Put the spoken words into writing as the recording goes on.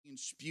being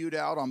spewed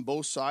out on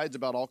both sides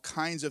about all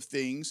kinds of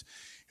things.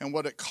 And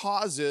what it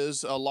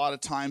causes a lot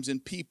of times in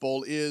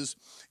people is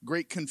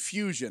great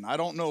confusion. I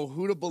don't know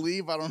who to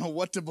believe. I don't know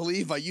what to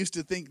believe. I used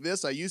to think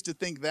this. I used to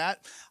think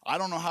that. I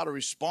don't know how to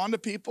respond to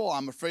people.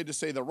 I'm afraid to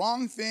say the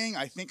wrong thing.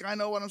 I think I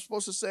know what I'm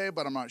supposed to say,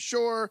 but I'm not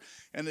sure.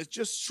 And it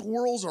just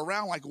swirls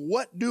around like,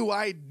 what do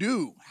I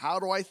do? How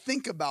do I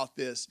think about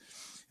this?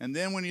 And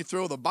then when you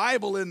throw the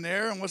Bible in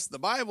there, and what's the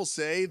Bible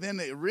say, then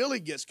it really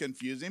gets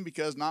confusing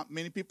because not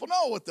many people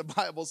know what the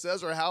Bible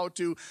says or how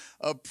to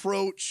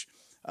approach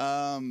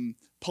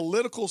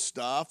political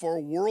stuff or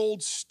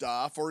world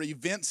stuff or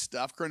event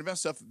stuff, current event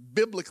stuff,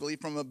 biblically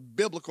from a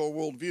biblical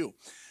worldview.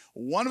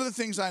 One of the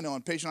things I know,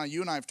 and Patient,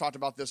 you and I have talked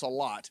about this a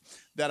lot,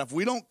 that if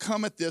we don't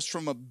come at this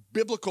from a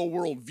biblical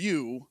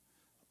worldview,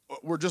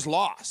 we're just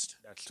lost.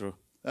 That's true.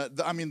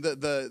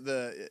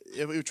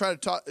 If we try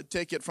to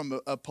take it from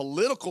a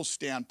political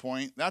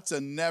standpoint, that's a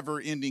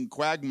never-ending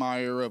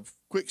quagmire of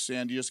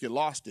quicksand you just get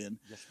lost in.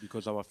 Just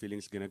because our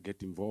feelings gonna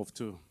get involved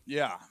too.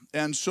 Yeah,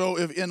 and so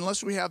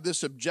unless we have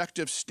this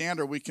objective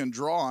standard we can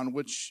draw on,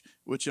 which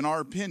in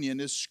our opinion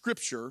is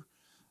Scripture,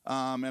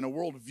 and a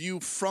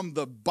worldview from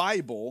the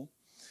Bible,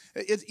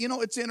 it's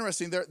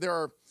interesting.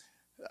 There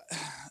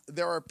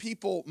are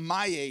people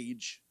my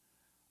age.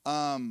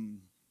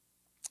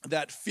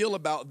 That feel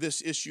about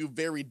this issue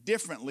very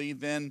differently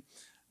than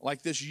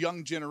like this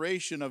young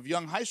generation of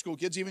young high school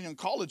kids, even young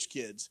college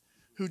kids,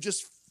 who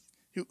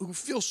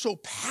feel so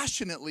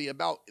passionately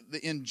about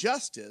the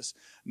injustice,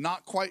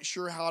 not quite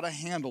sure how to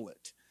handle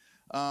it.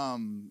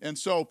 And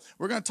so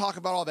we're going to talk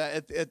about all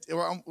that.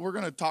 We're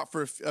going to talk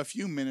for a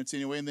few minutes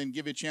anyway, and then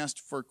give you a chance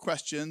for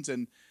questions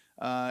and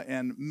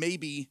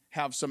maybe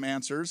have some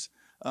answers.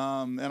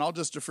 And I'll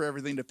just defer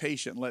everything to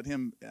Patient, let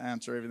him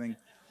answer everything.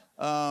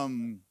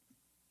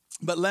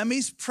 But let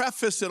me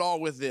preface it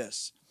all with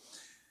this.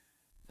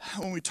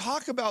 When we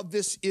talk about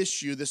this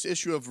issue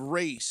of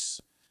race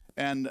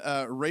and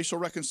racial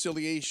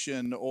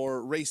reconciliation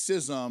or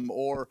racism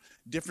or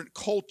different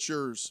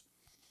cultures,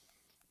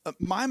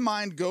 my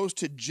mind goes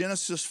to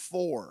Genesis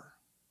 4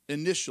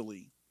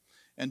 initially.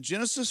 And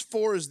Genesis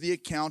 4 is the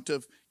account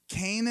of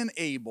Cain and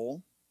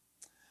Abel,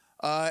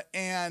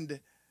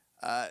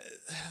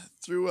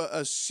 through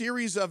a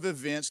series of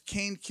events,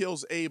 Cain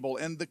kills Abel.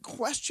 And the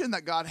question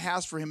that God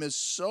has for him is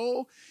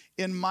so,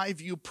 in my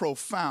view,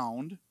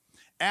 profound,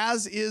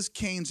 as is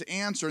Cain's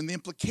answer and the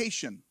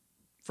implication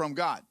from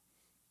God.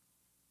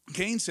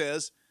 Cain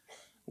says,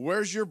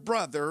 "Where's your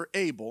brother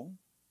Abel?"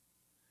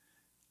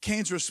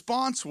 Cain's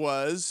response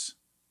was,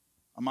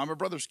 "Am I my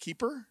brother's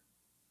keeper?"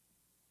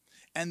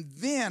 And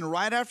then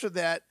right after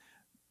that,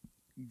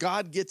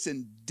 God gets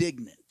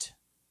indignant.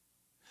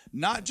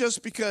 Not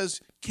just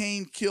because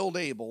Cain killed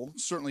Abel,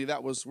 certainly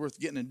that was worth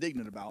getting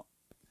indignant about,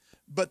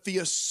 but the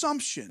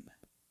assumption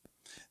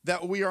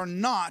that we are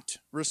not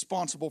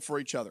responsible for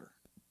each other.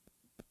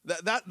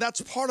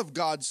 That's part of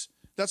God's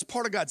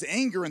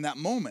anger in that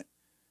moment.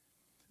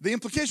 The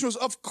implication was,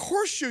 of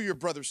course you're your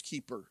brother's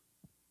keeper.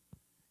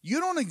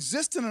 You don't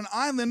exist in an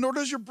island, nor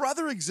does your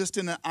brother exist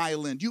in an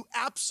island. You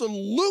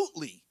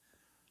absolutely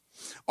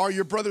are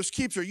your brother's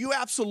keeper. You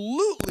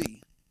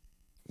absolutely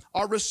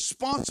are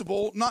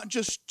responsible not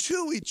just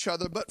to each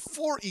other, but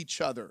for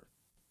each other.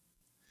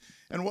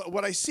 And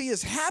what I see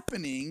is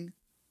happening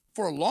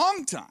for a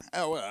long time,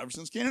 ever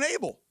since Cain and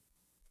Abel,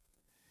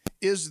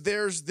 is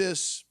there's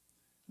this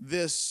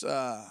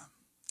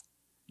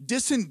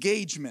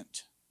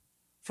disengagement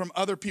from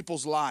other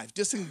people's lives,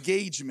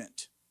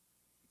 disengagement,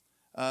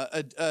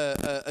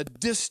 a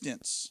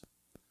distance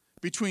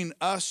between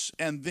us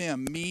and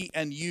them, me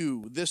and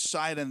you, this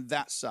side and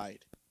that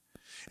side.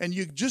 And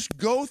you just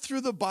go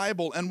through the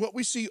Bible, and what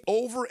we see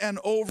over and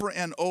over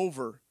and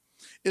over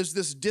is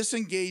this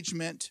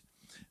disengagement,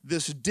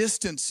 this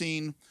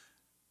distancing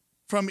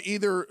from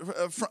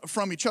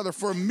from each other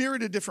for a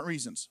myriad of different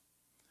reasons.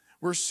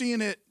 We're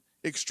seeing it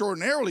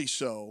extraordinarily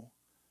so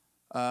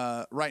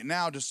right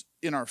now, just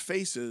in our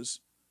faces,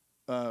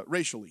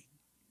 racially.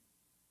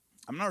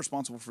 I'm not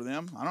responsible for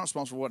them. I'm not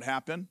responsible for what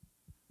happened.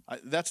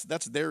 That's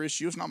their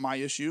issue. It's not my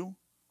issue.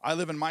 I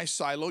live in my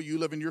silo. You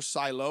live in your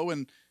silo,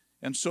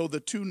 and so the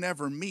two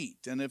never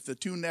meet. And if the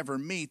two never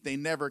meet, they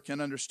never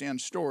can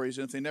understand stories.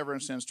 And if they never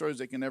understand stories,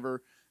 they can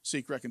never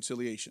seek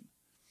reconciliation.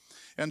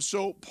 And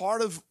so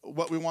part of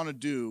what we want to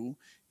do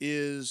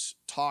is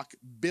talk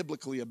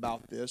biblically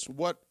about this.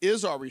 What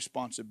is our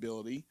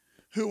responsibility?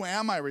 Who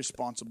am I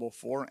responsible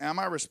for? Am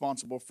I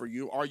responsible for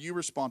you? Are you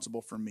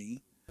responsible for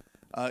me?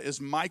 Is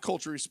my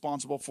culture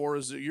responsible for?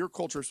 Is your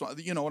culture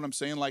responsible? You know what I'm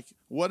saying? Like,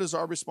 what is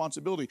our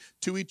responsibility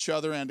to each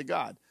other and to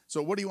God?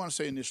 So what do you want to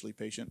say initially,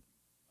 Patient?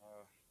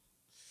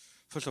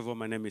 First of all,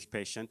 my name is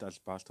Patient, as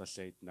Pastor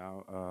said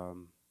now.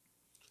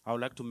 I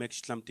would like to make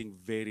something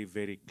very,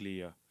 very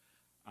clear.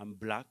 I'm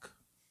black,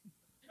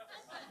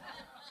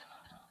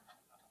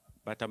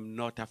 but I'm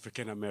not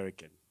African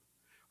American.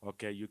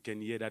 Okay, you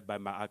can hear that by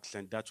my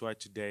accent. That's why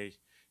today,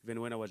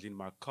 even when I was in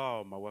my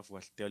car, my wife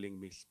was telling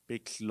me,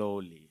 speak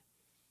slowly,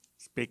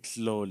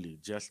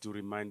 just to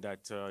remind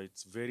that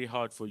it's very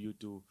hard for you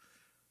to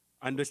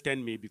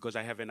understand me because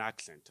I have an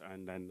accent,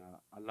 and then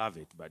I love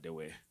it, by the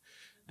way,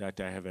 that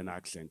I have an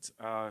accent.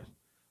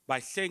 By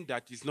saying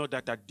that, it's not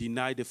that I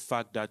deny the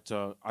fact that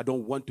I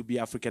don't want to be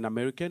African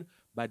American.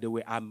 By the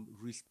way, I'm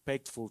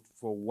respectful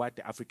for what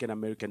the African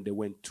American they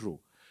went through.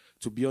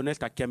 To be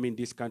honest, I came in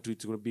this country,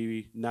 it's going to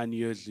be 9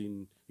 years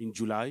in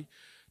July.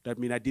 That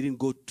means I didn't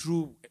go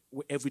through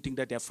everything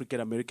that the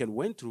African American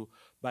went through,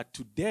 but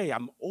today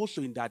I'm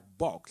also in that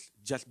box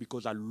just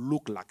because I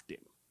look like them.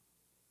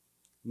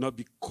 Not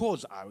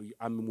because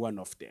I'm one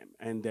of them.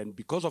 And then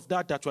because of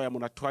that, that's why I'm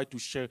going to try to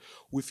share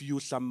with you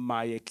some of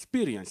my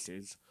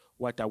experiences,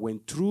 what I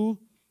went through,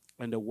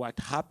 and what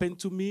happened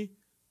to me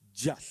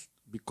just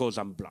because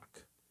I'm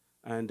black.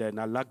 And then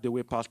I like the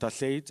way Pastor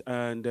said.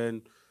 And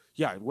then,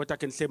 yeah, what I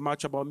can say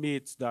much about me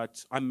is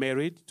that I'm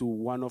married to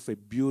one of a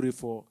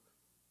beautiful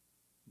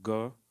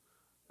girl.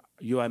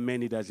 You are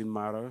many, doesn't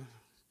matter.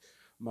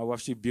 My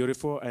wife, she's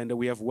beautiful, and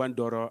we have one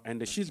daughter,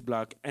 and she's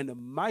black. And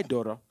my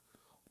daughter,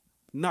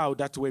 now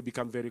that's where it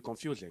become very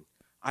confusing.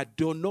 I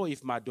don't know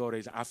if my daughter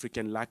is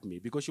African like me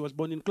because she was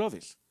born in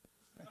Clovis.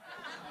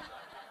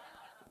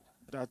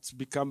 That's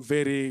become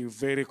very,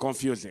 very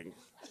confusing.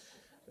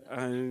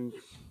 And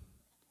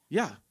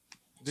yeah.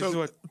 This is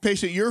what,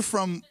 Patient, you're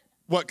from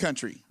what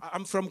country?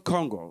 I'm from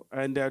Congo,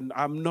 and then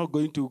I'm not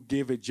going to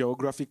give a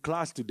geography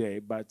class today,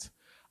 but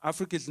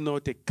Africa is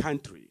not a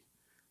country.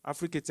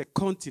 Africa is a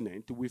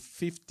continent with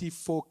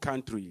 54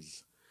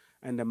 countries.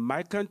 And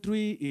my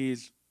country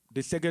is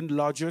the second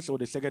largest or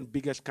the second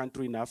biggest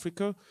country in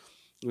Africa.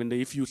 And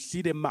if you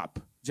see the map,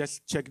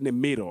 just check the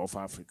middle of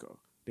Africa.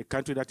 The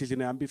country that is in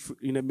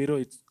the middle,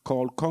 it's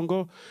called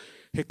Congo.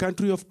 A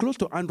country of close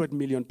to 100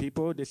 million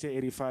people. They say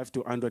 85 to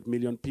 100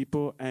 million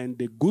people. And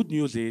the good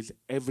news is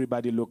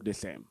everybody look the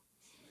same.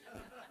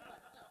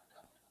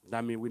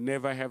 I mean, we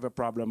never have a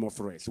problem of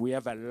race. We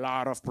have a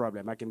lot of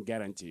problem, I can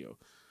guarantee you.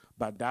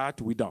 But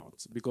that we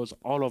don't, because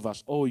all of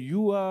us, oh,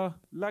 you are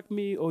like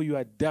me or you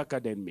are darker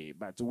than me,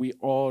 but we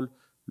all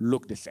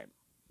look the same.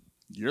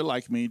 You're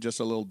like me,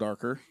 just a little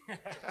darker.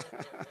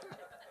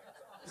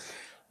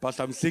 But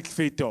I'm 6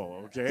 feet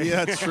tall, okay?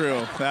 Yeah, that's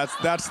true.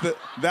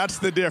 That's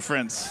the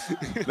difference.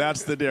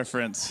 That's the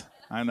difference.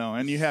 I know.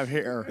 And you have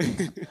hair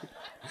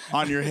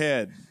on your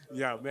head.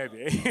 Yeah,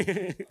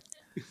 maybe.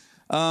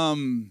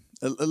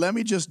 Let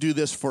me just do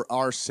this for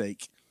our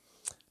sake.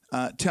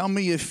 Tell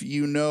me if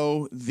you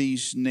know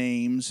these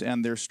names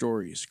and their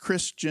stories.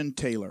 Christian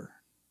Taylor.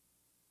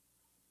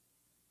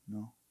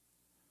 No.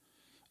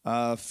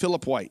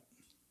 Philip White.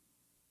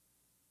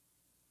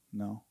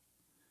 No.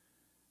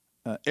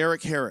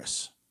 Eric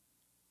Harris.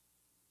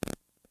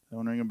 That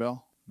one ring a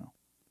bell? No.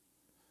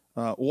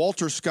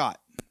 Walter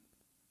Scott.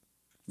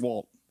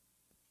 Walt.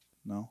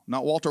 No.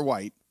 Not Walter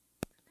White.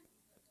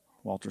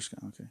 Walter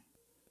Scott, okay.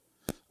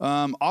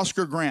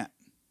 Oscar Grant.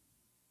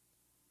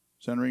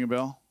 Does that ring a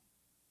bell?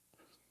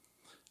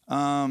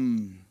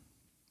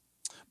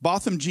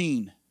 Botham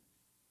Jean.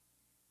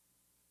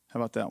 How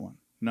about that one?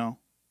 No.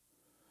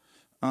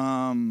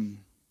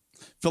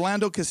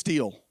 Philando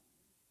Castile.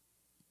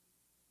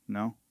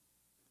 No.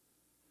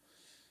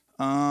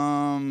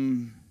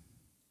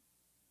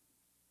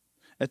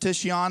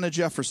 Atatiana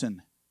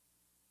Jefferson.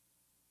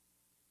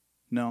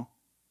 No.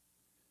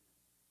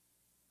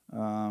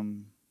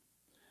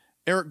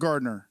 Eric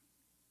Gardner.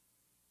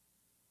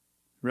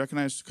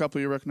 Recognize a couple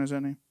of you recognize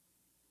that name?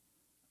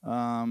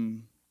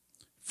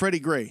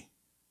 Freddie Gray.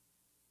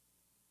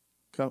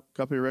 Couple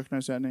of you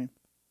recognize that name?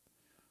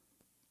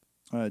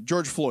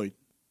 George Floyd.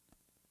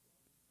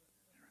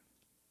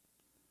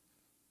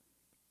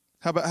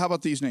 How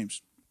about these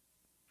names?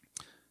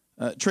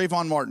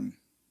 Trayvon Martin.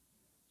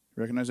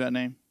 Recognize that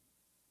name?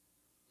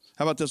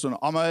 How about this one?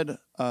 Ahmaud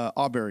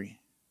Arbery.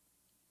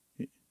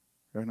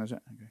 Recognize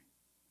that? Okay.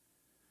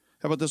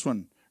 How about this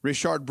one?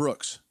 Rayshard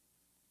Brooks.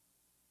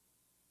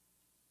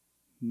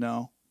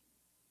 No.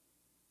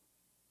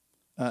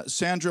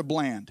 Sandra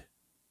Bland.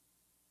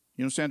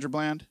 You know Sandra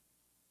Bland?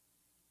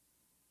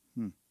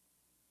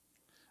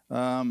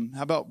 How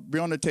about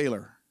Breonna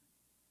Taylor?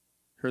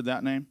 Heard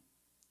that name?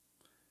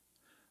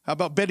 How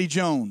about Betty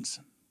Jones?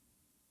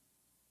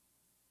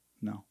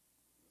 No.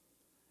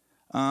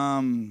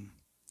 How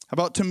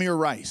about Tamir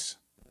Rice?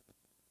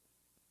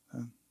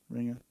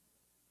 Ring it?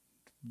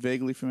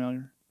 Vaguely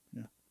familiar?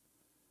 Yeah.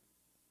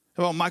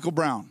 How about Michael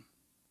Brown?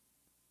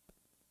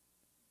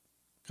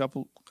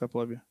 Couple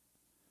of you.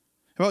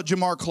 How about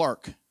Jamar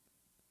Clark?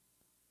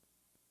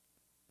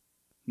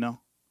 No.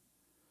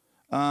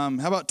 How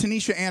about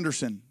Tanisha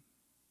Anderson?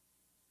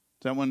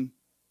 Is that one?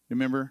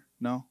 Remember?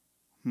 No?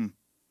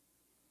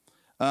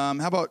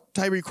 How about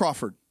Tyree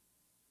Crawford?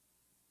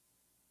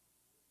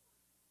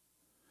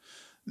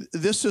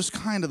 This is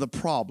kind of the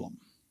problem.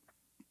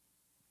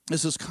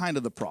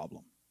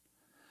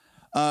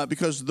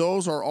 Because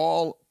those are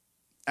all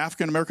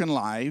African American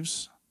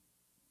lives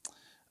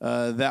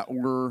that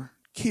were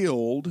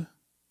killed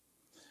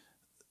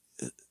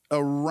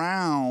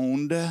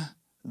around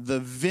the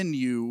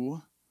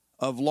venue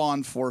of law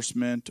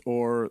enforcement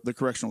or the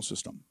correctional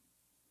system.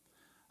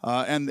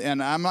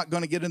 And I'm not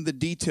going to get into the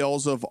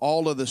details of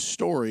all of the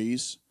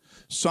stories,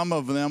 Some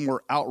of them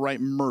were outright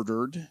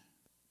murdered.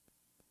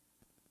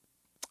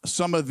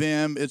 Some of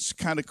them, it's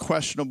kind of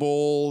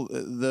questionable.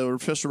 The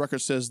official record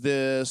says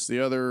this. The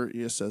other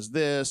says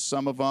this.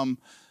 Some of them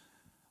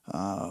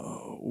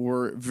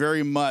were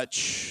very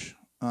much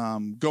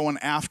going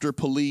after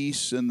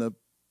police in the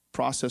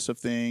process of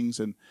things.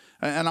 And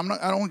I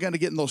don't want to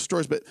get in those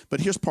stories, but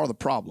here's part of the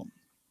problem.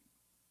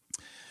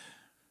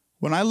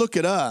 When I look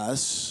at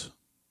us,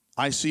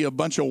 I see a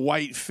bunch of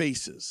white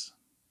faces.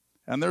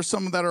 And there's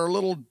some that are a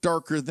little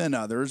darker than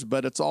others,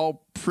 but it's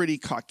all pretty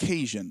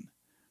Caucasian.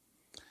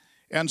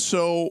 And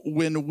so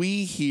when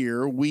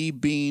we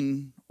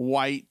being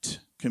white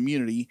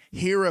community,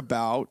 hear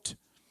about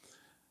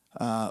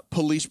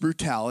police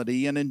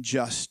brutality and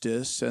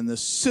injustice and the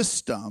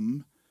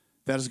system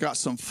that has got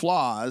some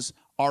flaws,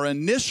 our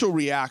initial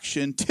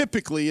reaction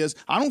typically is,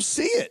 I don't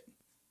see it.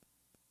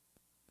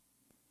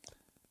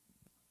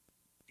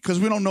 Because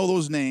we don't know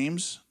those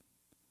names.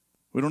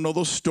 We don't know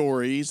those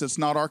stories. It's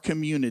not our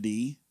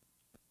community.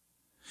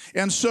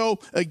 And so,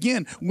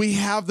 again, we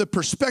have the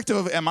perspective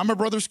of, am I my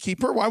brother's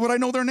keeper? Why would I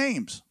know their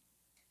names?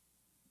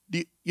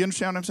 Do you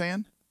understand what I'm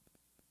saying?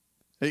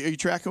 Are you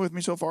tracking with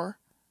me so far?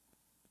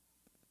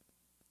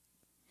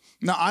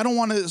 Now, I don't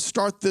want to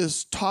start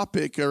this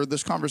topic or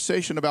this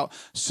conversation about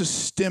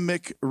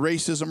systemic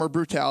racism or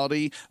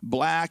brutality,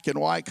 black and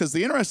white, because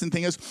the interesting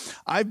thing is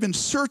I've been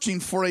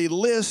searching for a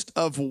list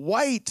of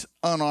white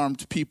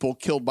unarmed people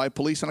killed by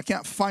police, and I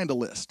can't find a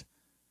list.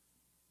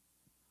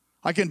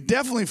 I can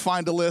definitely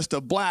find a list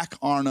of black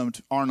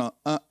unarmed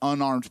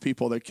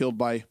people that are killed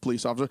by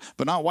police officers,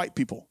 but not white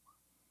people.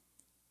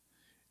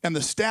 And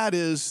the stat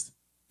is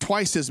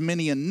twice as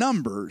many in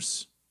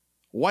numbers,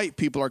 white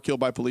people are killed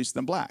by police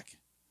than black.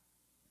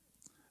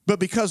 But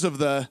because of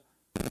the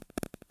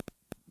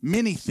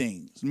many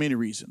things, many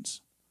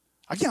reasons,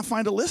 I can't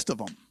find a list of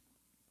them.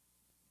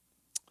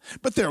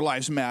 But their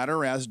lives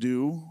matter, as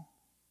do.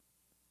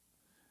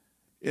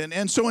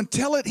 And so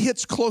until it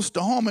hits close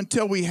to home,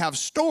 until we have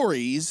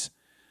stories,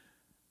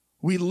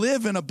 we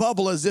live in a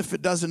bubble as if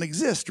it doesn't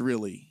exist,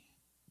 really.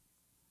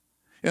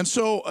 And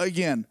so,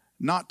 again,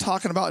 not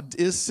talking about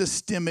is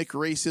systemic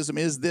racism,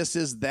 is this,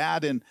 is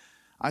that. And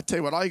I tell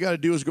you what, all you got to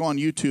do is go on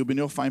YouTube and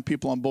you'll find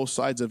people on both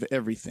sides of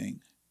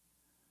everything.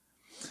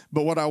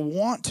 But what I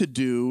want to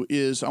do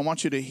is I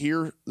want you to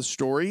hear the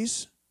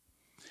stories,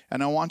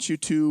 and I want you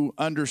to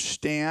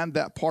understand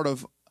that part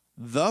of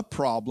the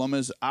problem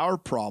is our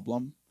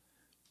problem,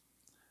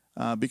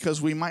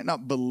 because we might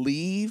not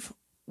believe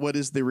what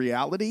is the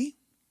reality,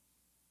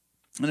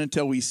 and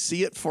until we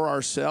see it for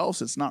ourselves,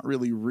 it's not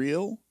really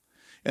real.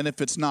 And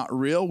if it's not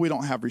real, we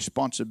don't have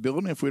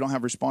responsibility. If we don't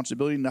have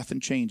responsibility, nothing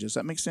changes. Does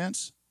that make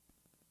sense?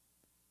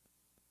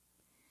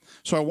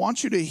 So I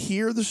want you to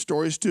hear the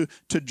stories to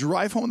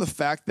drive home the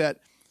fact that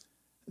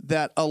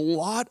a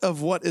lot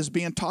of what is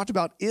being talked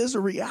about is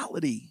a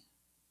reality.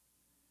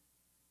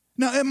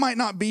 Now, it might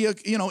not be,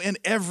 in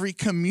every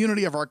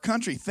community of our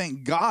country.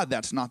 Thank God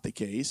that's not the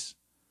case.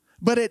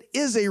 But it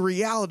is a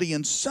reality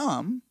in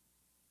some.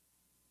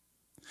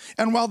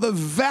 And while the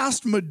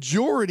vast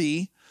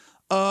majority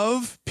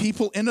of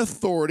people in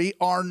authority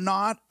are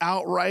not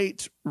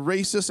outright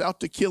racist, out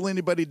to kill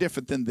anybody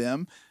different than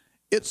them,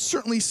 it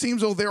certainly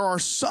seems though there are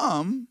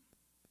some.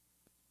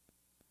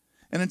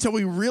 And until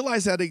we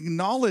realize that,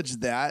 acknowledge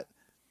that,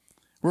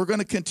 we're going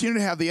to continue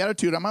to have the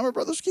attitude, am I my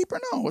brother's keeper?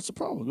 No, what's the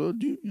problem? Go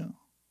do,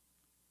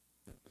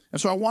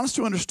 And so I want us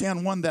to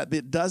understand, one, that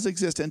it does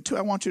exist. And two,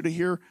 I want you to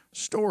hear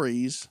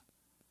stories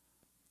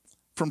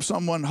from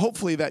someone,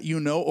 hopefully, that you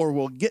know or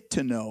will get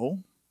to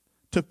know,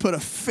 to put a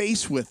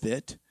face with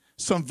it,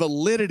 some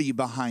validity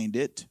behind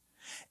it,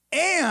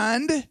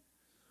 and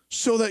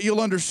so that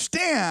you'll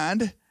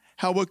understand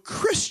how a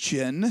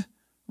Christian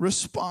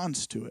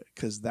responds to it,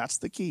 because that's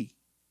the key.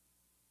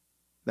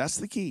 That's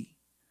the key.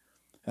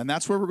 And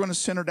that's where we're going to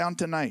center down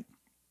tonight.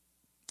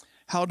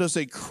 How does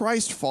a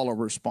Christ follower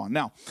respond?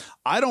 Now,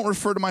 I don't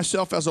refer to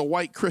myself as a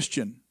white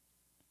Christian.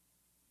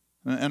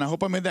 And I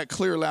hope I made that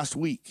clear last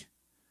week.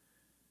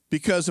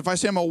 Because if I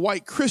say I'm a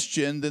white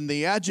Christian, then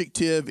the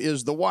adjective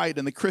is the white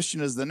and the Christian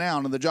is the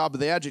noun, and the job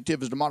of the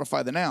adjective is to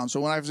modify the noun. So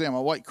when I say I'm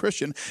a white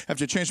Christian, I have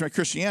to change my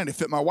Christianity to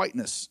fit my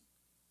whiteness.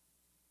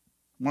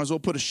 Might as well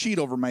put a sheet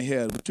over my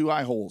head with 2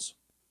 eye holes.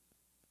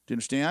 Do you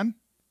understand?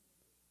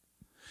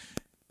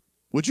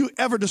 Would you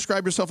ever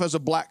describe yourself as a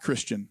black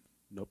Christian?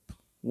 Nope.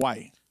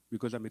 Why?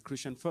 Because I'm a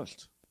Christian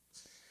first.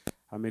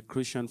 I'm a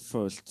Christian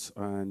first,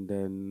 and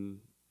then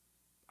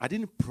I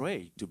didn't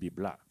pray to be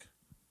black.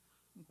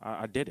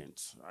 I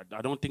didn't.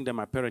 I don't think that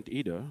my parents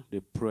either.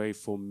 They pray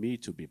for me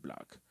to be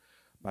black.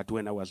 But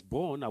when I was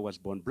born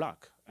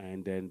black.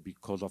 And then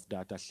because of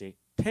that, I say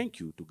thank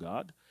you to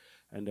God.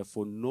 And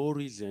for no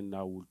reason,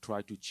 I will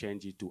try to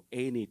change it to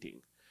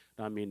anything.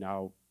 I mean,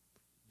 I'll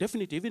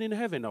definitely, even in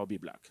heaven, I'll be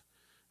black.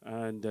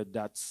 And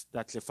that's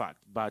a fact.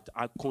 But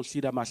I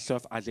consider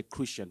myself as a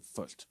Christian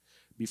first,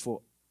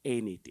 before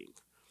anything.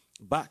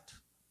 But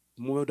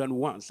more than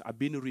once, I've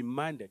been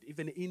reminded,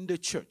 even in the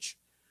church,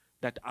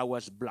 that I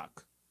was black,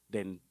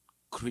 then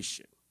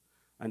Christian.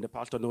 And the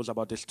pastor knows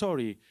about the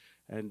story.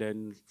 And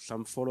then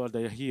some followers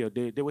that are here.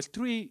 There was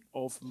two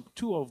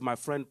of my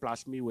friends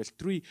plus me was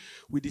three.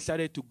 We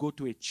decided to go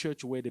to a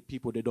church where the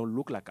people, they don't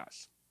look like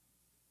us.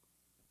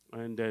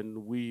 And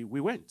then we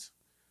went.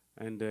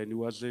 And then it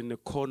was in the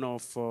corner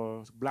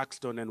of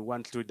Blackstone and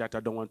 1 Street that I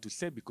don't want to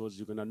say because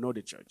you're going to know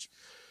the church.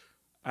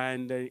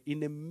 And in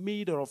the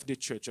middle of the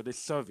church, or the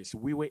service,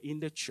 we were in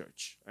the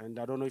church. And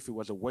I don't know if it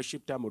was a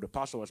worship time or the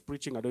pastor was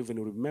preaching. I don't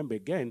even remember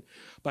again.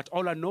 But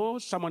all I know,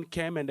 someone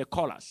came and they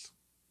called us.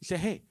 He said,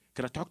 hey,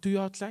 can I talk to you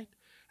outside?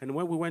 And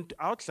when we went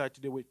outside,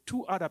 there were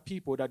 2 other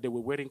people that they were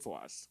waiting for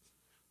us,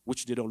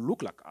 which they don't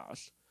look like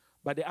us.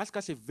 But they asked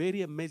us a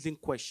very amazing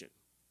question.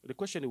 The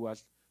question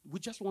was, we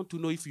just want to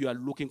know if you are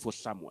looking for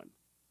someone.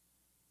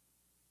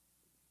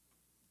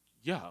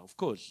 Yeah, of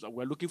course.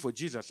 We're looking for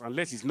Jesus,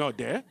 unless he's not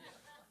there.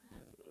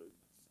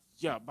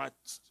 Yeah, but,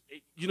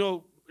 you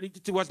know,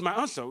 it was my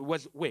answer. It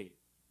was, wait,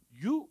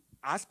 you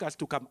ask us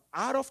to come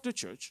out of the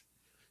church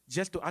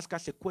just to ask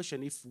us a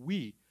question if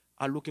we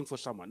are looking for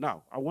someone.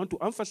 Now, I want to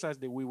emphasize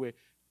that we were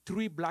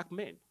 3 black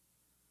men,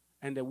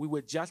 and that we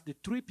were just the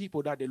 3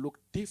 people that they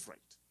looked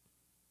different.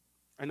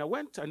 And I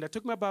went and I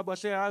took my Bible and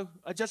said,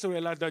 I just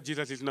realized that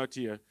Jesus is not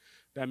here.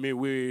 That means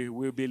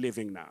we'll be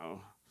leaving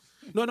now.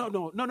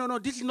 No,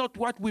 this is not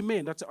what we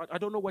meant. I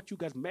don't know what you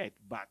guys meant,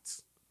 but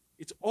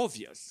it's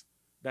obvious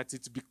that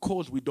it's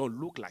because we don't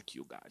look like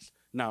you guys.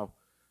 Now,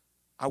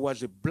 I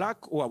was a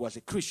black or I was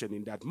a Christian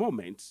in that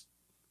moment.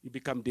 It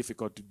became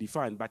difficult to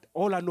define, but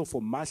all I know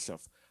for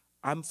myself,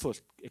 I'm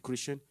first a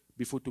Christian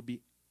before to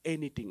be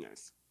anything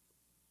else.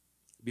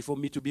 Before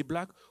me to be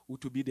black or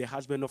to be the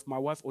husband of my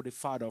wife or the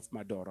father of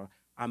my daughter,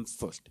 I'm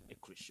first a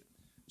Christian.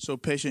 So,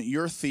 patient,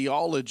 your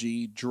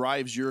theology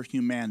drives your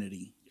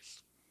humanity.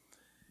 Yes.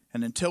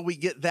 And until we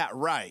get that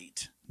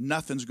right,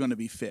 nothing's going to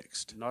be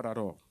fixed. Not at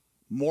all.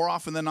 More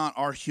often than not,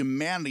 our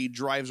humanity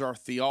drives our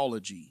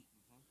theology.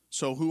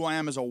 So who I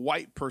am as a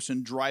white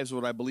person drives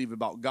what I believe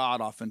about God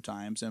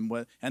oftentimes, and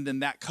then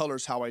that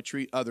colors how I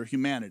treat other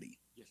humanity.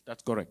 Yes,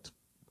 that's correct.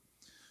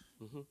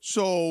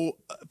 So,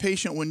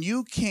 patient, when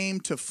you came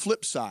to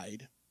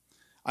Flipside,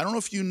 I don't know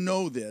if you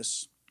know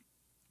this,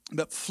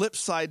 but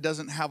Flipside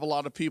doesn't have a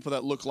lot of people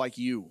that look like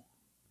you.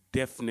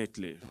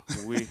 Definitely.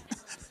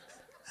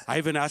 I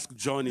even asked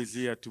John is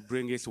here to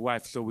bring his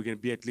wife so we can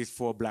be at least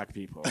 4 black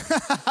people.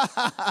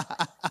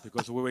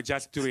 Because we were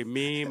just 3,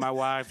 me, my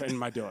wife, and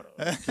my daughter.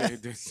 Okay,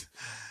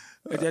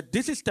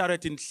 this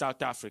started in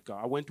South Africa.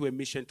 I went to a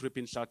mission trip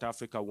in South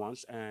Africa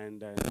once,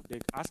 and they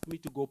asked me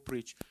to go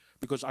preach,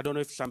 because I don't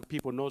know if some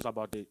people knows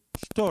about the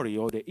story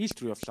or the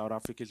history of South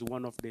Africa. Is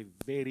one of the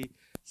very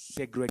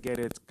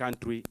segregated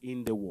country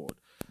in the world.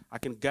 I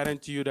can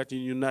guarantee you that in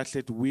the United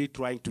States, we're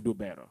trying to do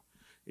better.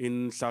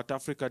 In South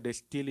Africa, they're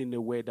still in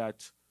a way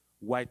that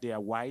white, they are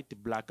white,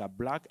 black are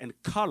black, and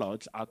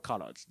coloreds are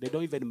coloreds. They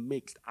don't even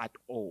mix at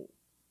all.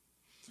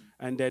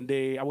 And then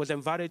I was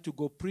invited to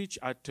go preach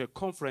at a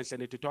conference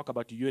and to talk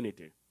about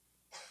unity.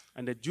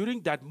 And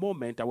during that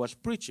moment, I was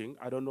preaching.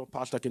 I don't know,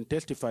 Pastor can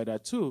testify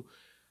that too.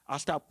 I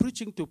started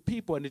preaching to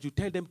people and to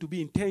tell them to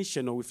be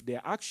intentional with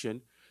their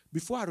action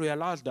before I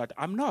realized that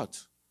I'm not.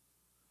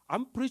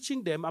 I'm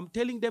preaching them. I'm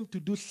telling them to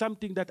do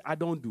something that I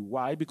don't do.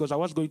 Why? Because I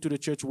was going to the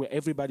church where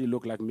everybody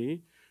looked like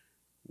me.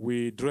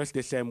 We dress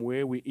the same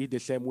way. We eat the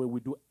same way.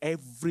 We do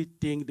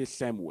everything the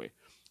same way.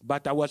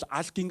 But I was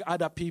asking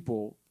other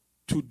people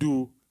to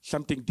do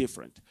something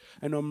different.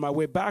 And on my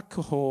way back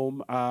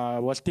home, I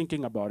was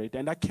thinking about it.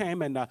 And I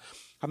came and I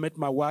met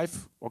my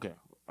wife. Okay,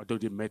 I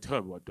don't even met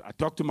her. But I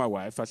talked to my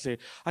wife. I said,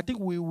 I think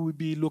we will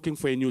be looking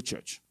for a new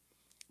church.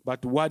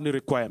 But one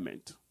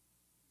requirement.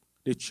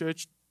 The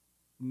church,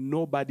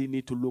 nobody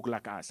need to look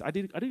like us. I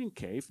didn't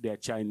care if they're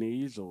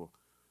Chinese or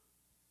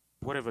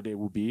whatever they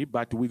will be,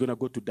 but we're going to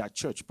go to that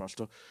church,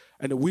 Pastor.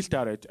 And we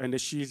started,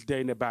 and she's there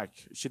in the back.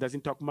 She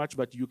doesn't talk much,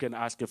 but you can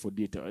ask her for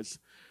details.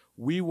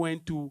 We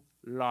went to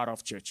a lot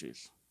of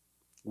churches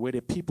where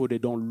the people, they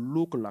don't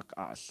look like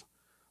us,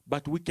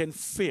 but we can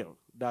feel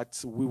that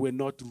we were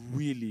not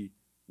really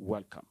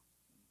welcome.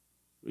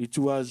 It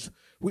was,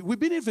 we've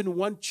been even in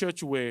one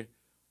church where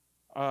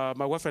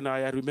my wife and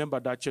I remember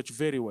that church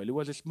very well. It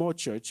was a small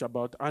church,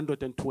 about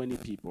 120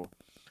 people.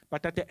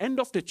 But at the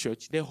end of the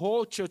church, the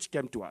whole church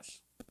came to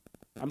us.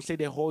 I'm saying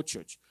the whole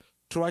church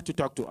tried to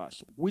talk to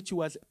us, which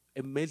was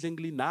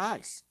amazingly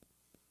nice.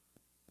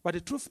 But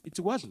the truth, it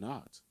was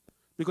not.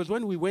 Because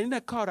when we were in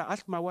the car, I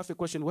asked my wife a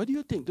question, what do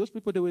you think? Those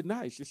people, they were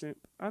nice. She said,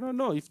 I don't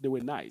know if they were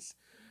nice.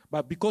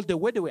 But because the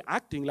way they were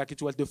acting, like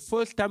it was the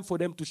first time for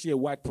them to see a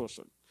white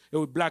person,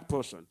 a black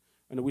person.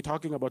 And we're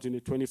talking about in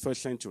the 21st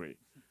century.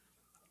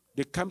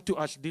 They come to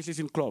us, this is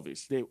in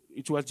Clovis.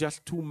 It was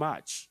just too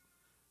much.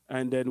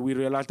 And then we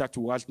realized that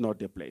was not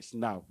the place.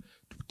 Now,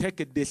 to take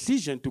a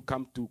decision to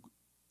come to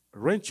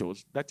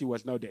Ranchos, that it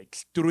was now the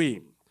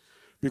extreme.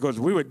 Because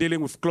we were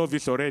dealing with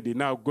Clovis already.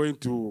 Now going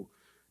to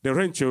the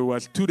Rancho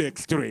was to the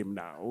extreme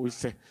now. We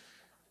say,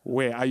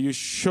 where are you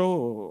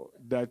sure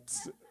that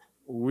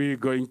we're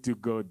going to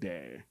go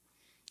there?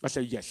 I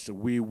said, yes,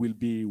 we will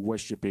be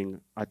worshiping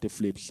at the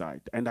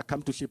Flipside. And I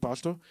come to see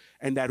Pastor,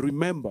 and I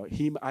remember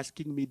him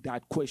asking me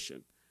that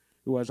question.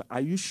 It was,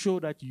 are you sure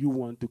that you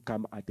want to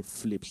come at the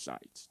flip side?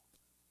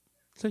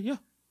 I said, yeah.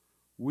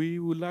 We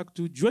would like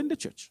to join the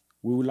church.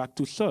 We would like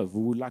to serve.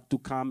 We would like to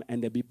come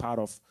and be part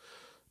of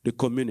the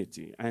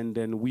community. And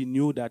then we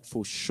knew that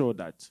for sure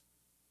that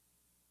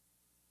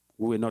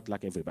we were not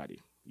like everybody.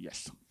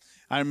 Yes.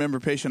 I remember,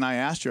 patient, I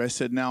asked you, I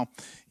said, now,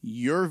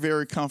 you're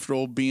very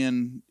comfortable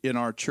being in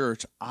our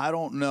church. I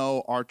don't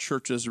know our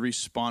church's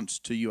response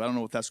to you. I don't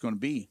know what that's going to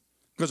be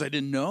because I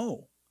didn't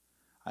know.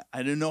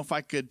 I didn't know if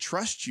I could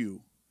trust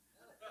you.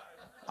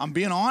 I'm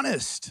being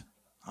honest.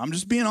 I'm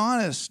just being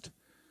honest.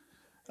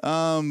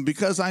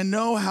 Because I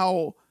know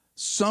how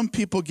some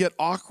people get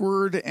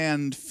awkward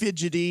and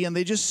fidgety and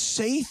they just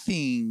say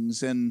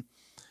things and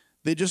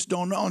they just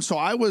don't know. And so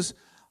I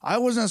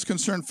wasn't as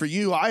concerned for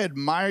you. I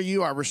admire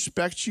you. I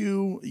respect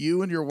you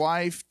and your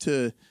wife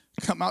to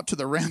come out to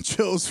the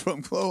ranchos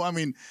from Chloe. I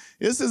mean,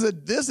 this is a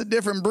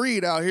different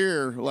breed out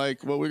here,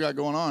 like what we got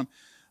going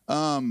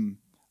on.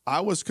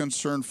 I was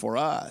concerned for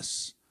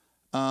us.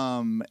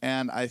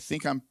 And I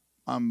think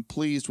I'm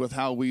pleased with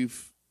how we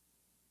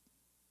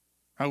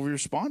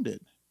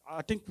responded.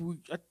 I think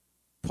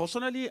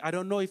personally, I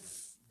don't know if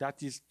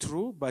that is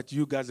true, but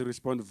you guys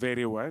respond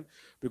very well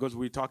because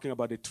we're talking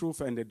about the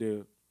truth and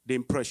the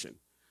impression.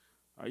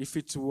 If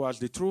it was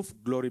the truth,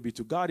 glory be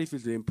to God. If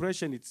it's the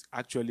impression, it's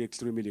actually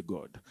extremely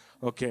good.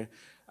 Okay,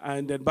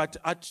 but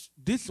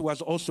this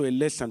was also a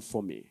lesson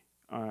for me.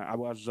 I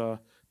was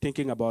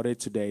thinking about it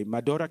today. My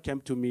daughter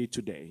came to me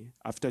today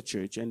after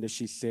church, and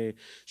she said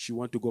she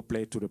want to go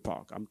play to the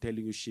park. I'm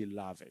telling you, she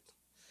love it.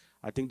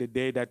 I think the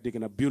day that they're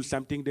gonna build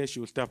something there, she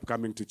will stop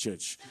coming to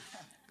church.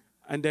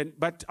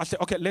 But I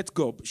said, okay, let's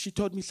go. She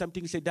told me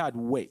something. She said, Dad,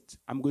 wait.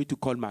 I'm going to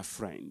call my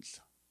friends.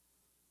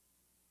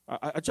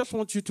 I just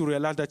want you to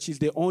realize that she's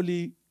the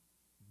only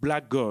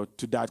black girl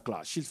to that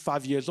class. She's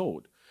 5 years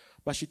old.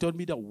 But she told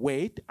me that,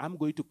 wait, I'm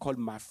going to call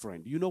my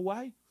friend. You know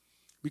why?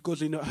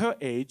 Because in her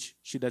age,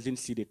 she doesn't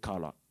see the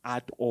color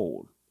at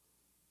all.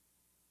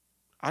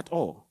 At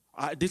all.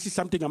 This is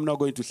something I'm not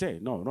going to say.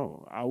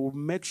 No. I will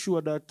make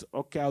sure that,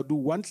 okay, I'll do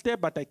one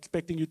step, but I'm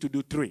expecting you to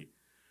do three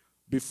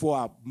before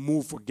I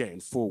move again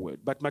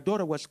forward. But my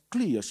daughter was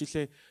clear. She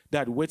said,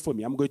 Dad, wait for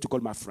me. I'm going to call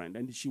my friend.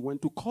 And she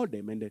went to call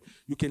them. And then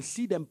you can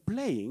see them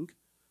playing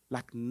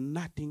like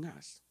nothing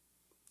else.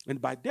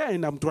 And by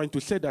then, I'm trying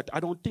to say that I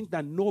don't think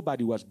that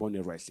nobody was born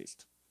a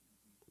racist.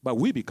 But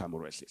we become a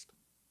racist.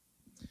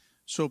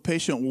 So,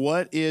 patient,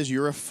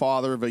 you're a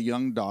father of a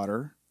young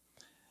daughter.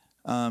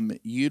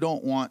 You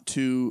don't want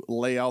to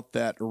lay out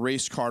that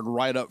race card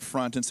right up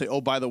front and say,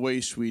 oh, by the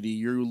way, sweetie,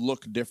 you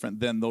look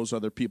different than those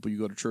other people you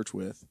go to church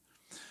with.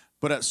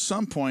 But at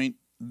some point,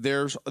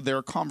 there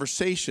are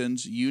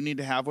conversations you need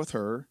to have with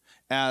her,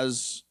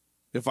 as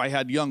if I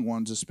had young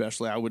ones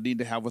especially, I would need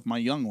to have with my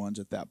young ones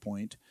at that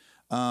point.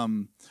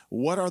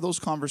 What are those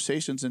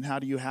conversations and how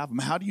do you have them?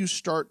 How do you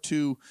start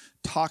to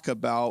talk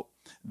about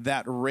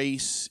that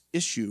race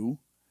issue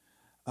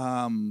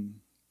in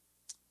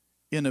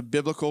a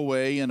biblical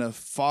way, in a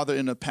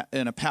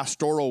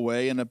pastoral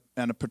way, and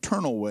a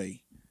paternal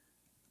way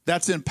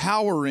that's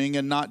empowering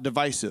and not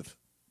divisive?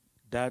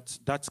 That's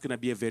going to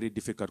be a very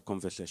difficult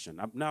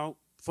conversation.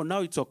 For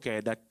now, it's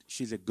okay that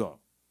she's a girl.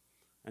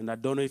 And I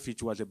don't know if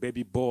it was a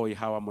baby boy,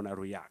 how I'm going to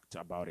react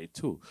about it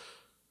too.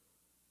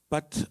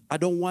 But I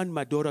don't want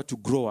my daughter to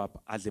grow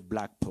up as a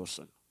black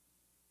person.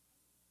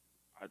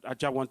 I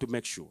just want to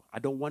make sure. I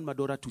don't want my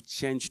daughter to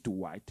change to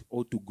white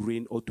or to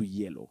green or to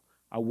yellow.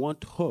 I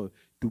want her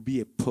to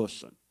be a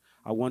person.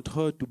 I want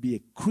her to be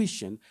a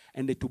Christian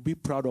and to be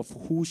proud of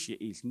who she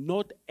is.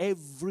 Not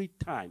every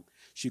time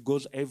she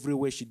goes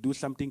everywhere, she does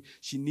something,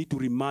 she needs to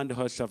remind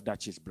herself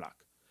that she's black.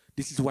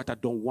 This is what I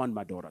don't want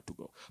my daughter to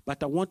go.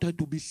 But I want her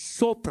to be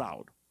so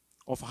proud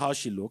of how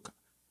she looks.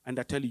 And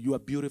I tell you, you are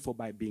beautiful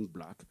by being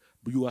black.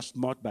 You are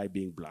smart by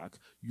being black.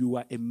 You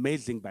are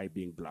amazing by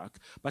being black.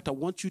 But I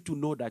want you to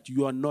know that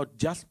you are not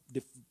just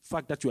the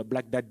fact that you are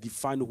black that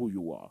define who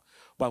you are.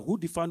 But what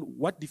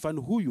define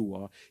who you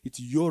are, it's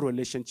your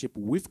relationship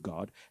with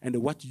God and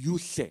what you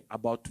say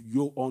about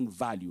your own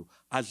value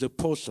as a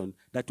person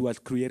that was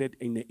created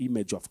in the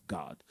image of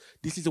God.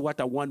 This is what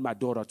I want my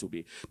daughter to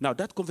be. Now,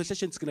 that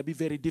conversation is going to be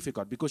very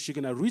difficult because she's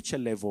going to reach a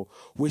level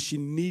where she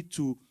needs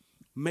to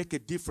make a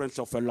difference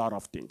of a lot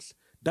of things.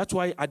 That's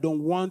why I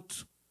don't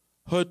want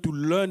her to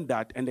learn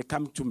that and they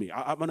come to me.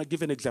 I'm going to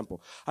give an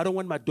example. I don't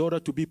want my daughter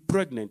to be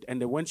pregnant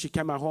and then when she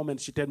came at home and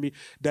she told me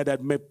that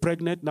I'm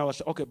pregnant, now I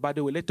say, okay, by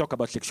the way, let's talk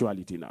about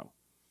sexuality now.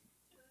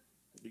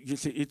 You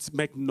see, it's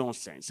make no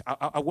sense.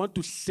 I want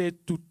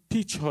to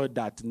teach her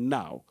that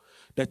now,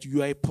 that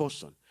you are a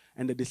person.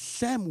 And that the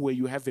same way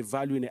you have a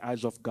value in the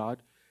eyes of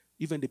God,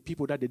 even the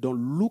people that they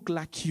don't look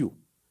like you,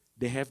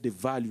 they have the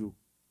value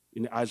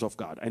in the eyes of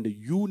God. And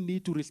you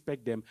need to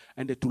respect them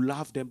and to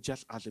love them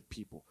just as a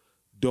people.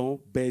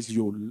 Don't base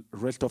your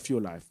rest of your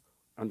life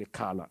on the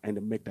color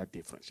and make that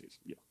differences.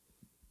 Yeah.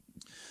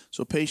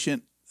 So,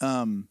 patient,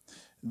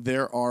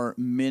 there are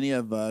many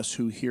of us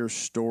who hear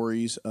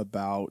stories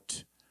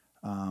about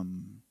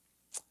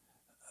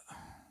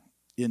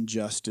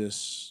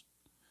injustice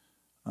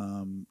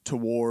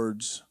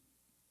towards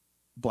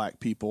black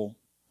people.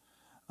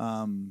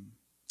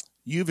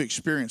 You've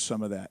experienced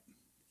some of that,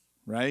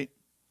 right?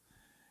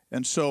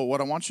 And so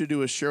what I want you to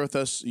do is share with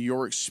us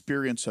your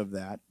experience of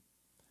that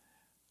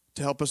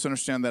to help us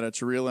understand that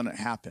it's real and it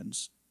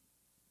happens,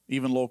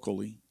 even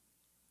locally,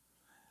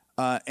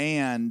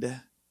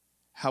 and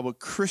how a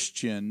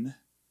Christian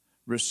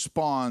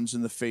responds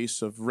in the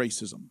face of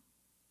racism.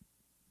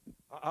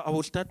 I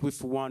will start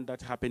with one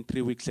that happened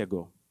 3 weeks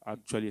ago.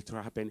 Actually, it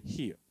happened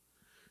here.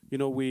 You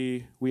know,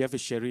 we have a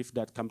sheriff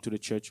that comes to the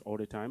church all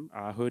the time.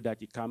 I heard that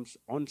he comes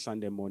on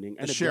Sunday morning.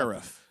 And The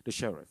sheriff. The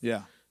sheriff.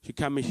 Yeah. He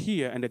come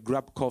here and they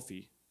grab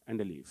coffee and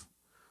they leave.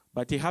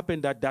 But it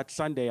happened that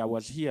Sunday I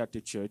was here at the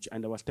church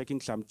and I was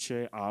taking some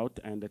chair out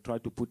and I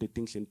tried to put the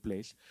things in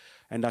place.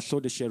 And I saw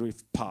the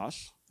sheriff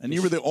pass. And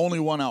you were the only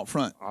one out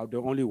front.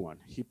 The only one.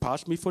 He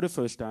passed me for the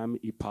first time.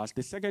 He passed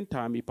the second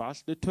time. He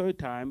passed the third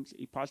time.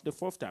 He passed the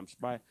fourth time.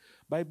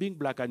 By being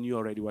black, I knew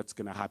already what's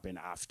going to happen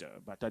after.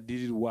 But I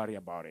didn't worry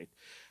about it.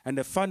 And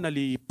then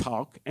finally he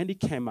parked and he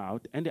came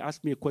out and he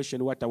asked me a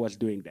question what I was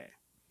doing there.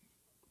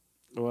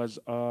 It was,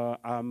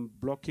 I'm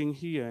blocking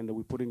here and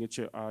we're putting a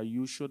chair. Are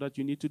you sure that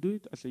you need to do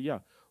it? I said, yeah.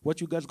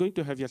 What you guys going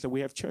to have here? I said, we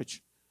have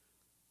church.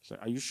 I said,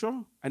 are you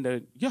sure? And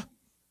then, yeah.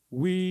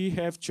 We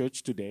have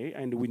church today,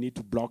 and we need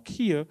to block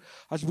here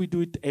as we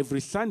do it every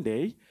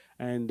Sunday,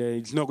 and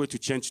it's not going to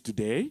change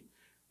today.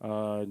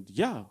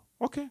 Yeah,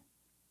 okay.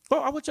 Oh,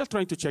 I was just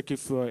trying to check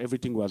if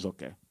everything was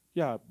okay.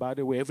 Yeah, by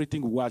the way,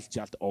 everything was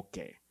just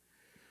okay.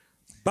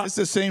 But it's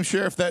the same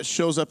sheriff that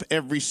shows up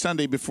every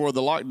Sunday before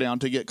the lockdown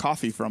to get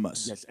coffee from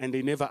us. Yes, and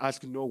they never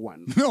ask no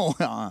one. No.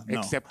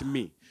 Except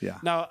me. Yeah.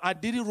 Now, I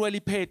didn't really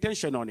pay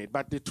attention on it,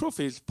 but the truth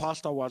is,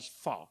 Pastor was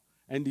far,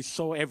 and he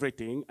saw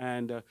everything,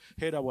 and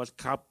Heather was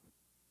kept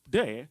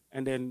there,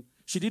 and then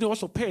she didn't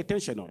also pay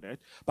attention on it.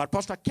 But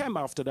Pastor came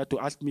after that to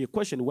ask me a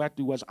question, what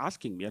he was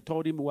asking me. I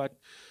told him what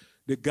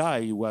the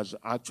guy was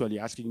actually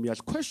asking me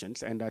as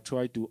questions, and I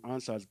tried to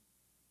answer as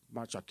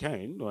much as I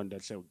can, and I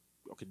said,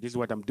 okay, this is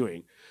what I'm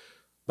doing.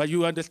 But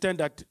you understand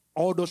that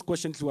all those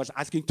questions he was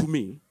asking to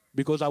me,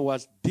 because I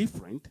was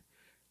different,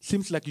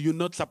 seems like you're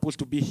not supposed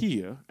to be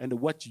here, and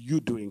what you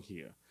doing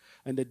here.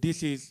 And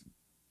this is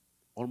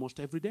almost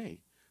every day.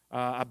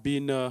 I've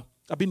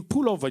been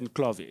pulled over in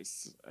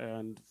Clovis,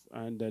 and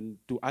then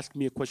to ask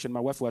me a question.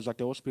 My wife was at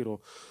the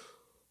hospital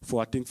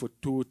for 2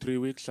 or 3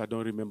 weeks. I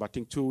don't remember. I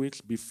think 2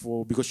 weeks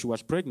before, because she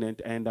was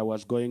pregnant, and I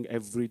was going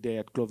every day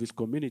at Clovis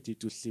Community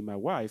to see my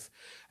wife,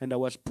 and I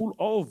was pulled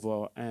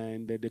over,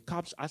 and the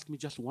cops asked me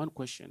just one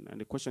question, and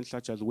the question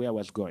such as where I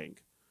was going.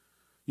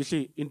 You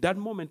see, in that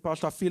moment,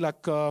 Pastor, I feel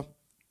like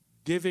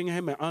giving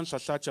him an answer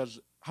such as,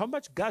 how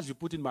much gas you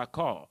put in my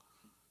car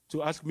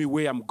to ask me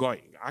where I'm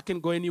going? I can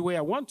go anywhere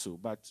I want to,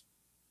 but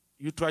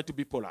you try to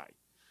be polite.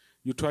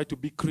 You try to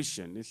be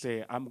Christian. You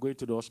say, I'm going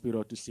to the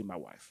hospital to see my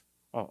wife.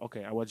 Oh,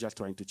 okay, I was just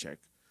trying to check.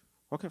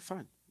 Okay,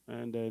 fine.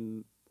 And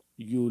then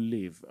you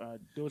leave.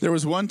 There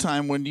was one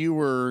time when you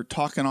were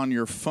talking on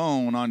your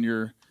phone on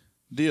your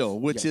deal,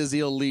 which is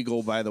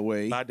illegal, by the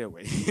way. By the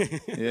way.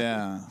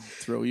 Yeah,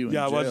 throw you in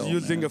jail. Yeah, I was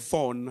using a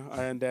phone,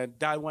 and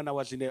that one I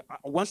was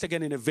once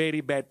again in a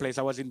very bad place.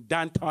 I was in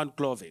downtown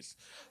Clovis.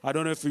 I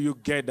don't know if you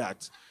get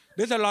that.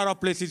 There's a lot of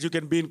places you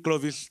can be in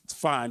Clovis,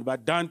 fine,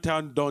 but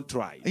downtown, don't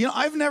try. You know,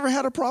 I've never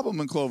had a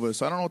problem in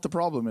Clovis. I don't know what the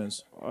problem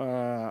is.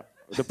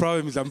 The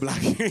problem is I'm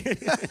black. I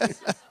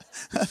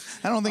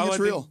don't think it's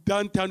real. In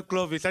downtown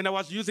Clovis, and I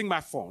was using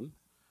my phone,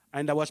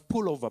 and I was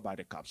pulled over by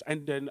the cops.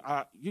 And then,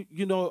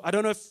 you know, I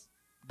don't know if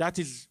that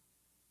is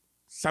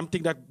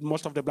something that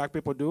most of the black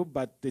people do,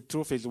 but the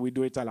truth is we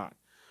do it a lot.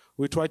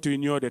 We try to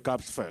ignore the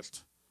cops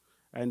first.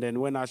 And then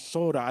when I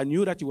saw that, I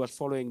knew that he was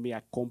following me.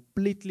 I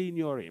completely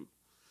ignored him.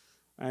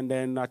 And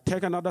then I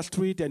take another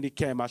street, and he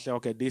came. I said,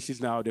 okay, this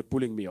is now, they're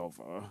pulling me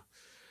over.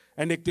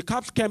 And the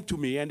cops came to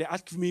me, and they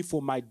asked me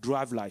for my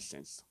drive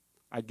license.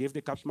 I gave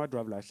the cops my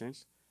drive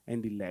license,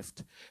 and he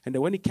left. And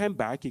then when he came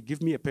back, he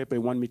gave me a paper he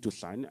wanted me to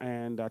sign,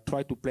 and I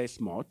tried to play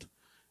smart,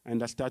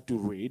 and I started to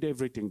read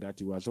everything that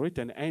he was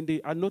written.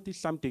 And I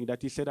noticed something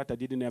that he said that I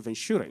didn't have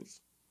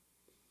insurance.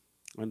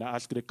 And I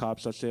asked the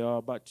cops, I said,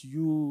 but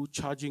you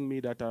charging me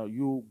that,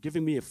 you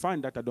giving me a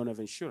fine that I don't have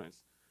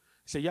insurance.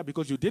 He said, yeah,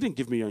 because you didn't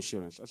give me your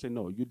insurance. I said,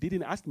 no, you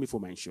didn't ask me for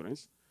my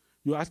insurance.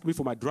 You asked me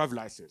for my driver's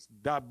license.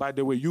 That, by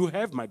the way, you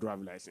have my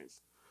driver's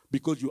license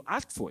because you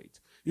asked for it.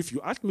 If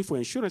you ask me for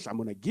insurance, I'm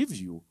going to give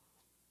you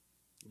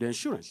the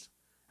insurance.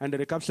 And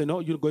the cop said, no,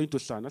 you're going to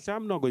sign. I said,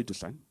 I'm not going to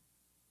sign.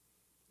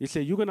 He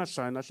said, you're going to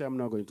sign. I said, I'm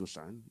not going to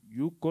sign.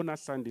 You're going to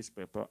sign this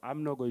paper.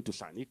 I'm not going to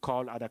sign. He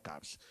called other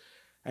cops.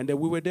 And then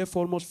we were there for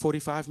almost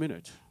 45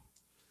 minutes.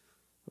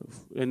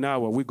 An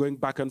hour, we're going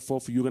back and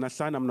forth. You're going to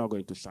sign, I'm not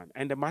going to sign.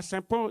 And my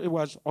simple, it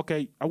was,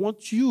 okay, I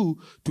want you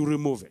to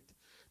remove it.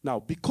 Now,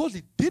 because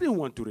he didn't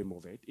want to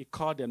remove it, he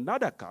called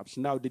another cops.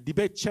 Now the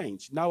debate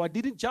changed. Now I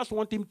didn't just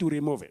want him to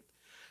remove it.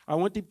 I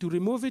want him to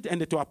remove it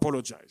and to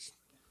apologize.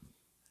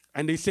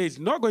 And he says,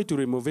 not going to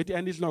remove it,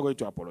 and he's not going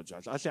to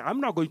apologize. I said,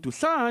 I'm not going to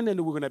sign, and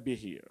we're going to be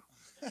here.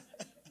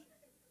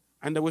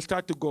 And then we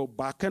start to go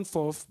back and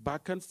forth,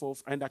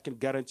 and I can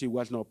guarantee it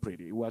was not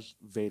pretty. It was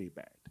very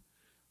bad.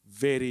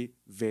 very,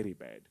 very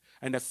bad.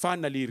 And I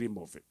finally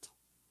removed it.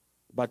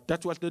 But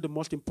that was not the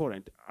most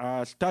important.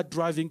 I started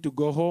driving to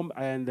go home,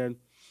 and then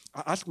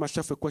I asked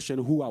myself a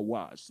question, who I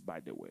was, by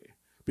the way.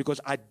 Because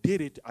I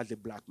did it as a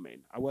black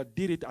man.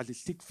 Did it as a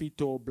 6 feet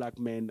tall black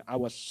man. I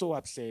was so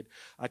upset.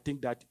 I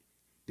think that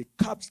the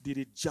cops did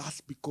it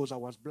just because I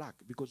was black,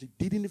 because they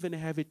didn't even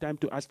have a time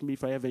to ask me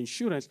if I have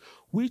insurance,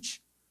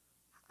 which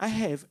I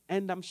have,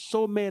 and I'm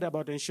so mad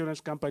about the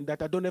insurance company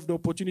that I don't have the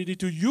opportunity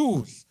to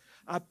use.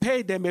 I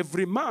pay them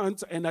every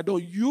month, and I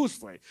don't use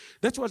for it.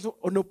 That was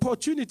an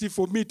opportunity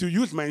for me to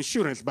use my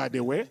insurance, by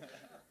the way,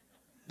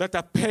 that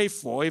I pay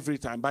for every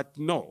time, but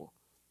no.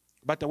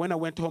 But when I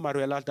went home, I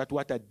realized that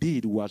what I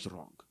did was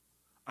wrong.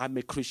 I'm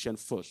a Christian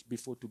first,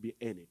 before to be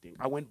anything.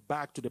 I went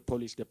back to the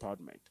police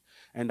department,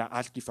 and I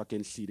asked if I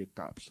can see the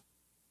cops.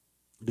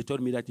 They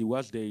told me that he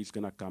was there, he's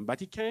going to come. But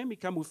he came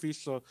with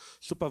his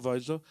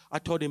supervisor. I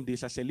told him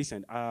this. I said,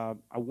 listen, I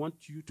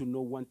want you to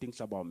know one thing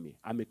about me.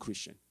 I'm a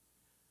Christian.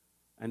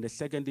 And the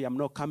second day, I'm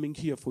not coming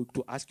here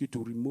to ask you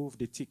to remove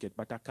the ticket,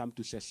 but I come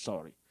to say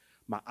sorry.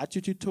 My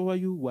attitude toward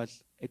you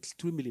was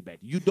extremely bad.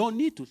 You don't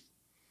need to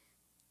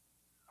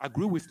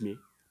agree with me,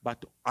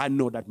 but I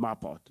know that my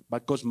part.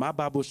 Because my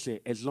Bible says,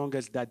 as long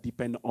as that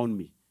depends on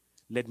me,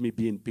 let me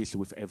be in peace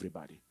with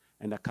everybody.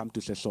 And I come to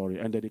say sorry.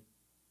 And the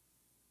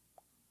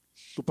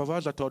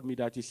supervisor told me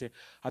that, he said,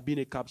 I've been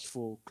a cops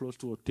for close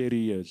to 30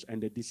 years,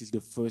 and that this is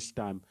the first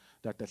time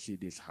that I see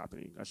this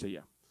happening. I said,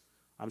 yeah,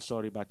 I'm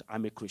sorry, but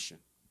I'm a Christian.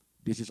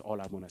 This is all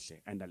I want to say.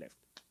 And I left.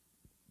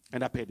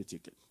 And I paid the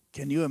ticket.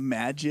 Can you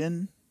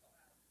imagine?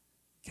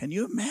 Can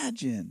you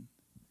imagine?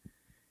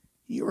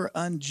 You were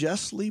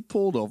unjustly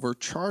pulled over,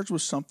 charged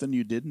with something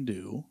you didn't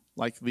do,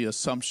 like the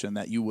assumption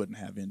that you wouldn't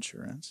have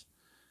insurance.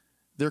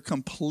 They're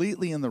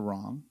completely in the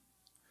wrong.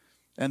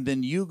 And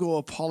then you go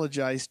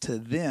apologize to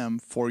them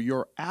for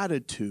your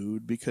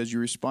attitude because you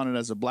responded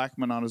as a black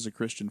man, not as a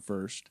Christian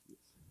first,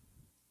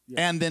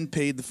 and then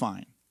paid the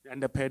fine.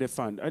 And I paid the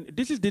fine. And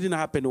this didn't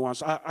happen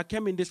once. I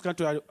came in this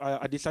country,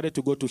 I decided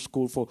to go to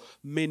school for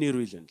many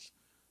reasons.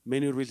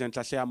 Many reasons.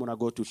 I said, I'm going to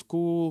go to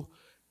school.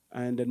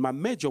 And then my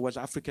major was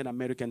African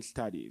American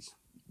Studies.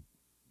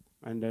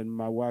 And then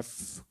my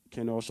wife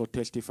can also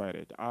testify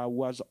that. I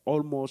was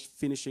almost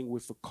finishing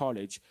with a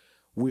college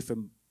with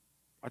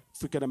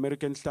African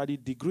American Studies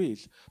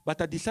degrees,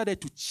 but I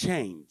decided to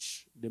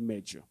change the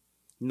major.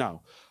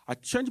 Now, I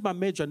changed my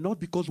major not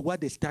because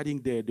what they're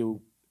studying there, they were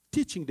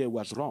teaching there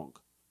was wrong.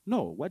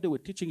 No, what they were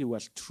teaching, it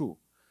was true.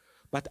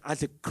 But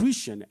as a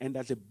Christian and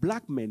as a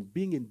black man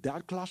being in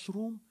that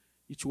classroom,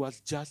 it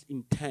was just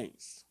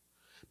intense.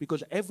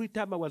 Because every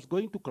time I was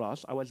going to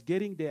class, I was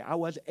getting there, I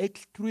was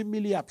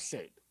extremely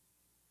upset.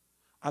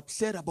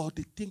 Upset about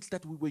the things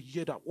that we were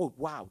hearing. Oh,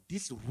 wow,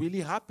 this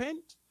really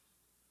happened?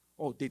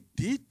 Oh, they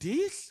did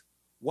this?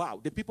 Wow,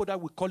 the people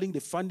that we're calling the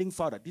founding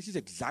father, this is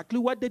exactly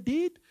what they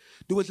did?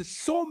 There was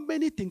so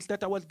many things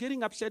that I was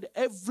getting upset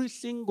every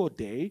single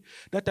day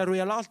that I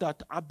realized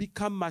that I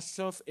become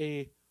myself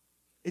a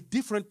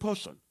different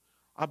person.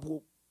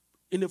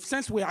 In a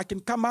sense where I can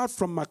come out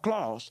from my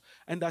class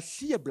and I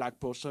see a black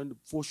person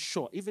for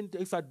sure. Even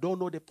if I don't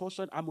know the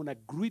person, I'm going to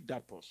greet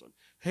that person.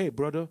 Hey,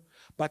 brother.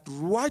 But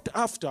right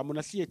after, I'm going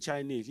to see a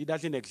Chinese. He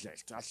doesn't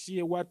exist. I see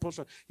a white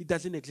person. He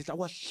doesn't exist. I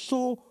was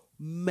so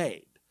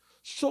mad.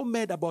 So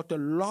mad about a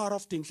lot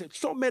of things.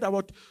 So mad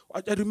about,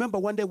 I remember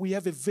one day we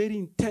have a very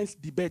intense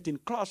debate in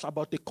class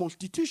about the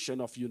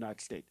Constitution of the United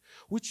States,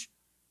 which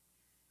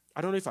I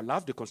don't know if I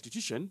love the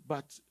Constitution,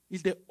 but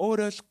it's the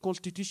oldest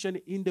constitution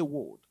in the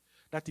world.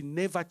 That it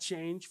never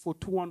changed for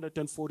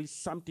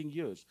 240-something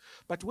years.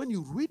 But when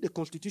you read the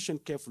Constitution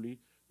carefully,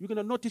 you're going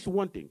to notice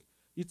one thing.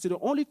 It's the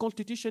only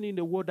constitution in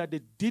the world that they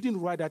didn't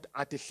write that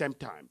at the same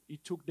time.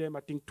 It took them,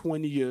 I think,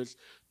 20 years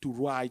to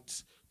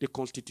write the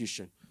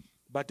Constitution.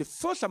 But the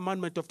First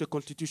Amendment of the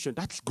Constitution,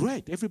 that's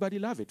great. Everybody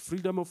loves it.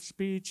 Freedom of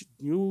speech,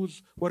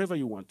 news, whatever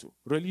you want to.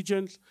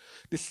 Religions.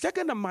 The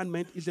Second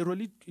Amendment is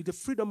the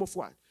freedom of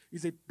what?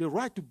 Is the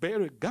right to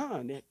bear a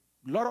gun. A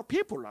lot of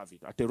people love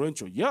it. At the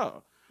Rancho, yeah.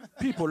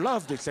 People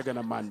love the Second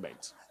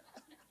Amendment.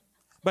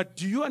 But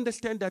do you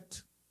understand that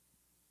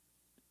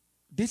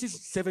this is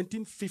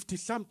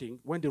 1750-something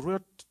when they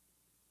wrote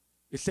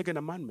the Second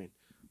Amendment?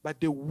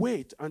 But they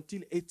wait until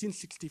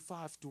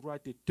 1865 to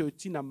write the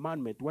 13th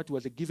Amendment, what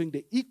was giving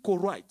the equal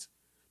right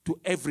to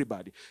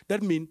everybody.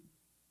 That means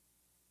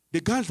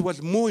the guns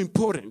was more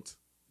important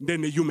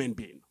than a human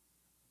being.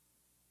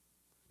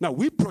 Now,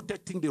 we're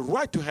protecting the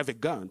right to have a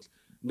gun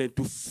than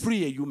to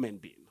free a human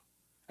being.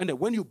 And then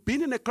when you've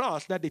been in a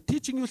class that they're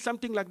teaching you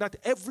something like that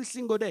every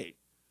single day,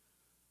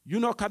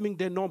 you're not coming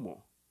there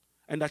normal.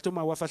 And I told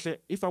my wife, I said,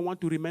 if I want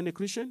to remain a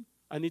Christian,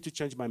 I need to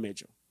change my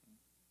major.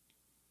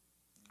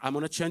 I'm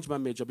going to change my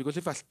major because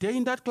if I stay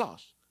in that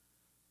class,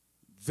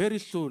 very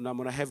soon I'm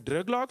going to have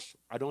dreadlocks.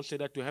 I don't say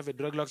that to have a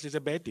dreadlocks is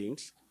a bad thing.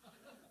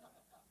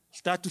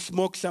 Start to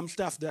smoke some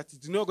stuff that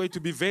is not going to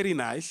be very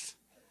nice.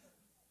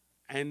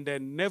 And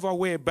then never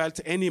wear a belt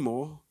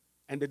anymore.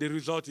 And the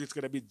result is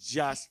going to be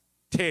just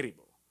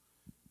terrible.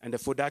 And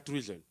for that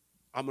reason,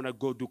 I'm going to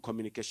go do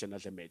communication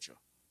as a major.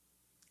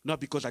 Not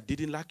because I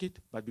didn't like it,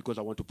 but because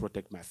I want to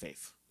protect my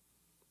faith.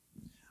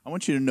 I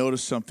want you to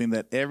notice something,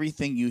 that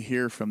everything you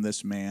hear from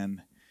this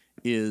man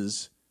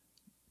is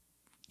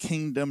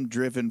kingdom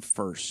driven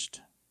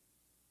first.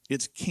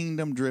 It's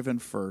kingdom driven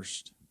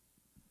first.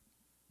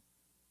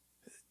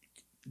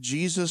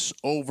 Jesus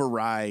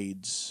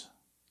overrides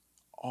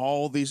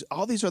all these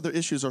other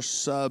issues are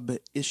sub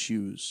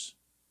issues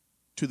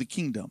to the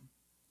kingdom.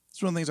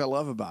 It's one of the things I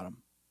love about him.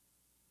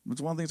 It's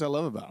one of the things I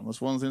love about him.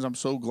 It's one of the things I'm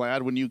so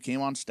glad when you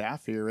came on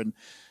staff here and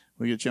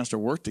we get a chance to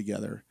work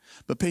together.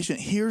 But patient,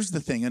 here's the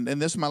thing, and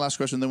this is my last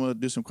question, then we'll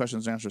do some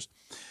questions and answers.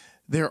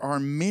 There are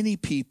many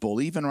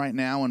people, even right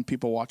now and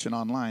people watching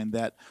online,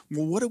 that,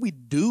 well, what do we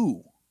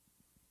do?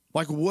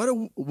 Like,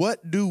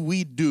 what do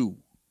we do?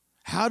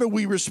 How do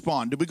we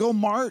respond? Do we go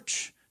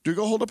march? Do we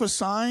go hold up a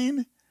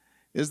sign?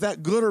 Is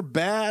that good or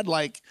bad?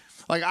 Like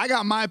I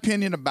got my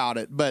opinion about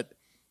it, but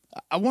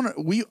I want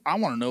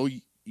to know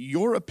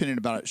your opinion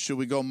about it. Should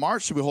we go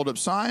march? Should we hold up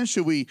signs?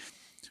 Should we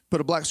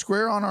put a black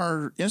square on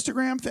our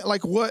Instagram thing?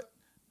 Like, what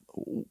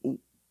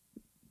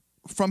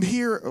from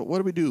here? What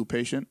do we do,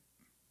 patient?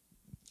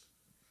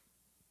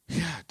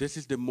 Yeah, this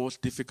is the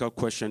most difficult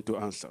question to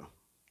answer.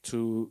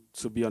 To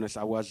be honest,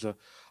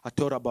 I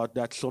thought about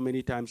that so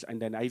many times,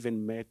 and then I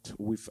even met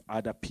with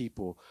other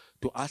people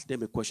to ask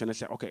them a question. I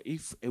said, okay,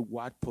 if a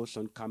white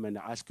person come and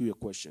ask you a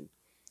question,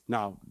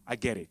 now I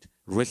get it.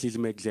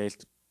 Racism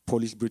exists,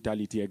 police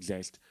brutality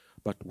exists,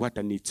 but what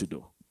I need to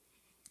do?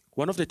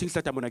 One of the things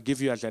that I'm going to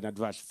give you as an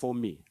advice for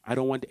me, I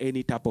don't want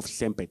any type of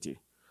sympathy.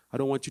 I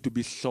don't want you to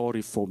be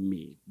sorry for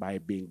me by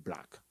being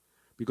black,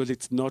 because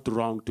it's not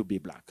wrong to be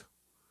black,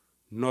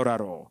 not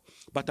at all.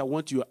 But I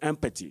want your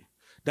empathy.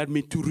 That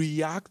means to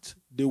react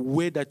the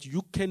way that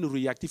you can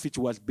react if it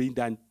was being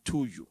done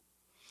to you.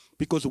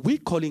 Because we're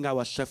calling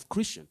ourselves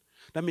Christian.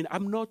 That means I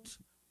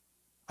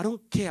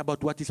don't care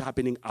about what is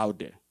happening out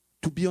there.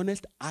 To be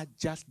honest, I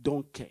just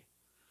don't care.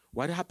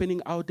 What is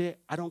happening out there,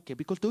 I don't care.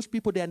 Because those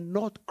people, they are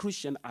not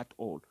Christian at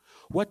all.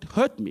 What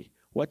hurt me,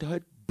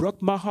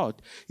 broke my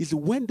heart, is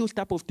when those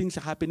type of things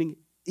are happening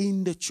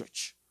in the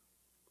church.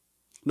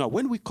 Now,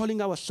 when we're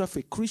calling ourselves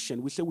a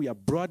Christian, we say we are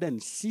brother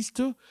and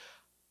sister.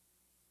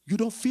 You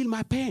don't feel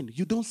my pain.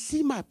 You don't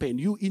see my pain.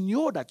 You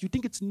ignore that. You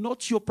think it's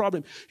not your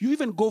problem. You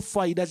even go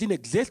far, it doesn't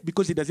exist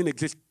because it doesn't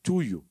exist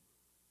to you.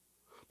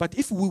 But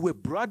if we were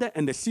brother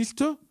and a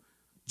sister,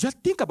 just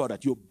think about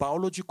that. Your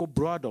biological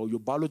brother or your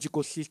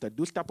biological sister,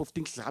 those type of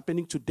things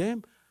happening to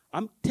them,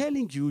 I'm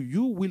telling you,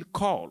 you will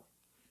call.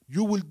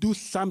 You will do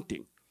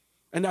something.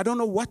 And I don't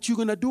know what you're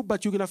going to do,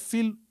 but you're going to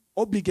feel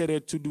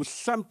obligated to do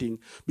something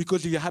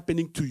because it's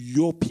happening to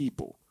your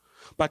people.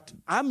 But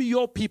I'm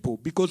your people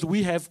because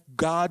we have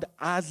God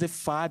as a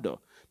father.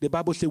 The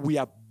Bible says we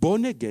are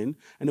born again,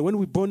 and when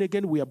we're born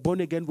again,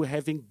 we're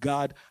having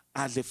God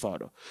as a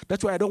father.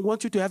 That's why I don't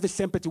want you to have a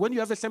sympathy. When you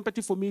have a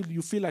sympathy for me,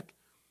 you feel like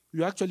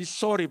you're actually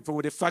sorry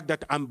for the fact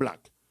that I'm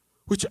black,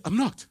 which I'm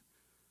not.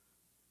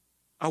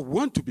 I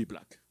want to be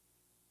black.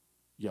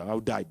 Yeah, I'll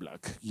die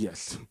black,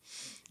 yes.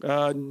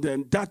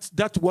 And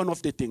that's one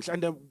of the things.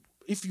 And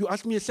if you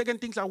ask me a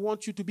second thing, I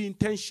want you to be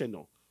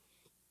intentional.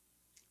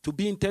 To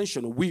be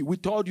intentional. We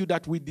told you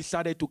that we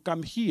decided to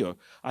come here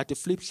at the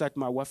flip side,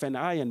 my wife and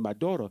I and my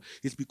daughter,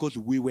 is because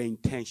we were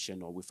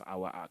intentional with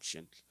our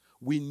actions.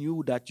 We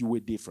knew that you were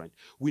different.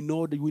 We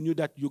knew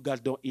that you guys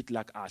don't eat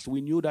like us.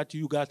 We knew that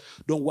you guys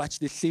don't watch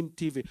the same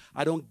TV.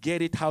 I don't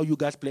get it how you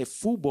guys play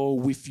football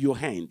with your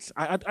hands.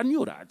 I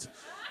knew that.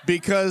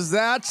 Because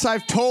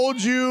I've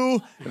told you,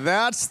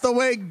 that's the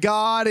way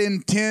God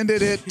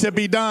intended it to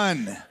be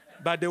done.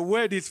 But the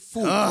word is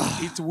food.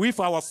 It's with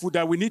our food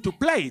that we need to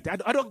play it.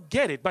 I don't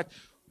get it, but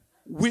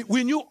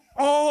we knew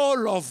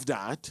all of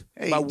that.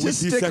 Hey, but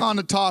just stick on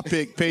the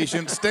topic,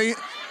 patient.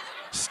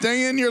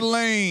 Stay in your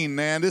lane,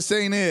 man. This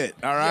ain't it,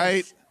 all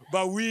right? Yes,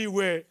 but we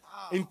were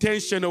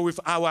intentional with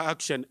our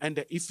action.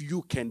 And if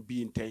you can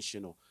be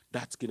intentional,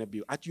 that's going to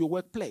be at your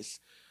workplace.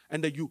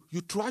 And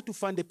you try to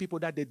find the people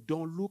that they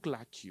don't look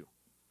like you.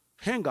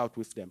 Hang out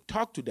with them,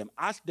 talk to them,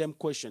 ask them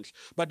questions.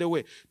 By the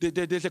way,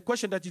 there's a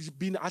question that is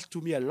being asked to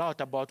me a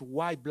lot about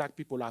why black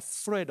people are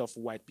afraid of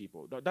white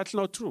people. That's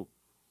not true.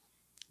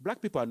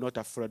 Black people are not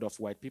afraid of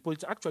white people.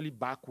 It's actually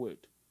backward.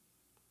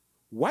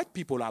 White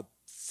people are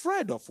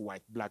afraid of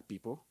black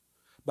people,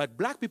 but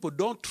black people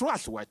don't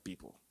trust white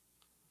people.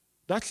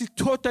 That's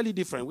totally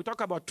different. We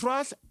talk about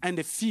trust and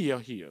the fear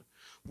here.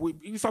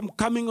 If I'm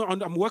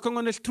working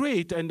on the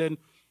street and then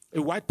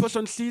a white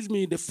person sees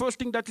me, the first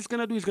thing that he's going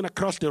to do is going to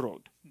cross the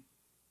road.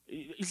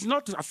 He's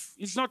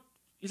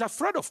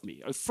afraid of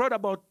me. Afraid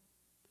about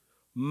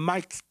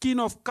my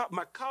skin,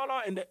 my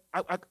color, and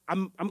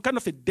I'm kind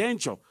of a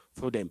danger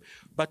for them.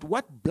 But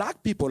what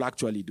black people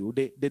actually do,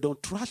 they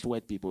don't trust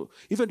white people.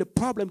 Even the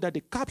problem that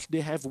the cops they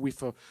have with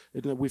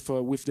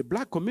the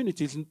black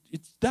community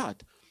it's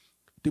that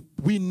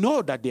we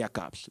know that they are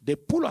cops. They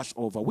pull us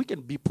over. We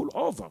can be pulled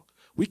over.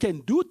 We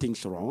can do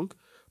things wrong,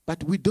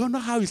 but we don't know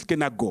how it's going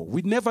to go.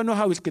 We never know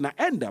how it's going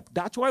to end up.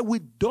 That's why we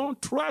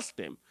don't trust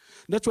them.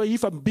 That's why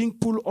if I'm being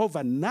pulled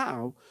over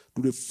now,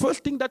 the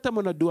first thing that I'm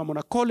going to do, I'm going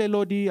to call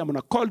Elodie, I'm going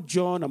to call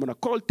John, I'm going to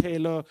call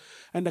Taylor,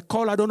 and I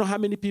call I don't know how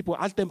many people,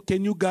 ask them,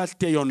 can you guys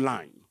stay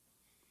online?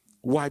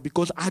 Why?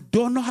 Because I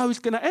don't know how it's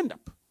going to end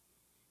up.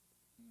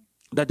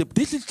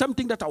 This is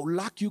something that I would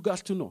like you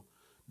guys to know,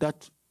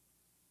 that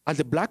as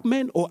a black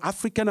man or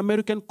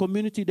African-American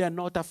community, they're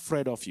not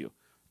afraid of you.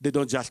 They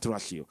don't just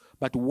trust you.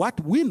 But what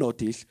we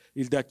notice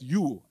is that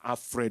you are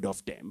afraid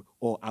of them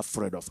or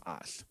afraid of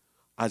us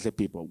as a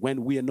people,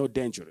 when we are not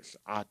dangerous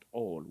at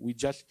all. We're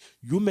just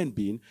human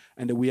beings,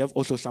 and we have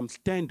also some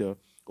standard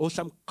or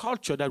some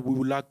culture that we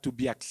would like to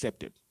be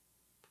accepted.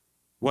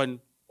 When,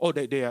 oh,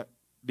 they are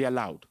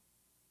loud.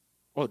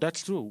 Oh,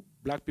 that's true.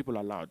 Black people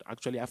are loud.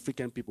 Actually,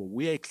 African people,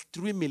 we are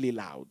extremely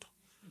loud.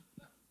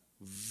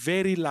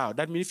 Very loud.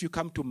 That means if you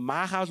come to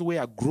my house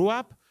where I grew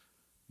up,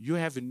 you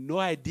have no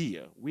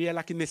idea. We are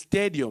like in a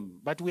stadium,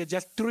 but we're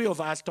just three of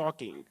us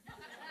talking.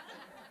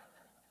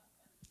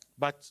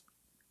 But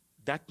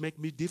that make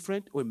me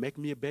different or make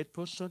me a bad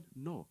person?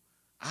 No.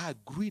 I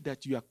agree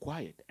that you are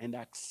quiet and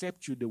I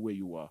accept you the way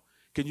you are.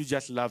 Can you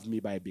just love me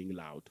by being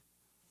loud?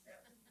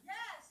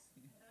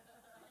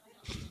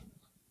 Yes.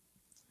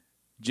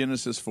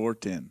 Genesis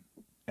 4:10.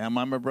 Am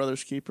I my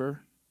brother's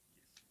keeper?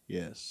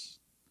 Yes.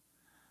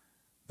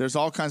 There's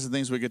all kinds of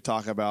things we could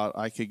talk about.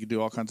 I could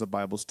do all kinds of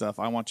Bible stuff.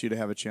 I want you to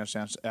have a chance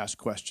to ask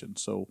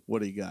questions. So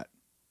what do you got?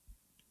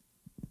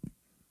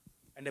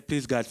 And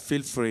please, God,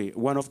 feel free.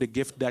 One of the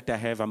gifts that I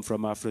have, I'm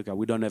from Africa.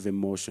 We don't have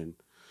emotion.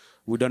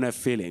 We don't have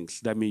feelings.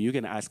 That means you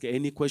can ask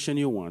any question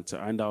you want,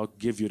 and I'll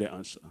give you the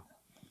answer.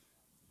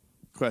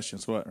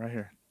 Questions? What? Right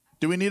here.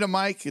 Do we need a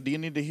mic? Do you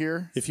need to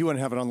hear? If you want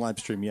to have it on live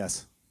stream,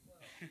 yes.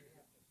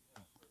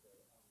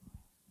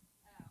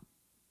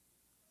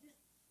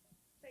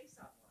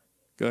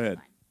 Go ahead.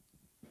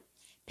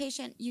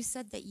 Patient, you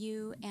said that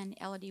you and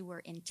Elodie were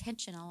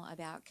intentional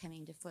about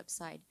coming to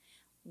Flipside.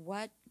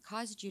 What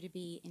caused you to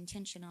be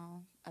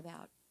intentional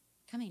about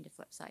coming to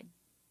Flipside?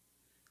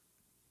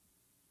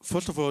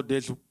 First of all,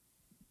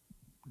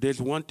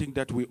 there's one thing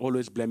that we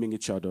always blaming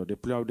each other.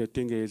 The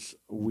thing is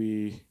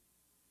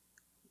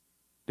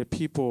the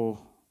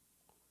people,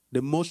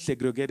 the most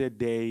segregated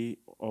day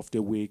of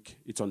the week,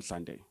 it's on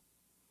Sunday.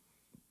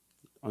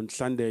 On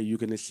Sunday, you're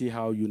going to see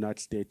how United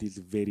States is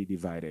very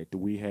divided.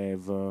 We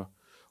have,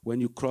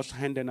 when you cross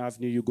Hendon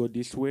Avenue, you go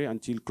this way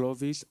until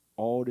Clovis,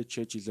 all the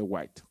churches are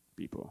white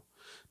people.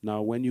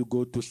 Now, when you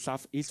go to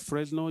Southeast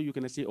Fresno, you're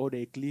going to see all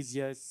the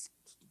ecclesias,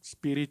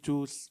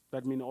 spiritus,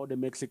 that means all the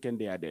Mexican,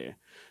 they are there.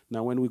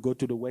 Now, when we go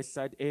to the West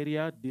Side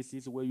area, this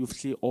is where you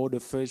see all the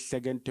first,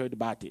 second, third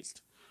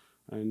Baptist.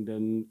 And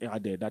then are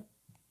there. That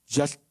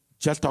just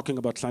talking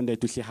about Sunday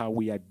to see how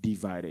we are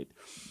divided.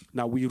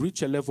 Now, we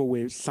reach a level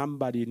where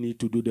somebody needs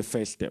to do the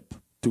first step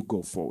to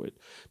go forward.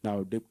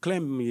 Now, the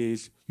claim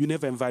is, you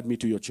never invite me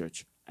to your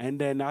church. And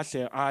then I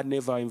say, I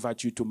never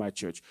invite you to my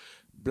church.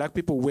 Black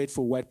people wait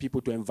for white people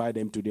to invite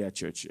them to their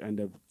church. And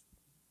the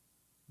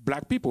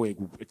black people are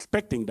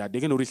expecting that.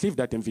 They're going to receive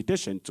that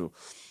invitation too.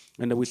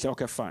 And then we say,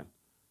 okay, fine.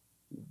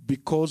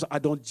 Because I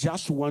don't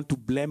just want to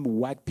blame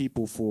white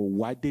people for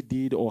what they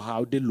did or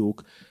how they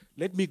look.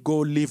 Let me go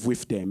live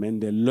with them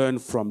and then learn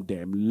from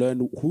them,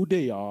 learn who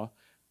they are,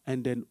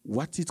 and then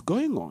what is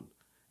going on.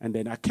 And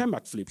then I came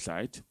at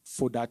Flipside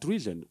for that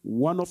reason.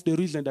 One of the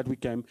reasons that we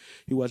came,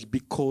 it was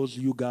because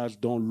you guys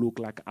don't look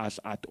like us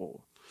at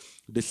all.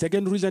 The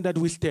second reason that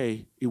we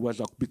stay, it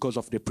was because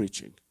of the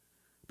preaching.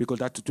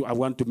 Because I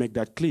want to make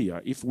that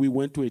clear. If we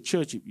went to a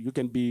church, you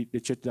can be the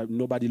church that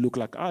nobody look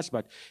like us,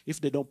 but if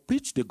they don't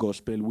preach the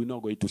gospel, we're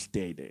not going to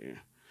stay there.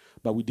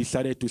 But we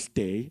decided to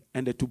stay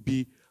and to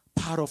be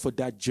part of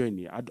that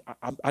journey.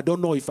 I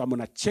don't know if I'm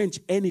going to change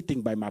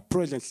anything by my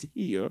presence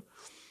here,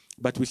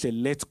 but we say,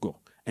 let's go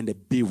and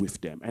be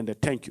with them. And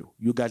thank you.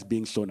 You guys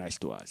being so nice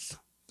to us.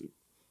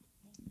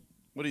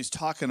 What he's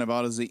talking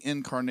about is the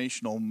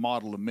incarnational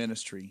model of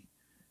ministry.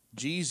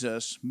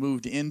 Jesus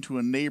moved into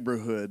a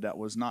neighborhood that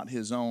was not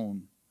his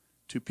own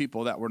to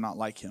people that were not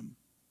like him.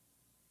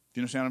 Do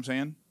you understand what I'm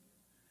saying?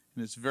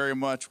 And it's very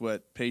much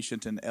what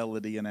Patient and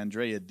Elodie and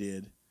Andrea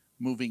did,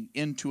 moving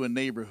into a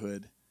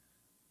neighborhood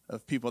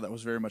of people that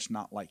was very much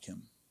not like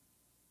him.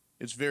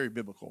 It's very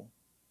biblical.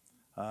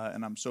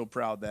 And I'm so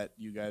proud that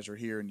you guys are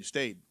here and you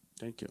stayed.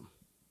 Thank you.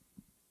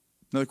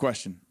 Another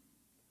question.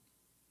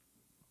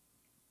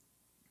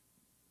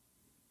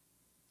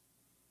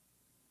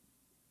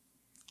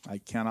 I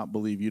cannot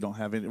believe you don't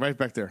have any. Right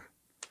back there.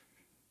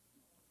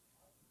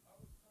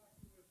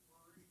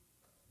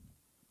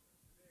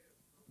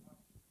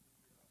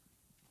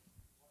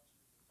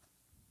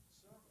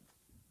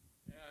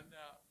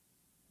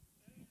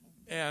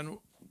 And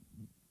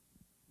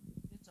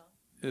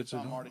it's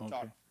I'm already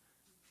talking.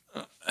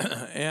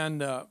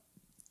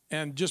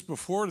 And just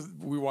before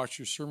we watched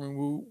your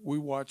sermon, we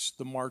watched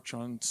the March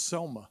on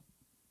Selma.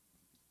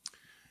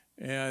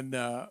 And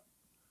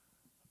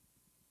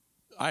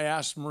I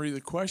asked Marie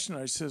the question.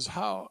 I says,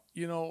 how,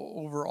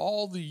 over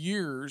all the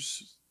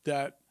years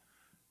that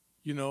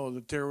you know,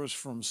 that there was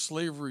from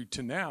slavery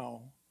to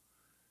now,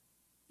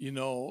 you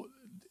know,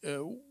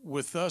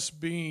 with us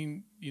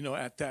being, you know,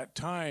 at that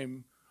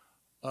time,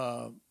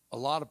 a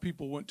lot of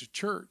people went to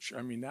church.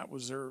 I mean, that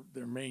was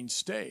their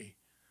mainstay.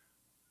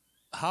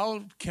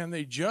 How can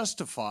they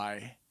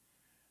justify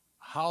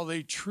how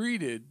they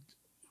treated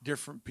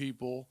different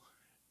people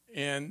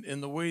and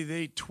in the way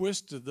they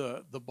twisted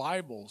the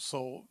Bible?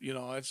 So, you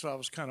know, that's what I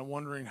was kind of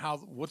wondering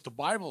what the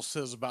Bible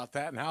says about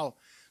that and how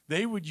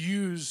they would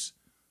use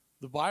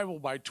the Bible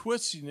by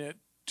twisting it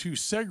to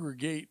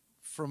segregate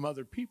from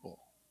other people.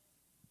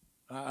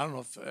 I don't know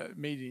if it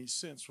made any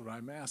sense what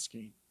I'm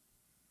asking.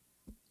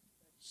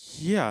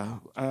 Yeah,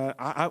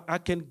 I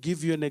can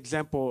give you an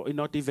example,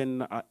 not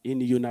even in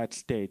the United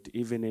States,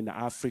 even in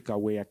Africa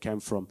where I came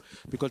from.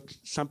 Because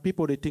some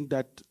people, they think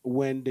that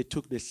when they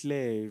took the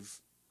slave,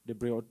 they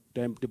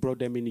brought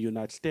them in the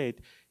United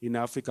States. In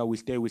Africa, we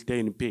stay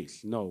in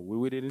peace. No,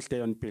 we didn't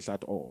stay in peace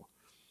at all.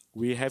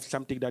 We have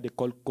something that they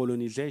call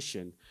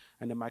colonization.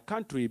 And in my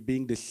country,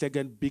 being the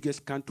second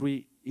biggest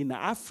country in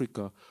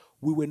Africa,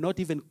 we were not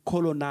even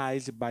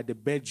colonized by the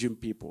Belgian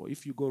people.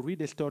 If you go read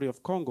the story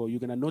of Congo, you're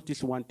gonna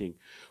notice one thing.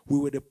 We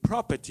were the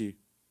property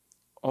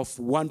of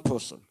one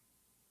person.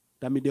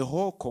 That means the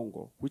whole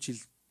Congo, which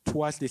is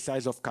twice the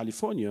size of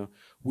California,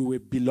 we were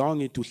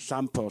belonging to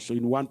some person,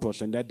 in one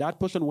person. That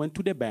person went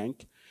to the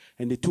bank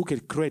and they took a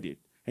credit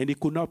and they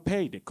could not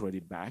pay the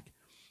credit back.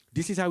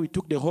 This is how he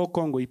took the whole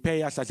Congo. He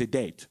paid us as a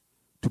debt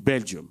to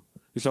Belgium.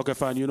 It's okay,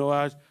 fine, you know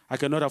what? I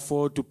cannot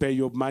afford to pay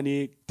your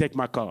money, take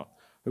my car.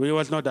 It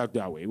was not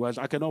that way. It was,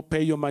 I cannot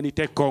pay your money,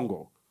 take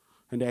Congo.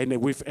 And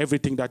with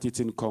everything that is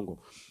in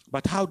Congo.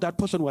 But how that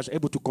person was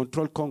able to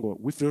control Congo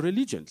with the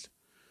religions.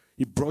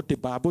 He brought the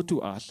Bible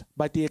to us,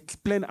 but he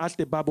explained us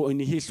the Bible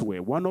in his way.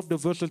 One of the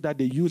verses that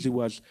they used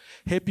was,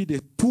 happy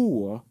the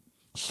poor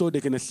so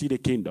they can see the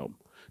kingdom.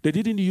 They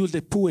didn't use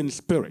the poor in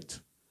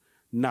spirit.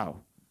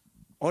 Now,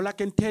 all I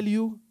can tell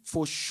you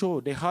for sure,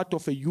 the heart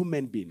of a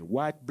human being,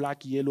 white,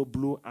 black, yellow,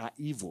 blue, are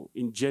evil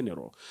in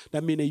general.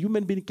 That means a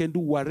human being can do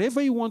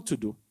whatever he wants to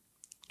do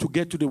to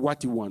get to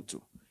what he wants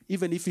to,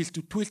 even if it's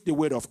to twist the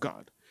word of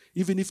God,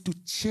 even if to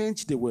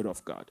change the word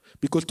of God.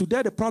 Because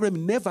today the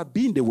problem never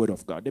been the word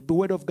of God. The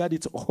word of God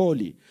is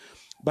holy.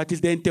 But it's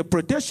the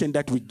interpretation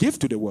that we give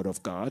to the word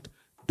of God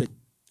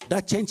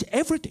that change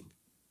everything.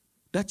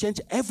 That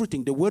change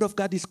everything. The word of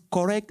God is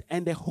correct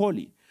and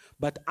holy.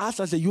 But us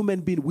as a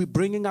human being, we're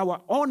bringing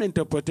our own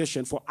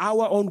interpretation for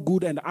our own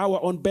good and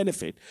our own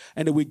benefit,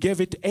 and we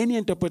give it any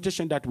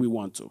interpretation that we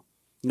want to.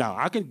 Now,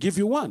 I can give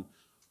you one.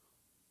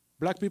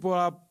 Black people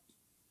are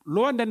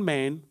lower than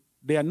men.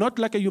 They are not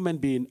like a human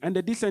being, and they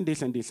this and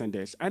this and this and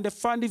this. And they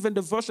find even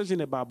the verses in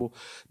the Bible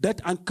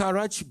that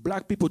encourage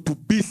black people to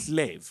be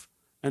slave.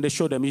 And they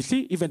show them, you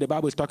see, even the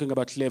Bible is talking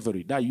about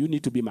slavery, that you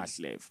need to be my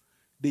slave.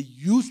 They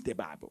use the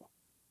Bible.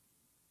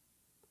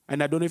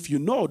 And I don't know if you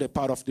know the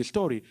part of the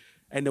story.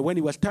 And when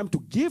it was time to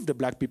give the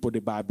black people the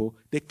Bible,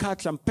 they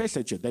cut some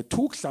passages. They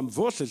took some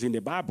verses in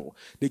the Bible.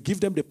 They give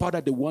them the part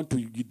that they want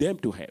them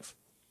to have.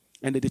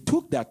 And they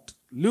took that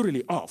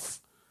literally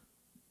off.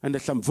 And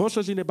there's some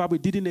verses in the Bible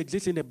didn't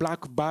exist in the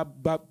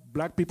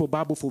black people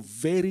Bible for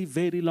very,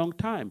 very long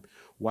time.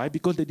 Why?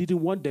 Because they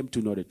didn't want them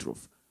to know the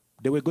truth.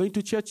 They were going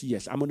to church,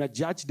 yes. I'm going to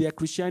judge their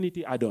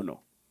Christianity, I don't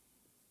know.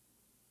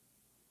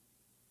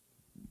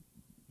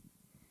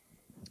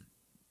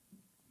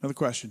 Another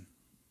question.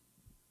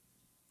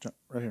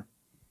 Right here.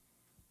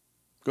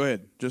 Go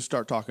ahead. Just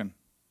start talking. In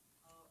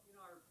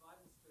our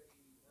Bible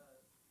study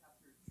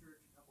after church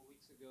a couple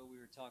weeks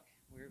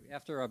ago,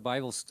 after our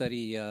Bible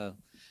study,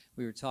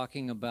 we were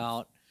talking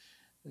about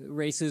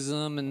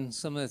racism and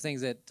some of the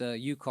things that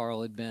you,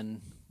 Carl, had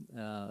been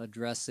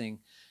addressing.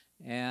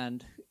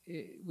 And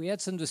we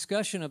had some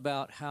discussion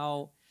about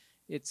how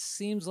it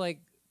seems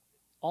like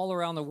all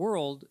around the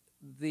world,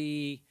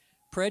 the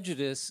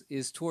prejudice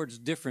is towards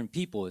different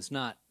people. It's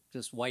not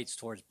just whites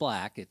towards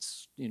black.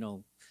 It's,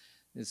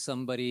 it's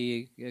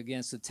somebody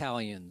against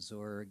Italians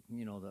or,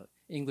 the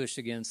English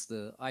against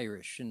the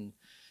Irish. And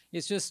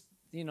it's just,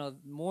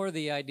 more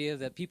the idea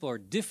that people are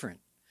different.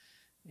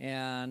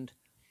 And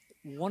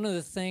one of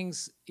the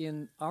things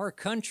in our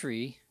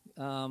country,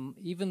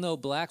 even though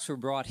blacks were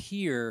brought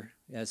here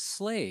as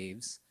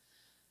slaves,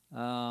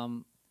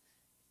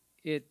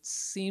 it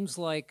seems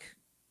like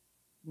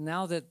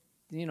now that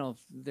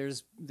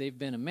they've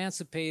been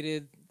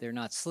emancipated, they're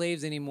not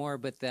slaves anymore,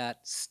 but that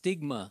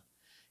stigma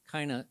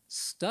kind of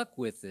stuck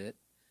with it.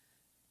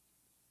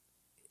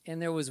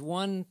 And there was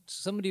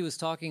somebody was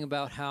talking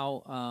about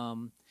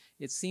how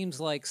it seems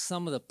like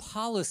some of the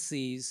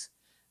policies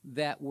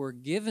that were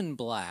given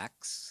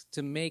blacks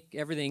to make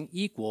everything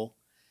equal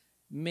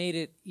made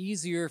it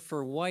easier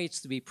for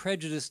whites to be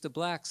prejudiced to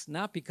blacks,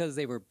 not because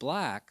they were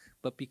black,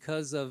 but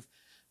because of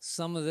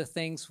some of the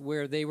things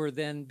where they were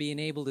then being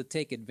able to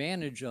take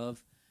advantage of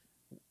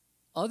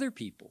other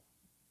people,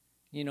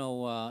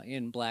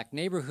 in black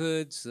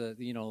neighborhoods,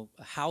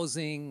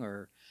 housing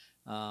or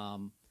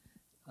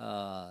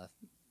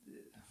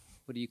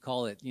what do you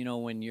call it?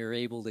 When you're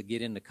able to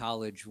get into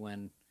college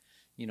when,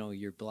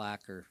 you're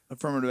black or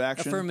Affirmative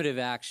action. affirmative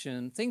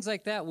action, things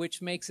like that,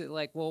 which makes it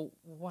like, well,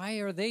 why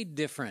are they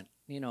different?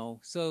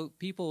 So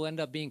people end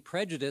up being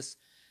prejudiced,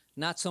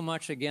 not so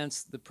much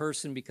against the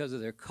person because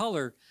of their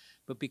color,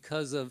 but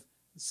because of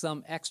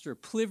some extra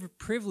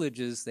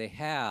privileges they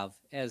have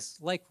as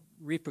like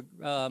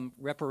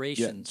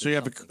reparations. So do you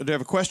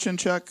have a question,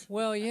 Chuck?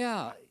 Well,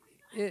 yeah.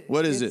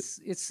 What is it?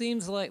 It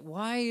seems like,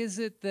 why is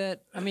it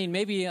that,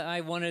 maybe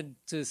I wanted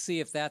to see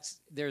if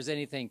there's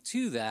anything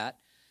to that,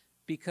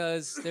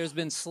 because there's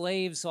been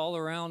slaves all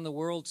around the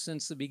world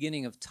since the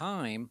beginning of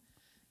time.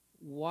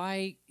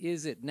 Why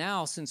is it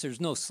now, since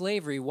there's no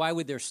slavery, why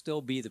would there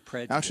still be the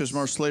prejudice? Actually, there's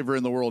more slavery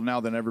in the world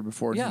now than ever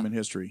before in human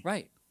history.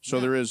 Right.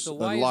 So there is a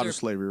lot of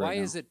slavery right now.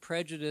 Why is it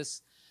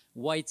prejudice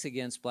whites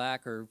against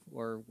black or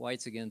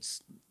whites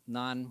against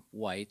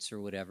non-whites or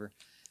whatever?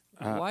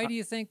 Why do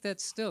you think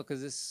that's still?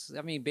 Because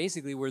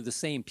basically we're the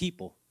same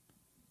people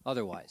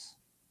otherwise.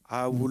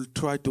 I will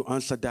try to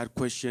answer that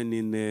question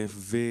in a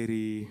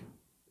very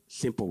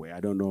simple way. I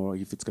don't know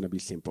if it's going to be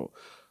simple.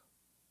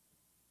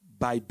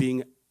 By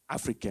being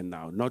African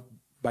now, not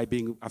by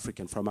being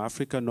African from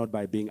Africa, not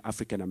by being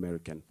African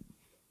American.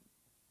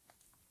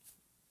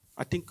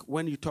 I think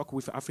when you talk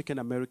with African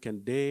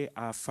American, they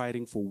are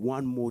fighting for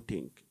one more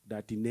thing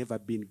that has never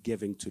been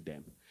given to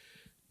them.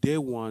 They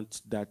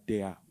want that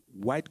their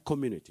white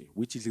community,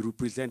 which is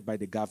represented by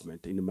the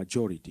government in the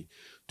majority,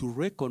 to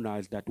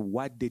recognize that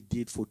what they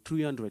did for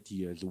 300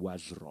 years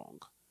was wrong,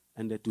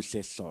 and then to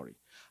say sorry.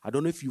 I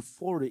don't know if you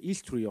follow the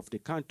history of the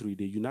country,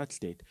 the United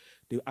States.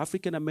 The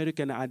African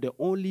American are the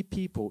only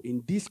people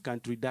in this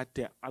country that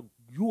the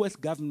U.S.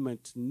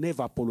 government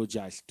never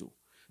apologized to.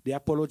 They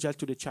apologized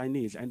to the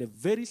Chinese, and they're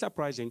very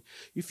surprising.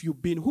 If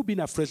who've been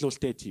at Fresno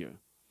State here,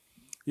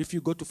 if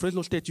you go to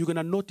Fresno State, you're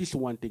gonna notice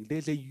one thing.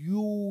 There's a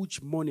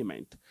huge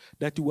monument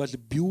that was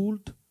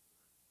built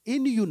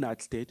in the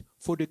United States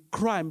for the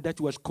crime that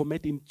was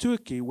committed in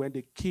Turkey when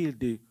they killed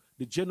the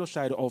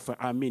genocide of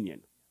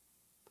Armenian.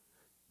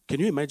 Can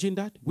you imagine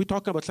that? We're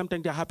talking about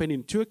something that happened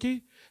in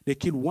Turkey. They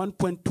killed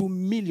 1.2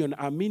 million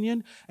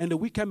Armenian, and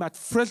we came at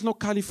Fresno,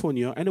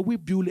 California, and we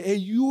built a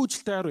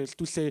huge terrace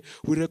to say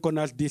we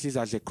recognize this is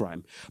as a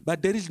crime.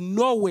 But there is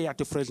no way at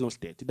the Fresno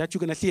State that you're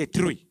gonna see a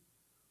tree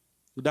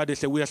that they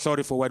say we are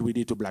sorry for what we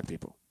did to black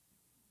people.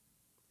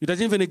 It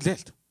doesn't even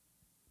exist.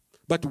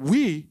 But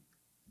we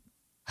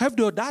have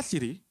the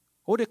audacity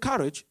or the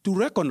courage to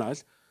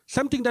recognize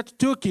something that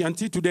Turkey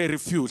until today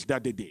refused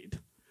that they did.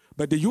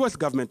 But the US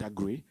government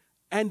agreed,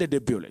 and they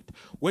built it.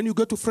 When you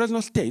go to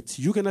Fresno State,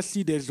 you're gonna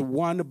see there's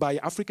one by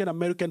African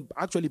American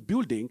actually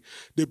building.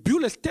 They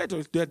build a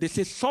statue that they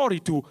say sorry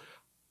to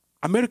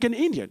American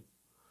Indian,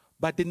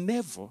 but they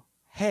never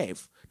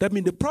have. That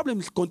means the problem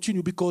is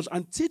continue because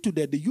until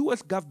today, the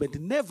US government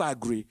never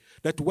agreed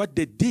that what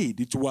they did,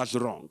 it was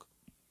wrong.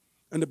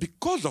 And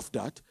because of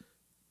that,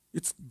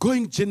 it's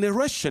going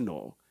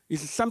generational.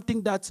 It's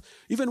something that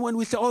even when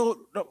we say,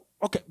 oh, no,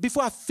 okay,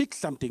 before I fix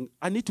something,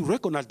 I need to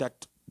recognize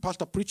that.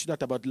 Pastor preached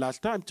that about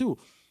last time too.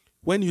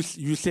 When you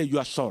say you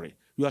are sorry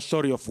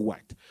of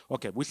what?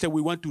 Okay, we say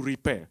we want to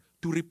repair.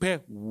 To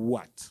repair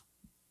what?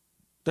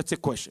 That's a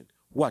question.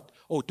 What?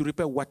 Oh, to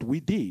repair what we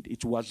did.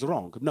 It was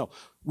wrong. No,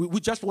 we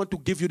just want to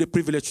give you the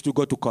privilege to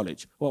go to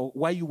college. Well,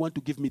 why you want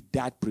to give me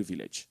that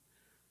privilege?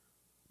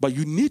 But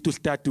you need to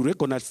start to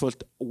recognize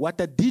first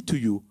what I did to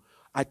you.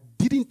 I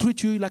didn't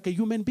treat you like a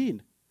human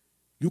being.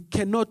 You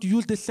cannot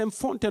use the same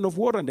fountain of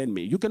water than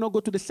me. You cannot go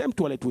to the same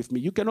toilet with me.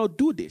 You cannot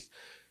do this.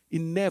 It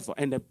never.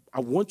 And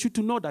I want you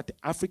to know that the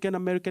African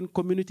American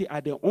community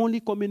are the only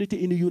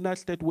community in the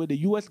United States where the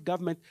US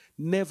government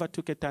never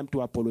took a time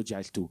to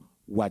apologize to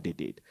what they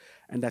did.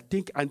 And I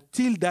think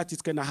until that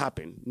is going to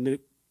happen,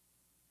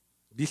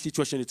 this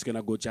situation is going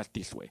to go just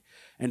this way.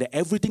 And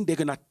everything they're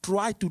going to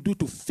try to do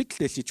to fix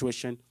the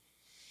situation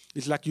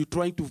is like you're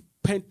trying to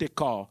paint a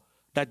car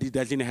that it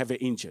doesn't have an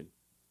engine.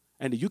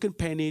 And you can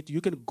paint it, you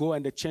can go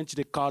and change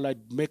the color,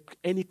 make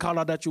any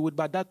color that you would,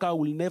 but that car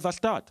will never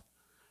start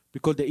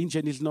because the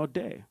engine is not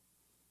there.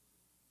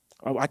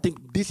 I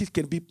think this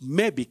can be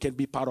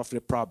part of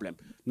the problem.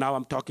 Now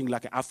I'm talking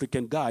like an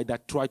African guy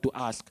that tried to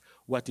ask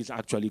what is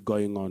actually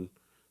going on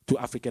to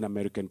African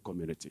American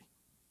community.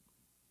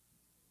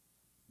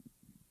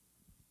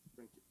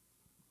 Thank you.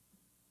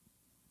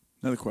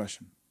 Another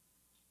question.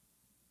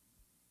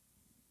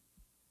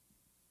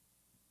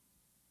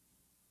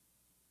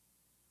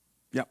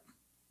 Yep.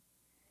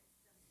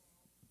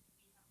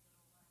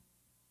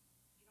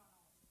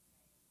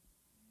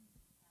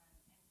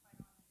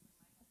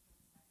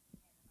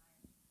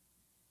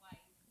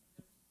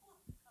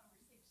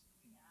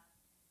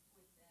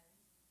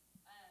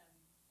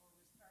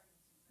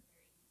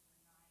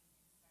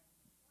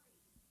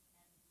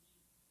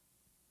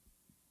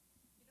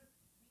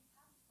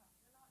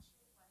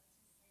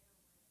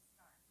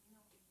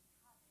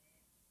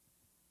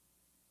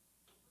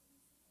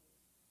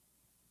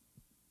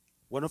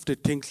 One of the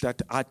things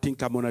that I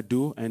think I'm gonna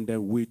do, and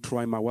we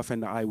try, my wife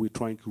and I, we're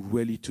trying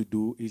really to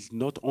do, is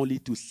not only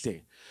to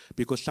say,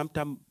 because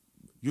sometimes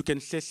you can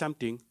say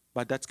something,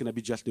 but that's gonna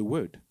be just the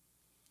word.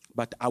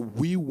 But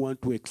we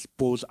want to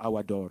expose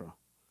our daughter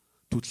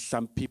to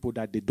some people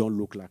that they don't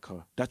look like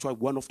her. That's why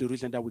one of the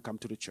reasons that we come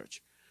to the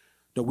church,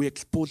 that we're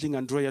exposing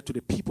Andrea to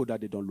the people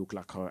that they don't look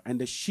like her, and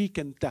that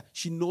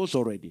she knows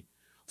already.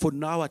 For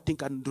now, I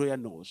think Andrea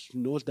knows. She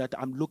knows that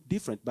I look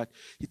different, but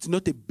it's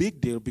not a big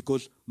deal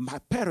because my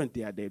parents,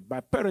 they are there.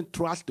 My parents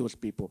trust those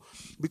people.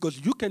 Because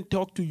you can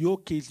talk to your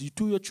kids,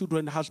 to your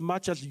children as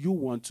much as you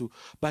want to,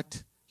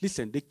 but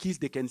listen, the kids,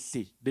 they can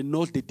see. They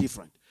know the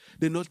different.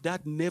 They know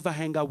that never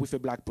hang out with a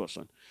black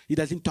person. He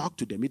doesn't talk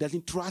to them. He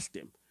doesn't trust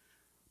them.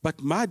 But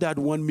my dad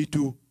want me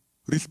to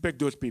respect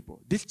those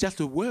people. This is just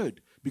a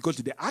word because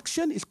the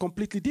action is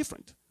completely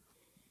different.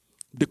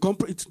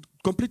 It's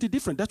completely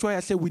different. That's why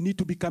I say we need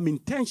to become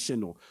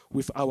intentional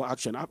with our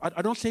action.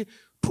 I don't say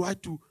try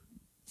to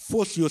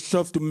force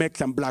yourself to make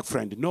some black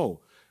friend. No.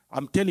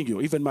 I'm telling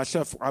you, even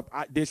myself,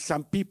 there's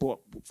some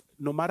people,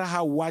 no matter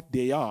how white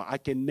they are, I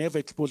can never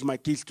expose my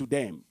kids to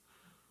them.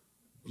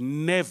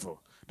 Never.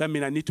 That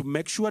means I need to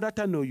make sure that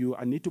I know you.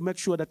 I need to make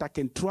sure that I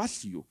can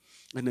trust you.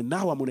 And then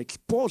now I'm going to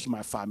expose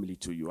my family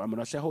to you. I'm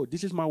going to say, oh,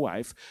 this is my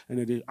wife, and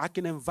then I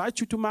can invite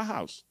you to my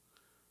house.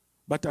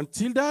 But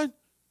until then,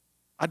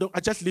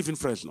 I just live in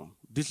Fresno.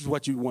 This is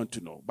what you want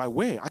to know. By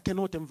way, I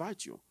cannot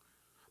invite you.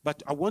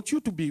 But I want you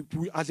to be,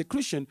 as a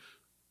Christian,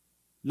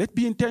 let's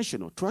be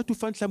intentional. Try to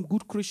find some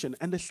good Christian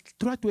and let's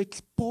try to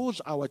expose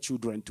our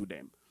children to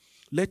them.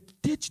 Let's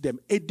teach them,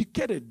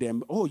 educate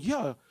them. Oh,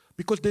 yeah,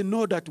 because they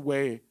know that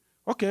way.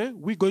 Okay,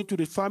 we're going to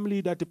the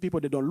family that the people,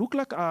 they don't look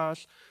like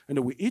us, and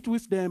we eat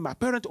with them. My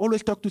parents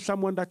always talk to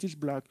someone that is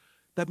black.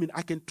 That means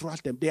I can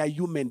trust them. They are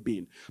human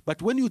beings.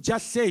 But when you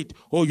just say it,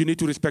 oh, you need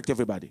to respect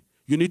everybody.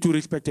 You need to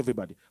respect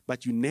everybody.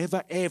 But you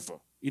never, ever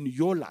in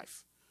your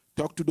life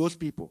talk to those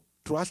people.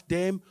 Trust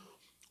them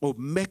or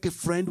make a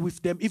friend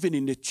with them. Even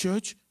in the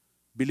church,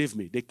 believe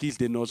me, the kids,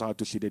 they know how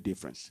to see the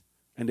difference.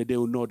 And they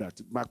will know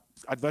that. My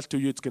advice to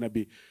you, it's going to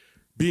be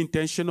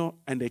intentional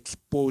and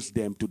expose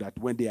them to that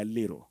when they are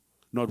little,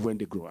 not when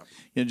they grow up.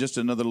 You know, just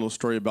another little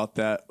story about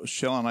that.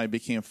 Shell and I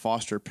became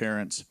foster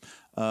parents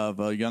of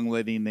a young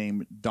lady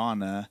named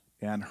Donna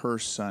and her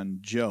son,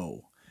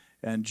 Joe.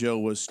 And Joe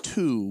was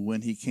 2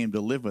 when he came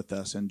to live with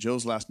us. And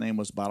Joe's last name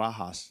was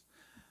Barajas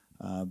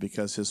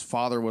because his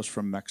father was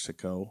from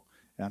Mexico.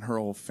 And her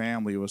whole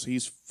family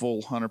he's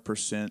full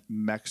 100%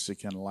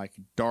 Mexican, like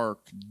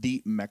dark,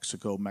 deep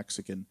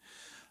Mexican.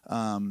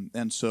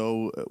 And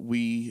so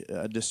we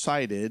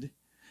decided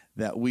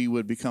that we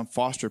would become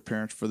foster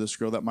parents for this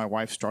girl that my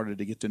wife started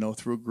to get to know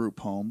through a group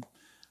home.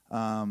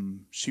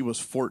 She was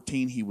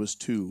 14, he was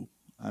 2.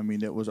 I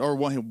mean, it was, or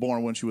when he was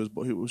born, when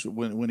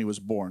he was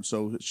born.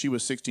 So she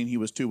was 16, he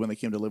was 2 when they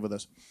came to live with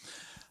us.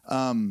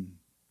 And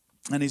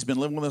he's been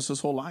living with us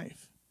his whole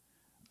life.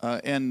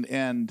 And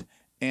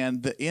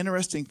the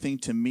interesting thing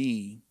to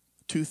me,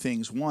 2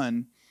 things.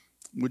 One,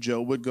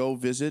 Joe would go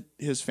visit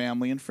his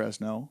family in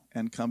Fresno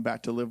and come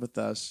back to live with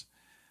us.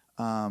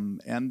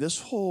 And this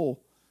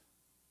whole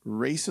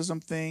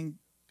racism thing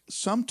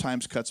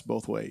sometimes cuts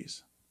both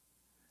ways.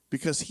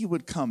 Because he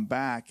would come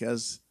back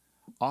as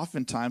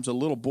oftentimes a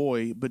little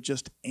boy, but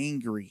just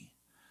angry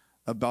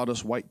about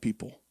us white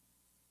people.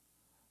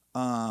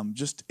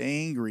 Just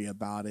angry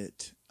about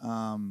it.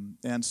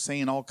 And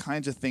saying all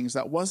kinds of things.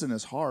 That wasn't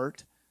his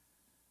heart,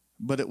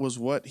 but it was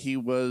what he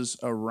was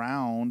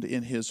around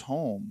in his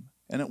home.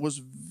 And it was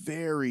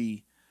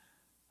very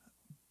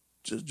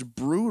just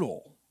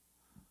brutal.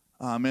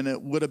 And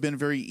it would have been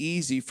very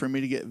easy for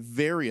me to get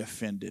very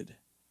offended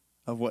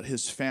of what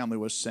his family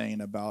was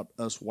saying about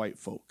us white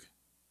folk,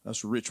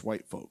 us rich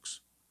white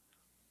folks.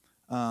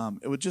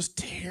 It was just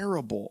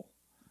terrible.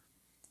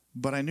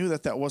 But I knew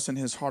that that wasn't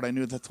his heart. I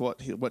knew that's what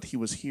he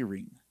was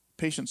hearing.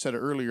 Patient said it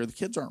earlier, the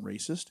kids aren't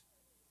racist.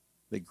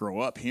 They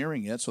grow up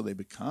hearing it, so they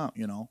become,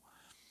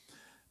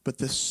 But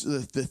the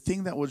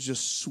thing that was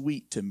just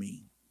sweet to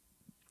me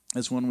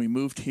is when we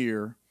moved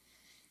here,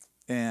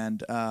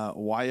 and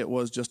Wyatt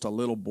was just a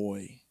little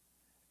boy,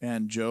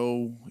 and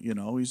Joe,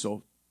 he's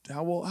old.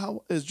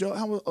 How is Joe?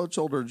 How much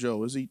older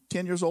Joe? Is he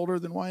 10 years older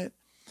than Wyatt?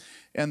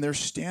 And they're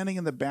standing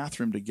in the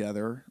bathroom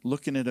together,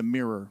 looking at a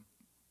mirror,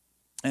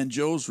 and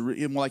Joe's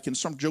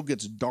Joe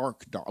gets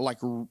dark, like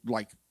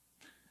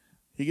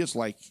he gets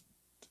like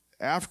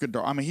Africa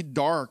dark. I mean, he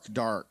dark.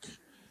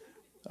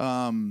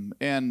 And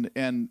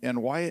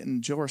Wyatt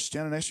and Joe are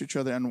standing next to each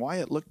other, and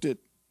Wyatt looked at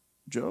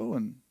Joe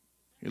and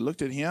he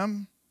looked at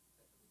him.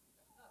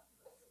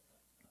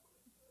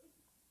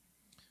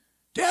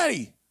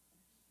 Daddy,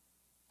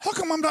 how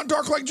come I'm not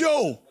dark like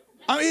Joe?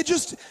 I mean, he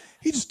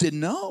just didn't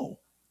know.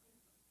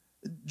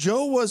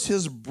 Joe was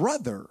his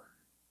brother.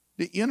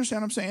 You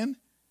understand what I'm saying?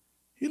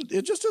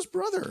 It's just his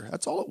brother.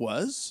 That's all it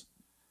was.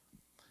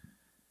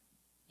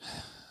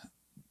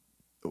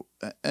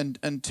 And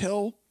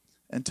until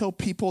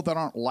people that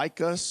aren't like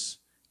us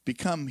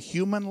become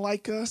human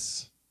like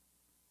us,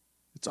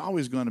 it's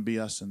always going to be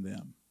us and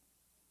them.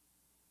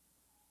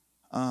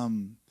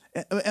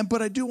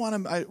 But I do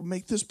want to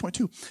make this point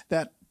too,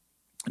 that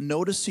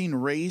noticing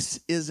race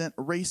isn't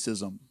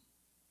racism.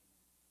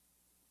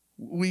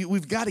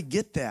 We've got to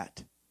get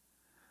that.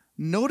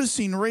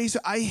 noticing race.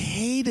 I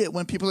hate it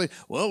when people say,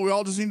 well, we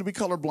all just need to be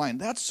colorblind.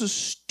 That's the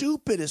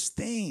stupidest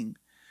thing,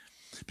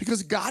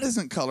 because God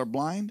isn't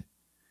colorblind,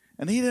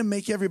 and he didn't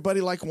make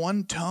everybody like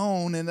one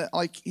tone, and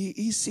like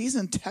he sees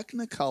in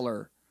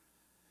technicolor.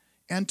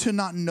 And to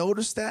not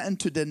notice that and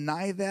to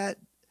deny that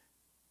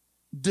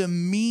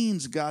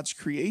demeans God's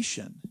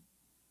creation.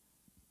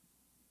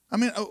 I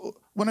mean,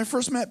 when I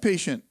first met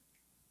Patient,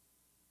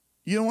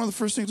 you know one of the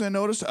first things I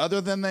noticed,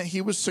 other than that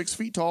he was 6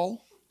 feet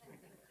tall?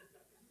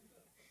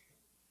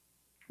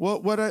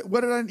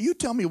 You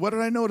tell me, what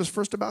did I notice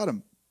first about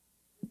him?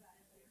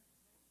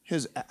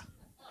 Okay,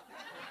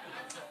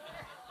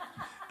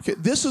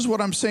 this is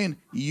what I'm saying.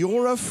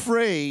 You're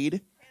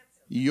afraid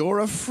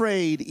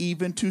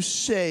even to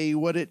say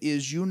what it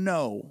is you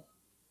know.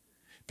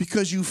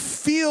 Because you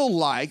feel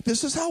like,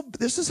 this is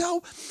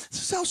how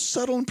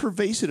subtle and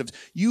pervasive it is.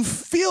 You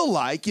feel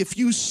like if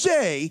you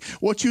say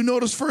what you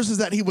notice first is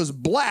that he was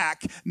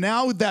black,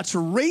 now that's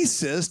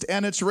racist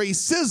and it's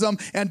racism,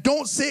 and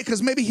don't say it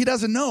because maybe he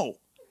doesn't know.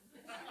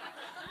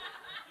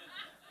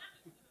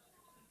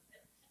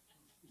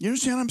 You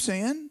understand what I'm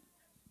saying?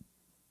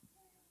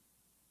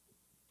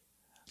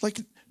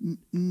 Like,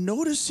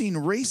 noticing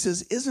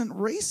races isn't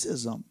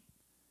racism.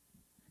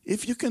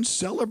 If you can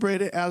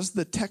celebrate it as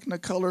the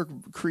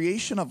technicolor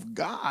creation of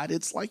God,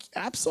 it's like,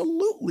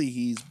 absolutely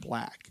he's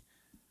black.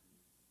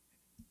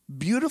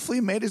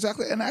 Beautifully made,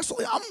 exactly. And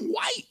actually, I'm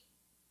white.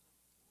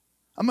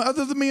 I mean,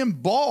 other than being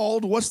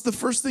bald, what's the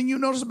first thing you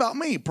notice about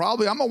me?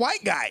 Probably I'm a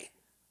white guy.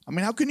 I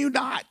mean, how can you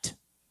not?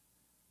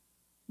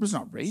 It's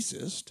not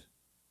racist.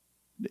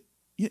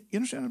 You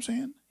understand what I'm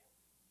saying?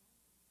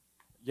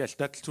 Yes,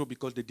 that's true,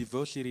 because the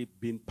diversity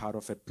been part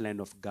of a plan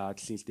of God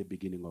since the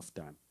beginning of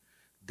time.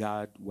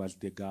 God was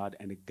the God,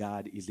 and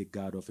God is the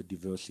God of a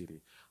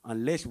diversity.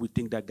 Unless we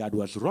think that God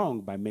was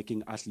wrong by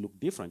making us look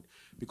different.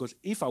 Because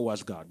if I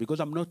was God, because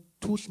I'm not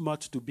too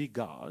smart to be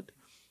God,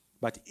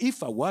 but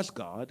if I was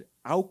God,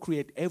 I'll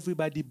create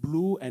everybody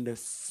blue and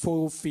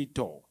 4 feet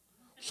tall.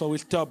 So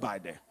it's tall by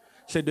there.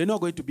 So they're not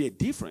going to be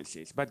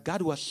differences. But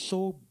God was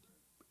so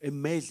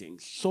amazing,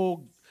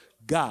 so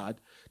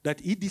God, that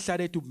he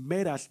decided to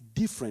make us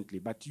differently.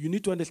 But you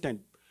need to understand,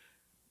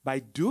 by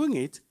doing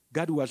it,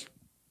 God was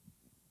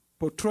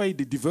portraying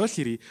the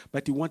diversity,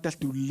 but he wants us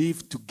to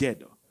live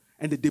together.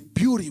 And the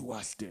beauty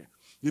was there.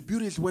 The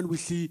beauty is when we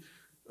see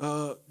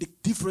the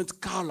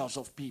different colors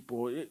of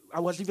people.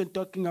 I was even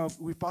talking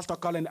with Pastor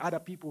Carl and other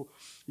people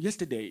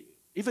yesterday.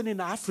 Even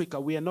in Africa,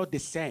 we are not the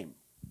same.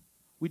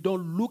 We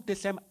don't look the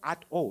same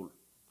at all.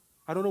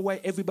 I don't know why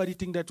everybody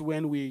think that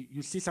when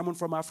you see someone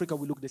from Africa,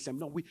 we look the same.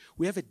 No,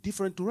 we have a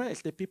different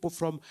race. The people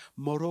from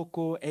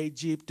Morocco,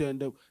 Egypt,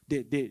 and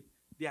they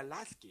are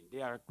light skinned.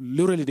 They are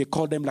literally, they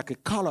call them like a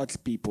colored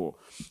people.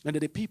 And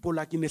the people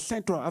like in the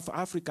center of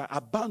Africa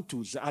are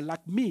Bantus, are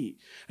like me.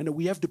 And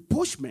we have the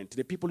Bushmen,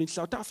 the people in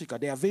South Africa.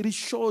 They are very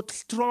short,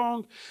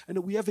 strong. And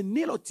we have a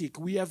Nilotic.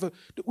 We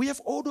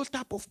have all those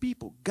type of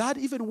people. God,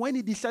 even when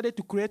he decided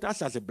to create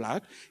us as a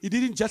black, he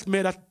didn't just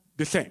make us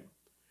the same.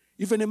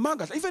 Even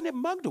among us, even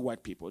among the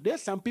white people, there are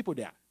some people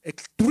that are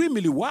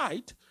extremely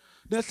white.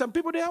 There are some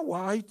people that are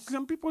white.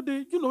 Some people,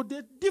 there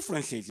are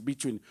differences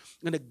between.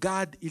 And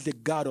God is the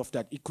God of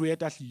that. He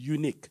created us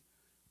unique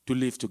to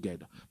live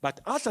together. But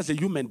us as a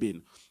human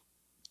being,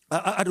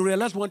 I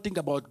realized one thing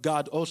about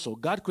God also.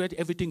 God created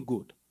everything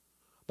good.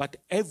 But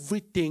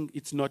everything,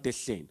 it's not a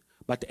sin.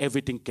 But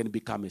everything can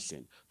become a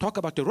sin. Talk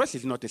about the rest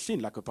is not a sin,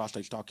 like a pastor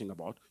is talking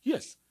about.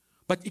 Yes.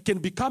 But it can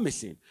become a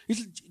sin.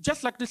 It's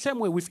just like the same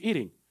way with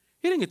eating.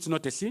 Eating, it's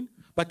not a sin.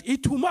 But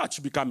eat too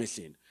much become a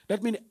sin.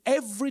 That means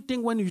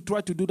everything, when you try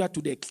to do that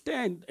to the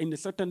extent, in a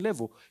certain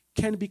level,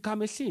 can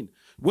become a sin.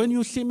 When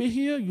you see me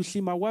here, you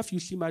see my wife, you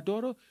see my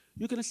daughter,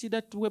 you're going to see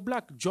that we're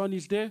black. John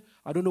is there.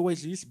 I don't know where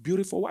his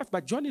beautiful wife,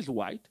 but John is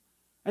white,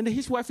 and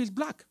his wife is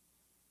black.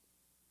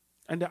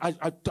 And I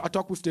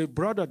talked with the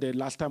brother the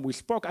last time we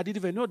spoke. I didn't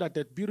even know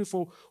that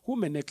beautiful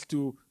woman next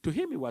to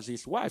him was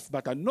his wife,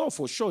 but I know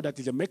for sure that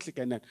he's a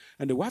Mexican,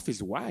 and the wife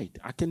is white.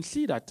 I can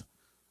see that.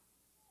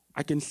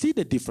 I can see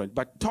the difference,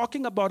 but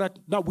talking about it,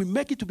 now we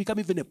make it to become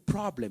even a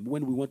problem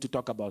when we want to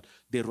talk about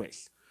the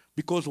race.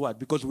 Because what?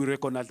 Because we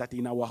recognize that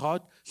in our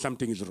heart,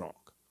 something is wrong.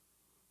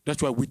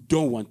 That's why we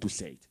don't want to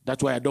say it.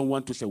 That's why I don't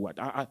want to say what.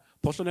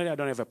 Personally, I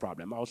don't have a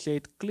problem. I'll say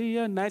it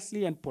clear,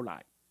 nicely, and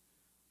polite.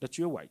 That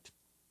you're white.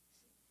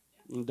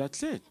 And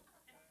that's it.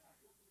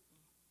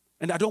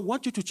 And I don't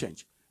want you to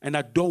change. And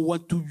I don't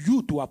want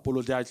you to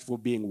apologize for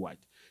being white.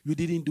 You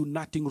didn't do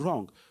nothing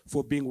wrong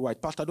for being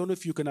white. Pastor, I don't know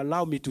if you can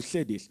allow me to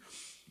say this.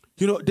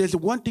 There's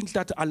one thing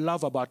that I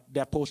love about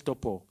the Apostle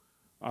Paul.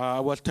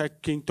 I was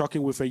talking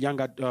with a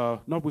younger,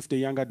 not with the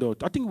younger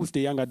daughter, I think with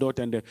the younger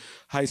daughter and the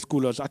high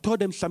schoolers. I told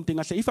them something.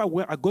 I said, if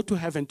I go to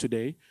heaven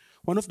today,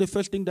 one of the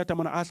first things that I'm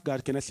going to ask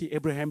God, can I see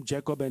Abraham,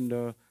 Jacob,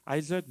 and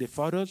Isaac, the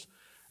fathers?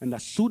 And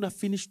as soon as I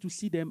finish to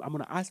see them, I'm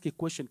going to ask a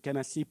question, can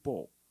I see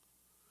Paul?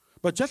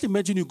 But just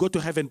imagine you go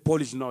to heaven,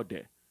 Paul is not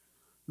there.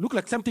 Look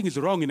like something is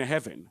wrong in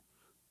heaven.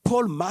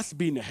 Paul must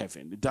be in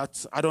heaven.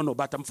 I don't know,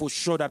 but I'm for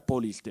sure that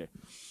Paul is there.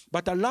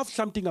 But I love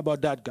something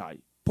about that guy.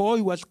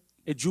 Paul was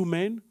a Jew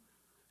man,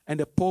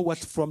 and Paul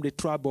was from the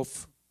tribe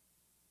of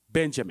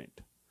Benjamin.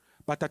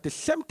 But at the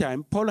same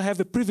time, Paul have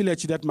a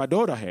privilege that my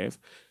daughter have.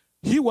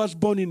 He was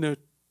born in a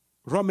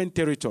Roman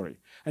territory.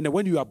 And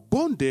when you are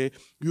born there,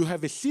 you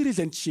have a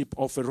citizenship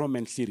of a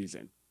Roman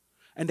citizen.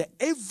 And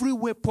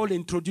everywhere Paul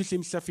introduced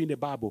himself in the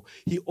Bible,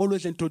 he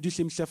always introduced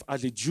himself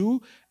as a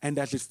Jew and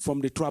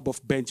from the tribe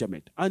of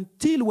Benjamin,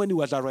 until when he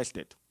was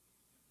arrested.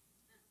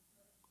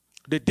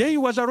 The day he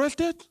was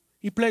arrested,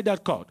 he played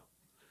that card.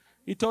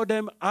 He told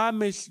them,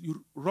 I'm a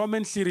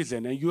Roman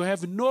citizen and you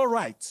have no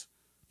right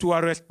to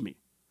arrest me.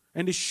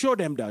 And he showed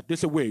them that. They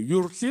said, wait,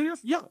 you're serious?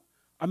 Yeah,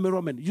 I'm a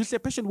Roman. You say,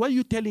 patient, why are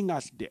you telling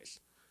us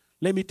this?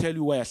 Let me tell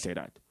you why I say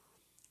that.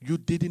 You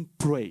didn't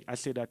pray, I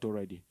said that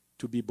already,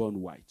 to be born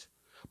white.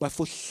 But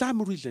for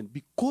some reason,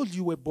 because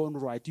you were born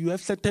white, you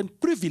have certain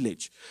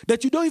privilege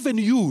that you don't even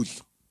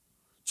use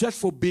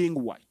just for being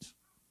white.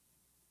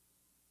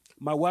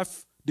 My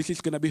wife, this is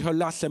going to be her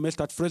last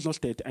semester at Fresno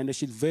State, and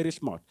she's very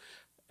smart.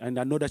 And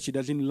I know that she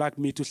doesn't like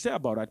me to say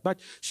about that, but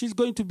she's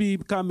going to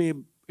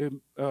become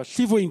a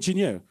civil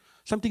engineer,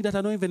 something that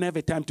I don't even have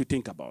a time to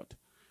think about.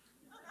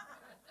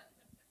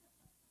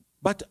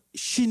 But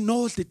she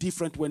knows the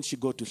difference when she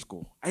goes to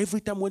school.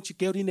 Every time when she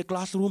goes in a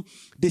classroom,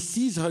 they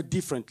see her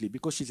differently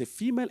because she's a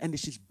female and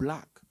she's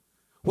black.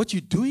 What you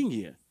doing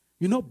here?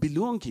 You don't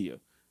belong here.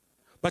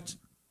 But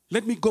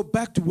let me go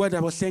back to what I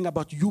was saying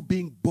about you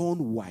being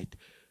born white.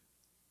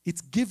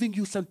 It's giving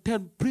you some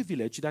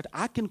privilege that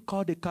I can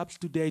call the cops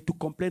today to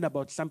complain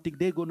about something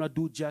they're going to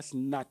do just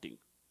nothing.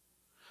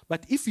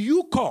 But if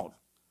you call,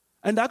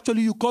 and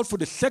actually you call for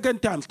the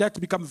second time, that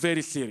becomes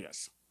very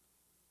serious.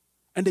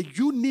 And then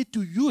you need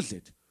to use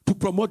it to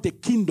promote the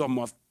kingdom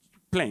of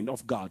plan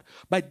of God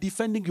by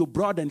defending your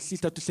brother and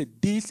sister to say,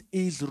 this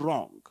is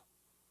wrong.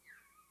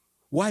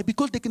 Why?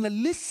 Because they can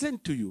listen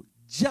to you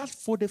just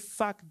for the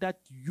fact that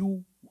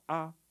you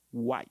are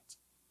white.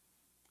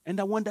 And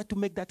I want that to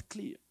make that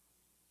clear.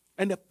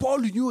 And Paul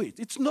knew it.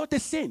 It's not a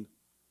sin.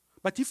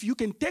 But if you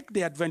can take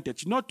the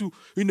advantage, not to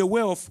in a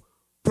way of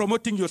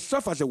promoting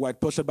yourself as a white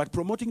person, but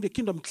promoting the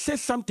kingdom, say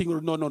something, or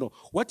no.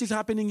 What is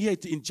happening here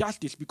is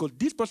injustice because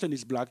this person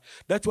is black.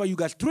 That's why you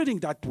guys treating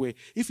that way.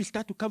 If it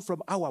start to come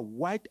from our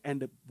white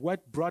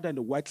brother and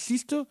the white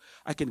sister,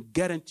 I can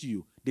guarantee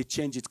you the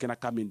change is going to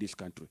come in this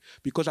country.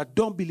 Because I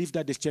don't believe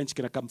that the change is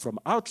going to come from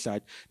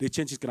outside. The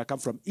change is going to come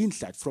from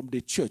inside, from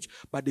the church.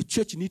 But the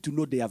church need to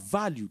know their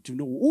value, to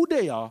know who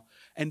they are,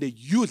 and they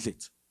use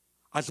it,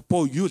 as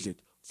Paul used it,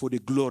 for the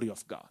glory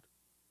of God.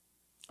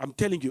 I'm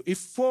telling you, if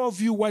 4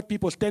 of you white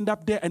people stand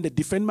up there and they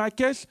defend my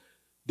case,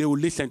 they will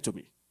listen to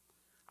me.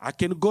 I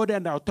can go there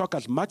and I'll talk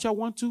as much as I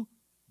want to.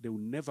 They will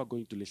never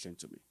going to listen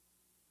to me.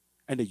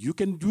 And if you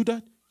can do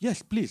that,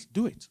 yes, please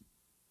do it.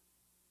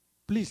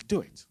 Please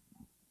do it.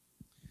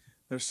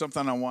 There's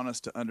something I want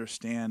us to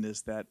understand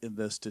is that in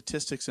the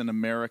statistics in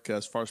America,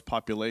 as far as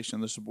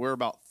population, we're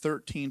about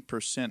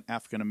 13%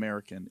 African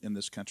American in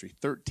this country.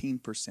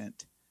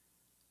 13%.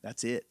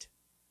 That's it.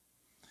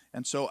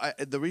 And so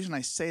the reason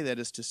I say that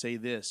is to say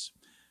this.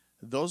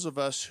 Those of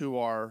us who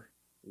are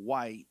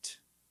white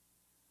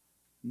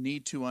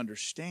need to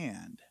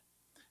understand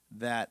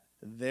that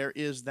there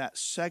is that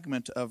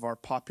segment of our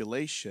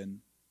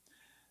population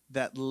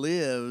that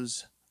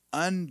lives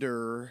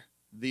under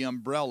the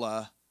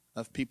umbrella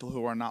of people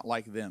who are not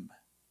like them.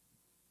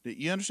 Do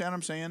you understand what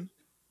I'm saying?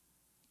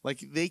 Like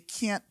they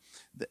can't,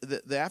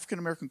 the African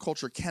American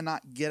culture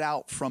cannot get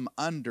out from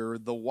under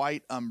the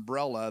white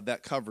umbrella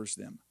that covers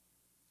them.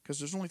 Because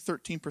there's only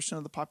 13%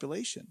 of the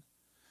population.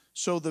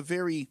 So the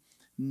very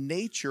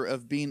nature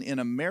of being in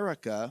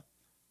America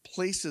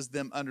places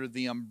them under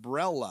the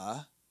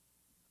umbrella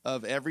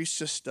of every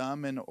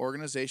system and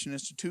organization,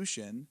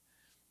 institution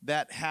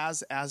that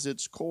has as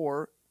its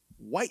core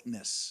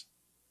whiteness.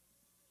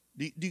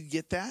 Do you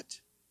get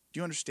that? Do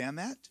you understand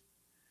that?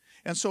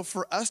 And so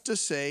for us to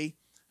say,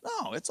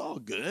 no, it's all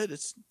good.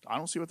 I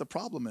don't see what the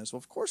problem is. Well,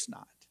 of course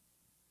not.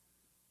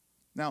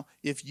 Now,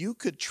 if you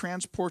could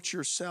transport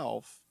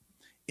yourself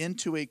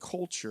into a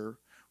culture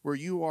where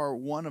you are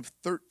one of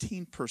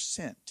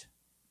 13%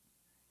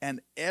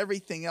 and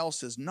everything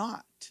else is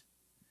not,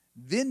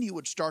 then you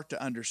would start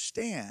to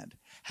understand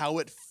how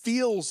it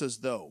feels as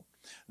though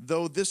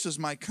this is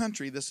my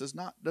country,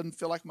 doesn't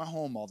feel like my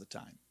home all the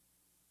time.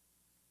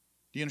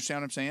 Do you understand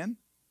what I'm saying?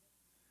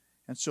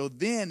 And so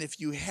then if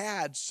you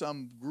had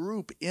some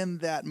group in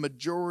that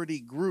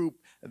majority group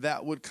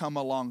that would come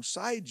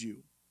alongside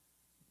you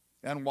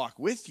and walk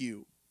with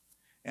you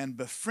and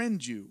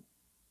befriend you,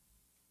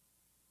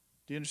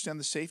 do you understand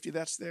the safety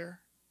that's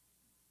there?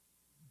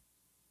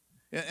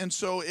 And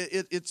so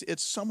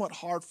it's somewhat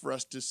hard for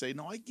us to say,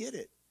 no, I get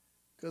it,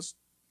 because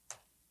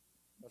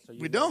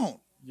we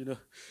don't.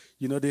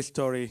 You know this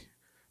story,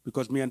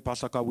 because me and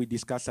Pastor Carl, we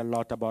discuss a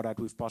lot about that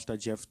with Pastor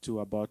Jeff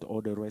too, about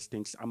all the rest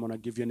things. I'm going to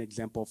give you an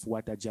example of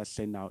what I just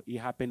said now. It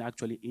happened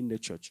actually in the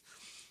church.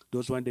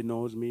 Those one that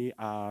knows me,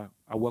 I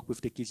work with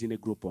the kids in the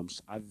group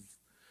homes. I've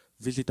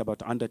visit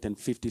about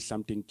 150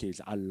 something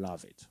kids. I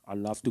love it. I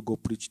love to go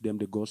preach them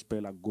the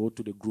gospel. I go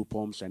to the group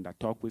homes and I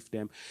talk with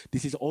them.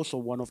 This is also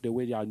one of the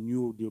ways I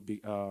knew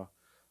the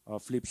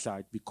flip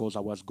side, because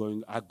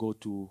I go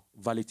to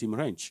Valley Team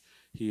Ranch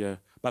here.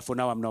 But for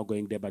now, I'm not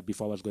going there. But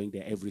before, I was going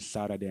there every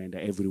Saturday and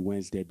every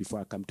Wednesday before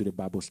I come to the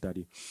Bible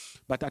study.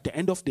 But at the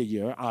end of the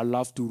year, I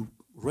love to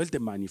raise the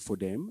money for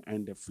them.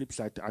 And the flip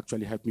side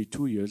actually helped me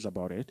 2 years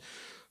about it.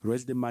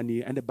 Raise the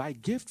money and buy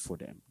gift for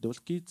them. Those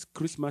kids,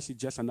 Christmas is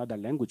just another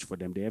language for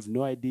them. They have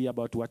no idea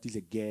about what is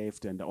a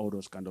gift and all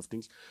those kind of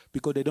things,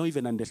 because they don't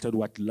even understand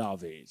what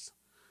love is.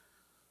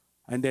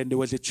 And then there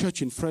was a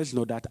church in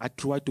Fresno that I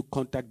tried to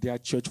contact their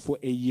church for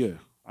a year.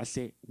 I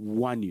say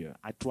 1 year.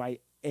 I try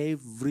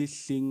every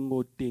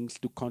single things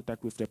to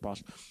contact with the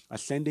pastor. I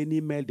send an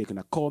email. They're going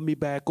to call me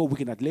back. Oh, we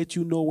cannot let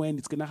you know when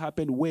it's going to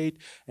happen. Wait.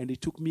 And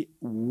it took me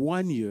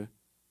 1 year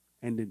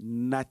and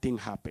nothing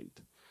happened.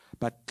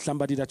 But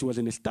somebody that was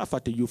in the staff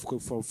at the Youth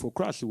for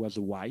Christ, who was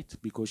white,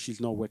 because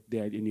she's not work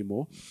there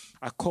anymore.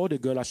 I called the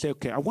girl. I said,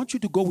 okay, I want you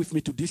to go with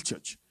me to this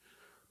church,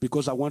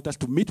 because I want us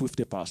to meet with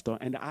the pastor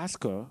and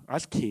ask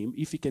him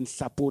if he can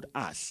support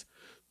us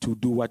to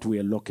do what we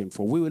are looking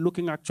for. We were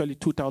looking actually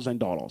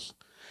 $2,000.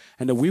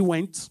 And then we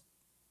went.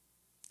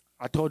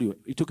 I told you,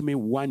 it took me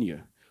 1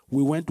 year.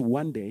 We went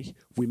one day.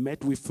 We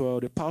met with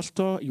the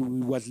pastor. He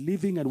was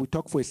leaving, and we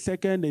talked for a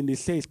second, and he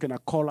said he's going to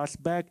call us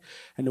back.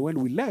 And when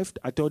we left,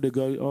 I told the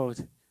girl, oh,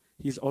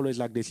 he's always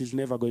like this. He's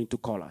never going to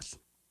call us.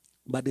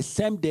 But the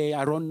same day,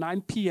 around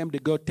 9 p.m., the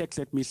girl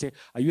texted me, say,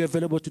 are you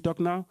available to talk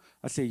now?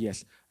 I said,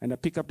 yes. And I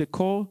picked up the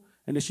call,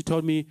 and then she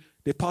told me,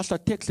 the pastor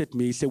texted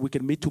me, he said, we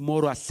can meet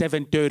tomorrow at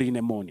 7:30 in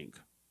the morning. I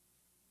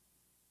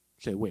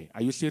said, wait,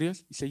 are you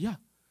serious? He said, yeah.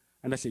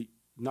 And I said,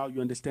 now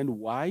you understand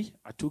why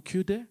I took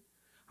you there?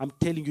 I'm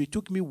telling you, it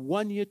took me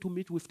 1 year to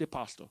meet with the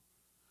pastor.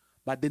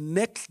 But the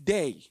next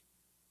day,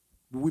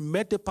 we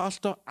met the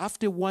pastor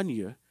after 1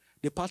 year.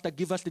 The pastor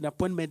gave us an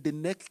appointment the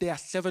next day at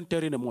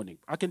 7:30 in the morning.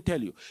 I can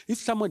tell you, if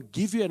someone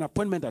gives you an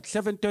appointment at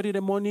 7:30 in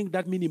the morning,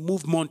 that means he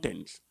moved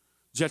mountains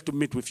just to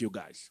meet with you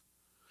guys.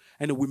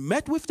 And we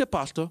met with the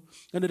pastor,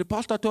 and the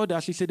pastor told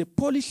us, he said, the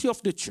policy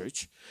of the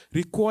church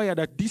requires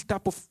that this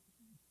type of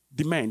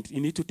demand, you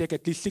need to take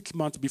at least 6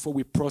 months before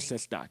we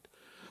process that.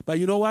 But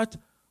you know what?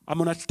 I'm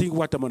going to think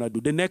what I'm going to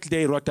do. The next day,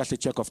 he wrote us a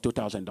check of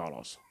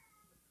 $2,000.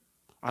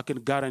 I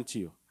can guarantee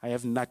you, I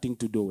have nothing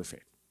to do with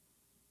it.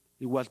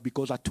 It was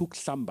because I took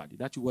somebody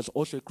that was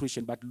also a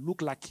Christian but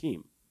looked like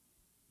him,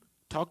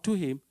 talked to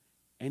him,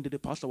 and the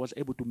pastor was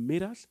able to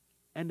meet us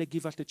and they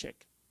give us the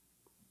check.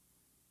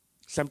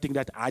 Something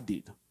that I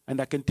did. And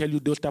I can tell you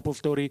those type of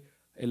story,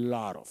 a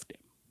lot of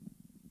them.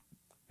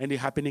 And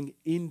it's happening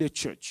in the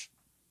church.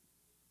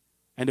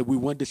 And we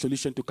want the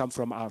solution to come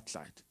from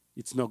outside.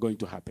 It's not going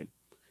to happen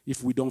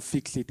if we don't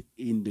fix it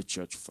in the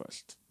church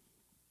first.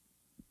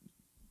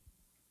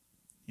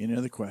 Any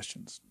other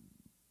questions?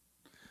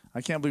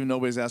 I can't believe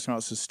nobody's asking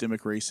about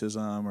systemic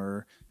racism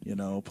or,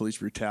 police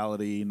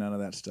brutality, none of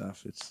that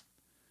stuff. It's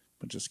a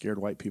bunch of scared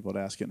white people to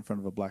ask it in front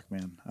of a black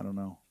man. I don't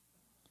know.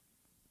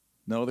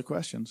 No other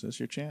questions. It's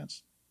your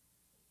chance.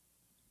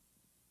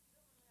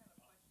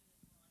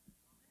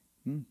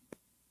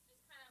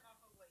 Just kind of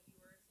off of what you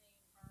were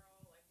saying,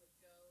 Carl, like with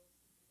Joe,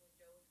 when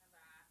Joe would come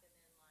back, and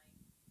then like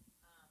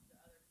the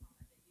other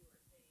comment that you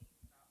were saying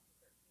about the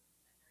 13%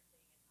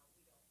 nursing and how we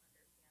don't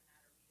understand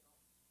that,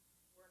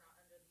 or we're not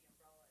under the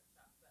umbrella and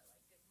stuff. But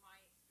like just my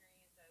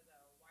experience as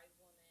a white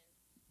woman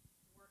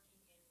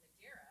working in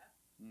Madeira,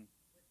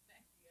 with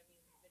Mexico,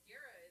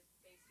 Madeira is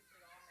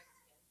basically all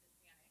Mexicans,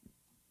 Hispanic,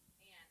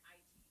 and I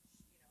teach,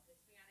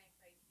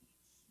 Hispanics, I teach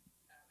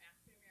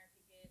African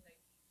American kids, I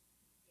teach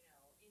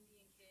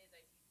Indian kids,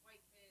 I teach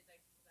white kids,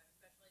 because I'm a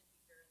special ed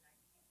teacher and I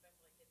teach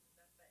special ed kids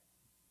and stuff.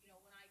 But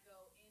when I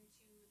go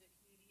into the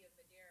community of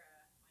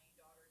Madeira, my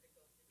daughter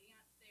goes to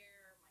dance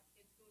there, my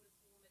kids go to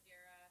school in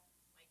Madeira,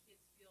 my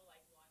kids feel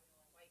like, well, I'm the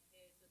only white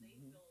kid, so they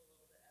feel a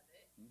little bit of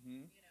it,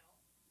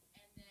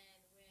 And then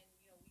when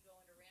we go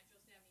into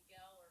Rancho San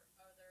Miguel or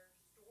other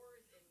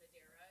stores in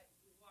Madeira,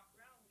 we walk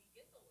around, we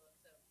get the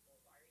looks of, well,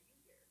 why are you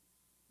here?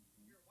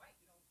 You're white,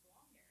 you don't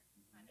belong here,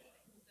 kind of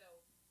thing. So,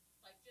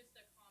 like, just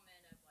a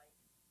comment of like,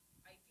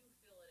 I do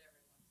feel it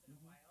every once in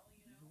a while,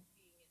 being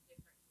in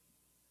different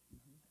communities and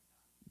stuff like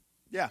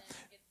that. Yeah. And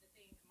then it's the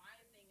thing, my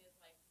thing is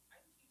like,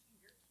 I'm teaching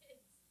your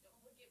kids.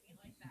 Don't look at me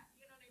like that.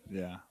 You know what I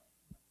mean? Yeah.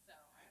 So.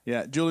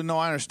 Yeah, Julie, no,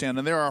 I understand.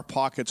 And there are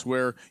pockets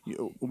where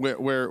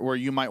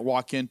you might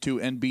walk into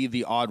and be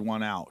the odd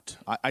one out.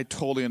 I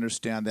totally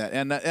understand that.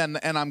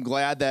 And I'm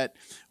glad that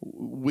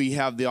we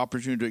have the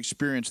opportunity to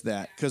experience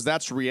that, because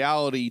that's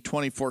reality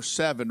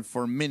 24/7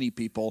 for many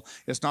people.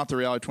 It's not the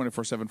reality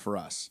 24/7 for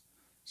us.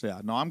 So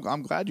yeah, no,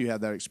 I'm glad you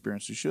had that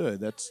experience. You should.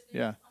 That's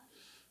yeah.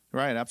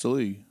 Right,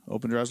 absolutely.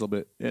 Open your eyes a little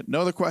bit. Yeah, no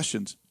other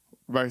questions?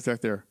 Right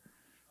back there.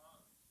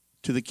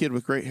 To the kid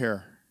with great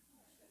hair.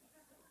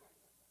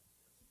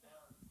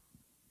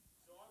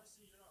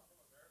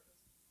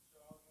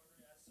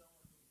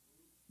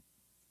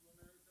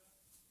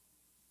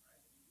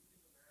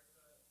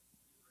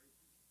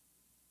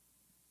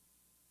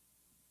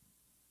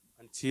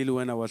 Until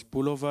when I was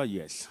pullover,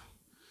 yes.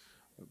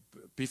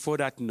 Before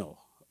that, no.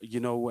 You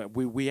know,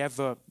 we have,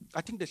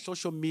 I think the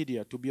social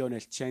media, to be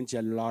honest, changed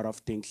a lot of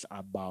things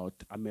about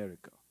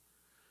America.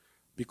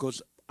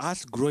 Because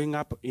us growing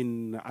up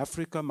in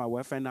Africa, my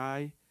wife and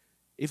I,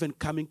 even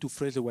coming to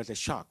Fraser was a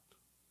shock.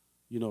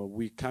 You know,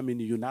 we come in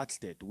the United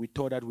States. We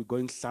thought that we're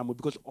going somewhere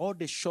because all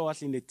they show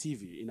us in the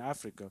TV in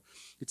Africa,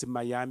 it's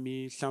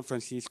Miami, San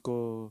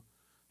Francisco,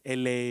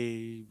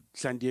 LA,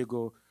 San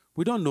Diego.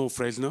 We don't know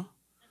Fresno.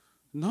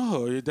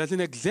 No, it doesn't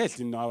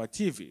exist in our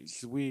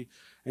TVs.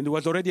 And it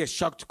was already a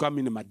shock to come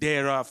in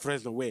Madeira,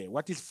 Fresno way.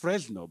 What is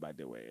Fresno, by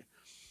the way?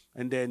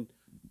 And then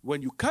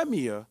when you come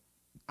here,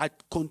 I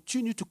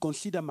continue to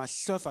consider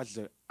myself as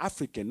an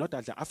African, not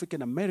as an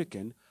African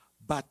American,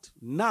 but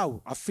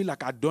now I feel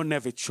like I don't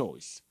have a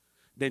choice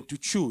than to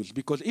choose.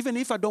 Because even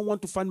if I don't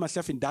want to find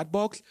myself in that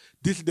box,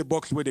 this is the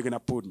box where they're going to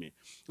put me.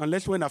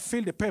 Unless when I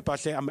fill the paper, I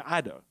say I'm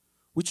either,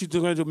 which is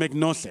going to make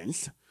no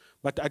sense.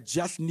 But I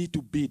just need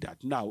to be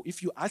that. Now,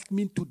 if you ask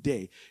me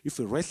today if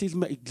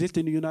racism exists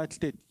in the United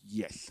States,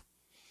 yes.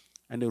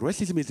 And the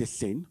racism is a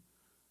sin.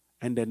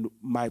 And then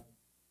my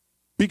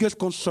biggest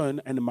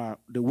concern and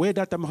the way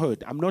that I'm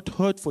hurt, I'm not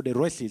hurt for the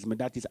racism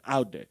that is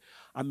out there.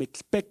 I'm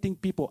expecting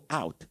people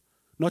out,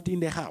 not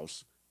in the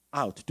house,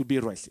 out to be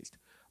racist.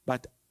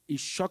 But it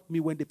shocked me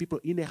when the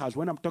people in the house,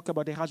 when I'm talking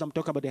about the house, I'm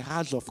talking about the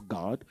house of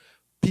God,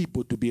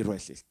 people to be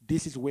racist.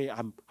 This is where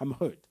I'm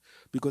hurt.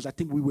 Because I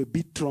think we will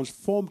be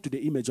transformed to the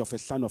image of a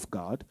son of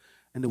God,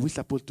 and we're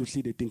supposed to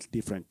see the things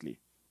differently.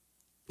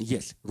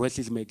 Yes,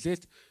 racism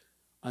exists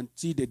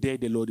until the day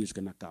the Lord is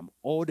going to come.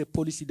 All the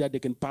policy that they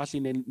can pass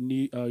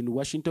in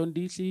Washington,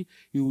 D.C.,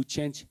 it will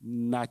change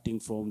nothing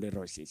from the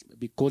racism.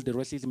 Because the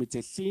racism is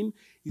a sin,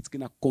 it's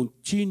going to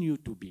continue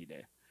to be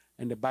there.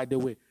 And by the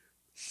way,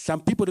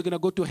 some people are going to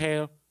go to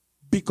hell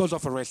because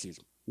of racism.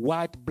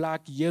 White,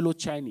 black, yellow,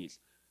 Chinese.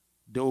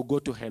 They will go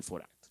to hell for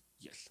that.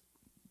 Yes.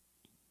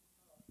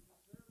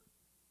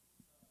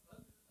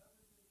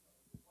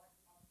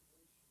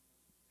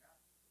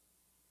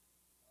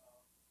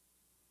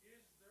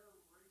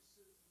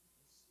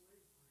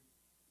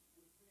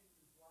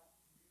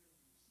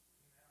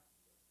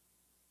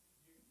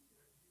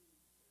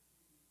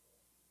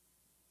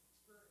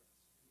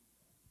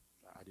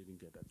 I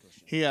didn't get that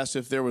question. He asked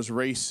if there was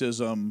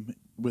racism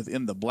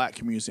within the black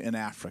community in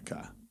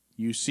Africa.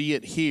 You see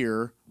it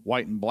here,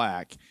 white and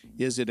black.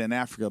 Is it in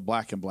Africa,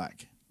 black and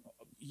black?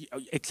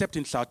 Except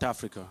in South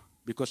Africa,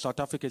 because South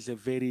Africa is a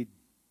very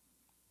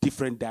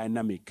different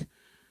dynamic.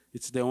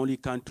 It's the only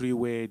country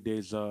where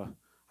there's, I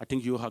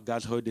think you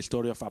guys heard the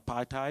story of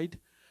apartheid,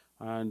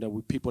 and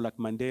with people like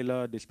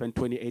Mandela, they spent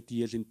 28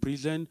 years in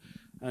prison,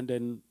 and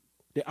then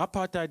the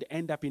apartheid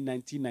ended up in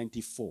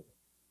 1994.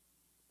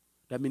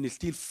 That means it's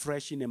still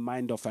fresh in the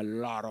mind of a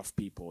lot of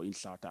people in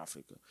South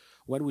Africa.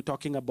 When we're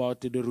talking about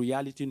the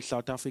reality in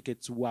South Africa,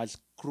 it was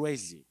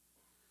crazy.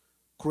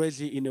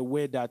 Crazy in a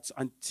way that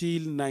until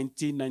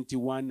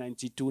 1991,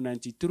 92,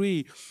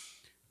 93,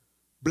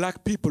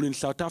 black people in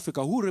South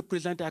Africa, who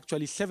represent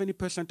actually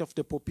 70% of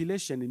the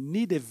population,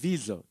 need a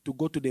visa to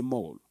go to the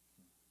mall.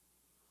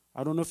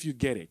 I don't know if you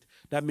get it.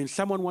 That means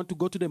someone wants to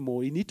go to the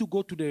mall, you need to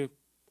go to the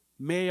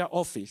mayor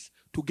office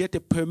to get a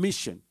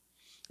permission.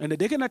 And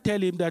they're going to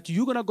tell him that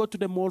you're going to go to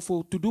the mall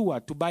to do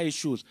what? To buy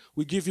shoes.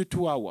 We give you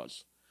 2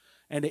 hours.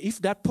 And if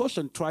that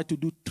person tries to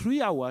do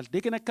 3 hours, they're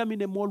going to come in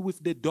the mall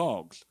with the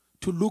dogs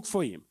to look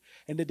for him.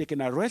 And then they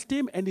can arrest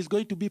him, and he's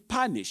going to be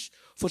punished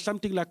for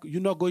something like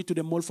you're not going to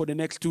the mall for the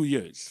next 2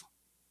 years.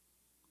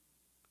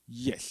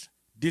 Yes,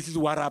 this is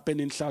what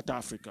happened in South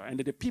Africa. And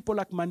the people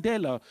like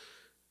Mandela,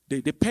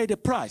 they paid the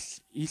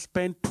price. He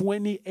spent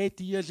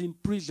 28 years in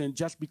prison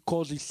just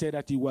because he said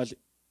that he was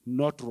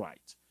not right.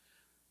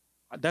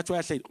 That's why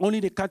I said only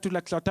the country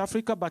like South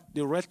Africa, but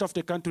the rest of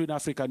the country in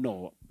Africa,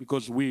 no,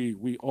 because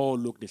we all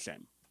look the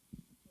same.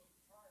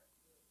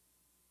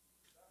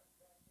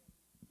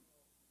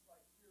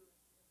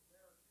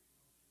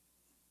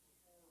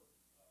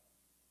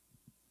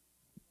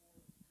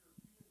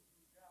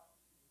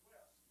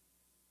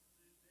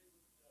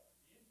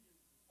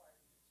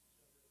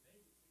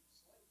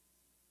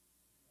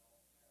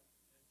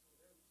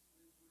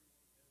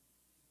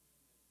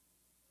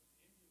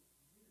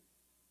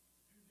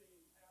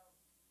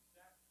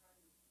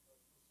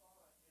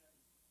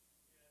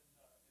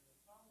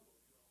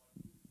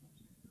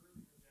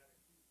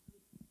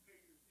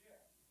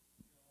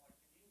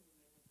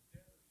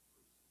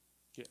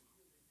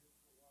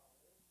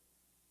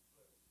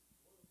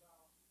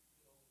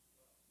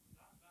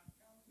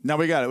 Now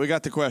we got it. We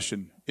got the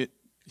question.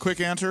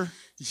 Quick answer?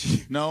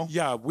 No?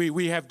 Yeah,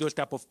 we have those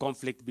type of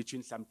conflict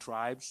between some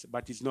tribes,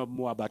 but it's not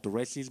more about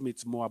racism.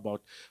 It's more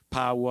about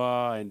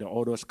power and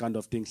all those kind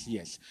of things.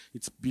 Yes,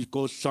 it's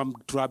because some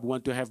tribe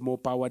want to have more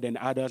power than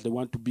others. They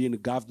want to be in the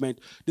government.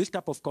 This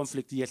type of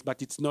conflict, yes,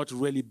 but it's not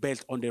really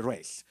based on the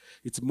race.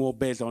 It's more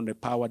based on the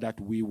power that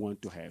we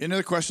want to have. Any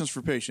other questions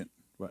for patient?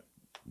 What?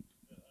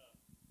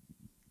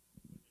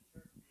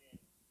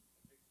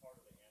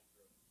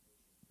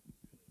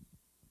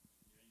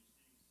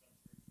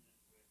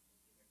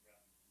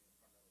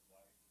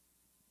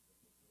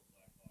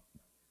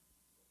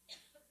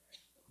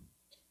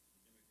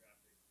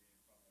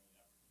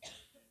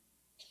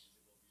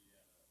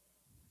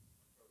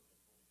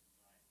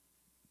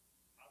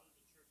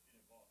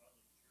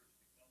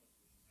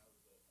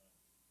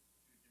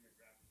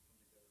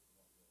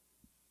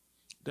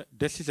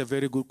 This is a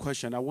very good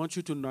question. I want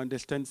you to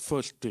understand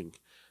first thing,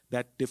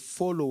 that the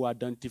follower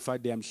identify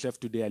themselves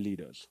to their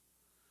leaders.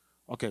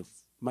 Okay,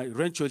 my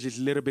ranchos is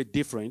a little bit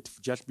different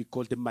just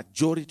because the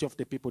majority of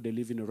the people that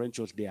live in the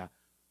ranchos, they are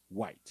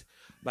white.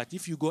 But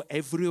if you go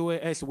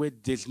everywhere else where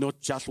there's not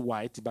just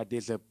white, but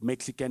there's a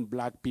Mexican,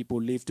 black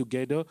people live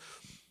together,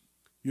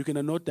 you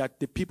can note that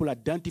the people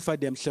identify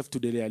themselves to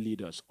their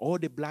leaders. All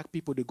the black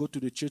people, they go to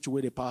the church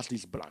where the pastor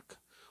is black.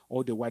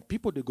 All the white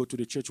people, they go to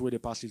the church where the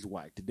pastor is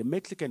white. The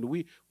Mexican,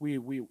 we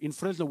in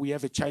Fresno, we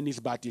have a Chinese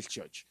Baptist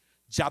church,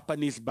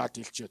 Japanese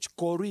Baptist church,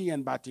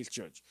 Korean Baptist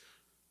church.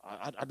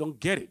 I don't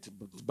get it,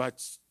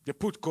 but they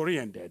put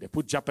Korean there, they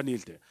put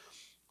Japanese there.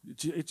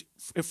 It's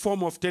a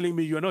form of telling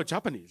me you're not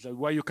Japanese.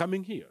 Why are you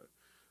coming here?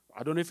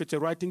 I don't know if it's the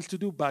right thing to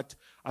do, but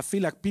I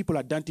feel like people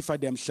identify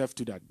themselves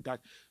to that.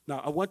 Now,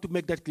 I want to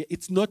make that clear.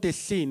 It's not a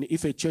sin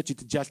if a church is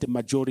just a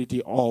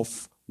majority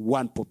of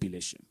one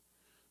population.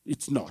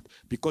 It's not.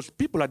 Because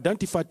people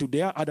identify to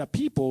their other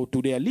people,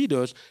 to their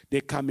leaders,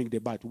 they're coming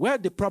there. But where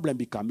the problem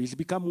becomes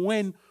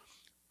when,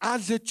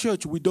 as a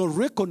church, we don't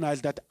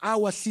recognize that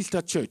our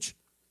sister church,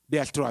 they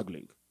are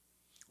struggling.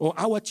 Or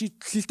our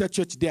sister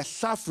church, they are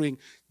suffering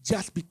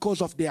just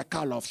because of their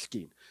color of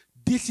skin.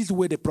 This is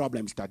where the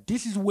problem starts.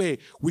 This is where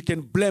we can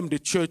blame the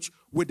church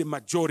where the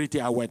majority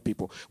are white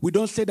people. We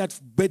don't say that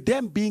by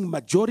them being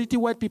majority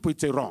white people,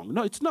 it's wrong.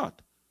 No, it's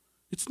not.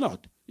 It's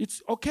not.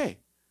 It's okay.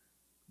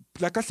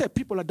 Like I said,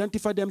 people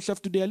identify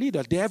themselves to their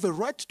leaders. They have a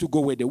right to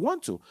go where they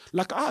want to.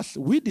 Like us,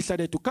 we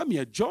decided to come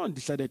here. John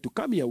decided to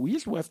come here.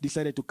 His wife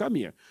decided to come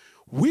here.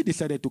 We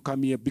decided to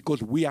come here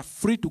because we are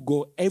free to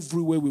go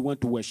everywhere we want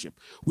to worship.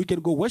 We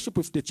can go worship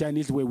with the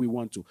Chinese where we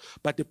want to.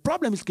 But the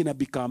problem is going to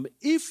become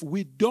if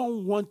we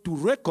don't want to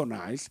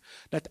recognize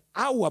that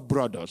our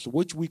brothers,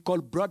 which we call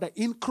brother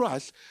in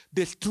Christ,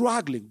 they're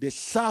struggling, they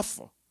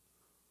suffer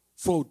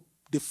for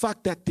the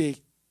fact that they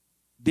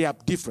are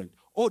different.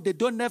 Or they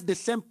don't have the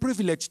same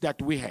privilege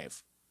that we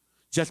have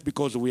just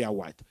because we are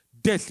white.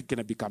 That's going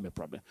to become a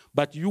problem.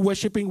 But you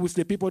worshiping with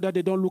the people that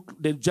they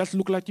just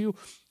look like you,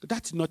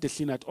 that's not a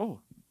sin at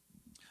all.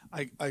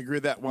 I agree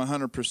with that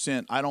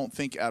 100%. I don't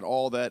think at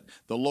all that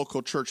the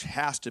local church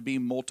has to be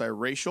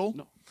multiracial.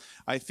 No.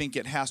 I think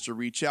it has to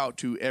reach out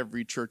to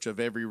every church of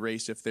every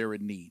race if they're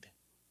in need.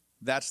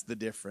 That's the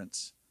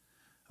difference.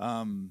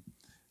 You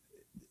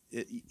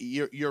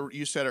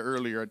said it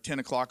earlier, 10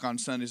 o'clock on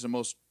Sunday is the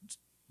most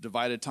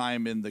divided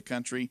time in the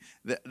country.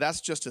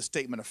 That's just a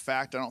statement of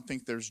fact. I don't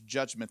think there's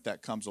judgment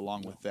that comes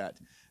along with that.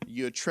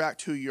 You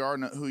attract who you are,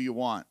 not who you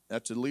want.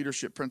 That's a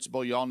leadership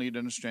principle you all need to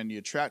understand. You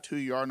attract who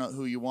you are, not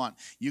who you want.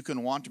 You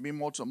can want to be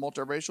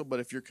multiracial, but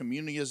if your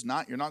community is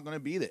not, you're not going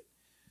to beat it.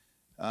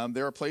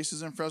 There are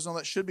places in Fresno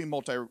that should be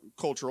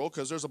multicultural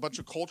because there's a bunch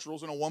of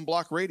culturals in a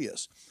 1-block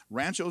radius.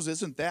 Ranchos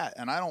isn't that,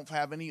 and I don't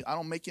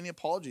make any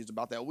apologies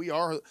about that. We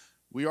are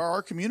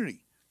our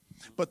community.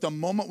 But the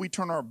moment we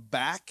turn our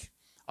back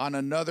on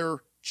another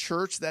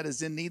church that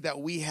is in need, that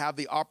we have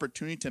the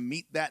opportunity to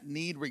meet that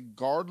need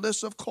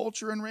regardless of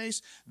culture and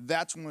race,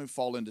 that's when we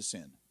fall into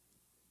sin.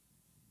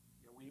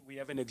 We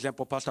have an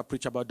example, Pastor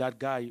preach about that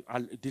guy.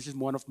 This is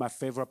one of my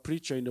favorite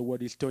preacher in the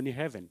world, is Tony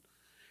Heaven.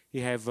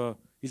 He's an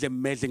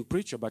amazing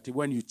preacher, but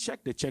when you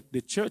check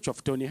the church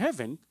of Tony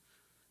Heaven,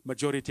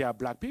 majority are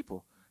black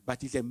people.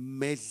 But he's an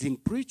amazing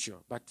preacher,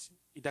 but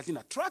he doesn't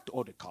attract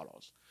all the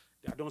colors.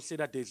 I don't say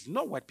that there's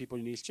no white people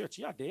in his church.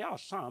 Yeah, there are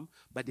some,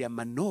 but they are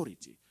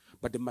minority.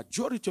 But the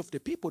majority of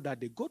the people that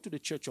they go to the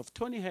church of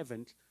Tony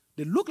Heaven,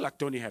 they look like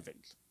Tony Heaven.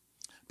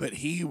 But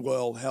he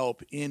will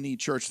help any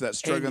church that's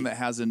struggling, that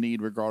has a need,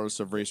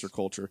 regardless of race or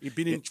culture. He's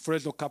been in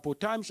Fresno a couple of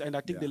times, and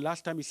I think the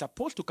last time he's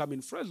supposed to come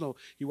in Fresno,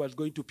 he was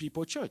going to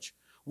People Church,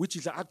 which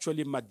is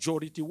actually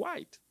majority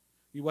white.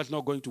 He was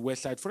not going to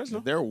Westside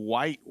Fresno. They're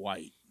white.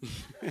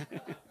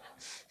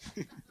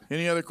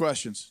 Any other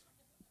questions?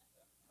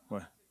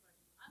 What?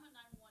 I'm a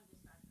 911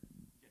 dispatcher.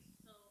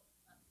 So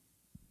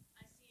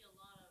I see a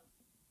lot of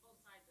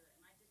both sides of it,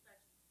 and I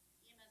dispatch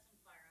EMS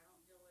and fire. I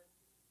don't deal with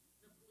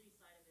the police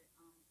side of it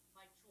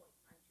by choice.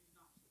 I choose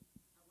not to.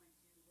 I went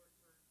to work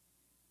for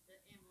the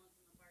ambulance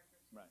and the fire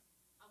trucks. Right.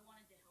 I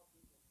wanted to help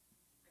people.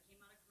 I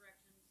came out of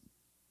corrections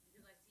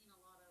because I've seen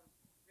a lot of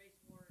race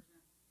wars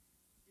and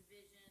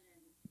division,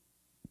 and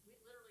we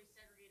literally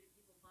segregated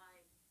people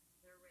by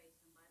their race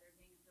and by their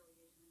gang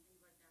affiliation and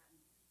things like that. And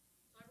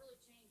so I really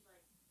changed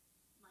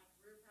my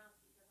career path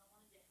because I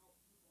wanted to help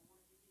people. I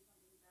wanted to do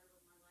something better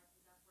with my life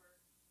because that's where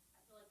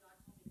I feel like God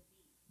told me to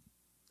be.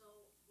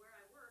 So where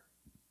I work,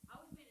 I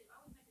always make a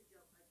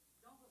joke. Like,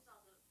 don't go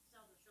south of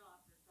Shaw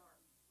after it's dark.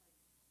 Like,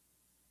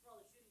 where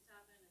all the shootings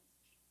happen, it's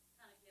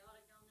kind of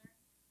chaotic down there.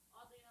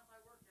 Oddly enough,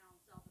 I work down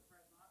south of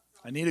Fresno.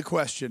 I need a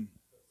question.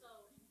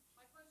 So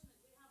my question is,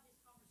 we have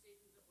these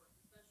conversations at work,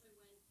 especially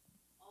when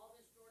all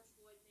this George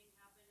Floyd thing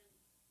happened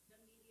and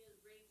the media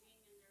is raging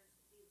and there's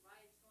these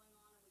riots going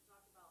on, and we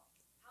talked about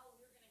how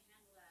we're going to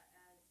handle that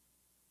as,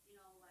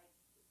 like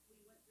we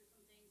went through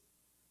some things.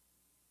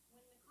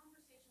 When the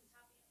conversations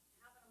happen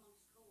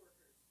amongst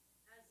coworkers,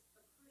 as a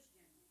Christian,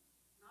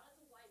 not as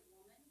a white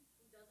woman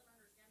who doesn't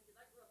understand, because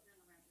I grew up here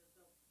in the rancho,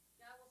 so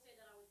yeah, I will say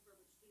that I was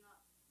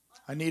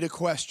I need a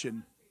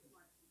question.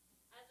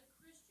 As a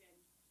Christian,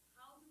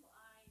 how do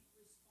I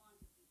respond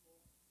to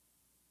people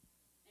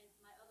and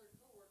my other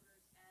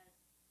coworkers as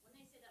when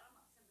they say that I'm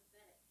not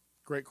sympathetic?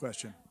 Great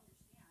question. I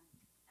don't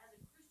understand. As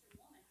a Christian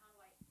woman,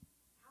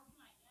 how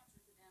can I answer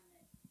to them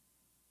that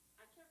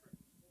I care for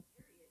people,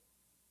 period?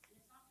 And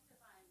it's not because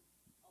I'm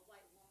a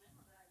white woman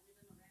or that I live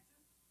in the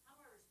rancho. How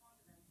do I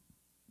respond to them?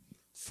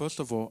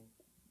 First of all,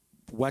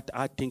 what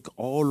I think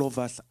all of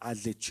us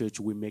as a church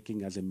we're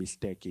making as a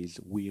mistake is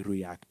we're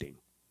reacting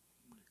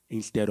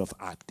instead of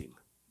acting.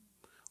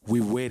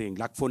 We're waiting.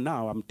 Like for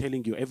now, I'm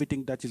telling you,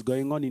 everything that is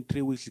going on in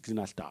 3 weeks is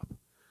gonna stop.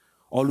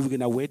 All we're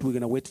gonna wait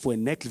for a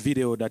next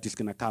video that is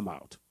gonna come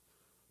out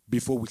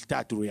before we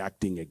start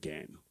reacting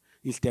again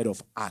instead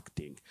of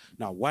acting.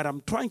 Now, what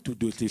I'm trying to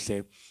do is to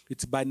say,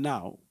 it's by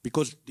now,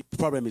 because the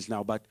problem is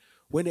now, but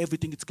when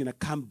everything is gonna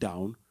come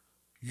down,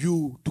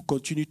 you to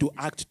continue to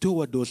act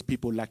toward those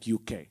people like you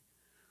care.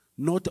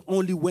 Not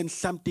only when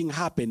something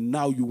happened,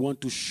 now you want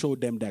to show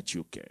them that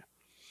you care.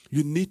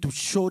 You need to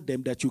show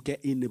them that you care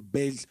in the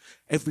base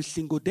every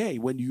single day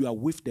when you are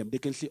with them. They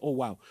can say, oh,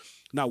 wow.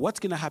 Now, what's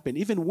going to happen?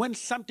 Even when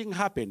something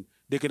happened,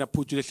 they're going to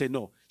put you, they say,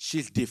 no,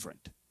 she's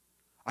different.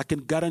 I can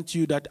guarantee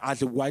you that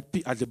as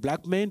a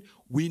black man,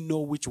 we know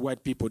which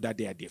white people that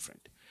they are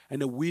different.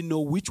 And we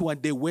know which one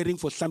they're waiting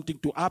for something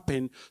to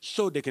happen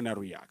so they can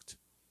react.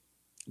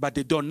 But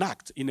they don't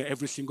act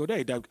every single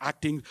day. They're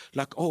acting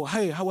like, oh,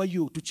 hey, how are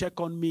you? To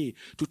check on me,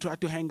 to try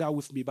to hang out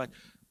with me. But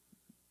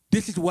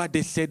this is what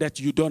they say that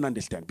you don't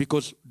understand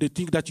because they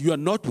think that you are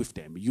not with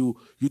them. You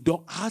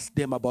don't ask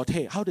them about,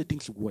 hey, how the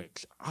things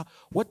work.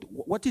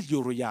 What is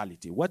your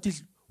reality?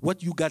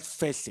 What you guys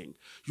facing?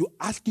 You're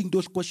asking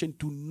those questions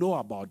to know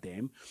about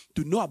them,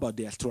 to know about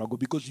their struggle,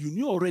 because you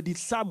knew already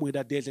somewhere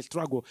that there's a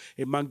struggle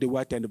among the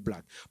white and the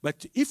black.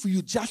 But if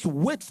you just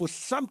wait for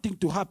something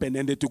to happen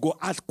and then to go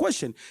ask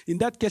questions, in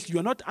that case,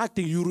 you're not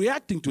acting, you're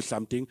reacting to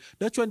something.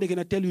 That's when they're going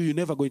to tell you you're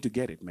never going to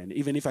get it, man,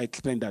 even if I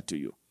explain that to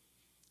you.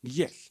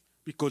 Yes.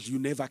 Because you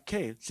never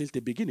care since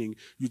the beginning.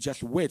 You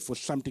just wait for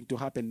something to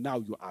happen. Now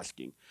you're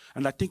asking.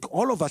 And I think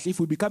all of us, if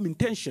we become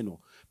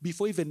intentional,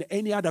 before even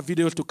any other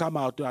videos to come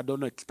out, I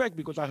don't expect,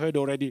 because I heard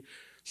already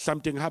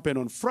something happened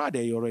on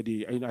Friday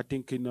already. And I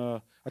think in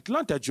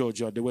Atlanta,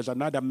 Georgia, there was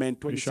another man,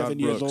 27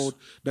 years old,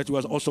 that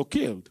was also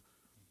killed.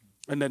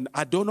 And then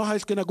I don't know how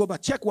it's going to go,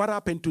 but check what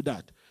happened to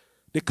that.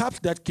 The cops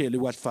that killed, he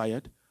was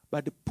fired.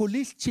 But the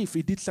police chief,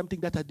 he did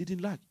something that I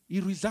didn't like. He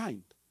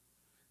resigned.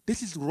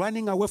 This is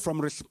running away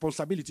from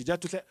responsibility,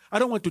 just to say, I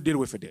don't want to deal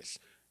with this.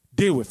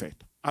 Deal with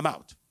it. I'm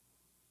out.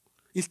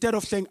 Instead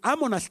of saying, I'm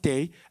going to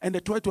stay and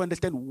try to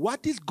understand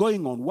what is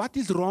going on, what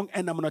is wrong,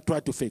 and I'm going to try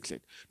to fix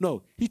it.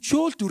 No, he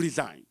chose to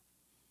resign.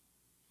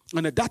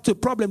 And that's a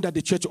problem that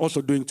the church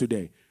also doing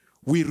today.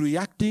 We're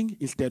reacting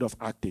instead of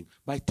acting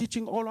by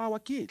teaching all our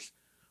kids.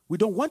 We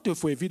don't want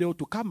for a video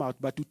to come out,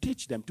 but to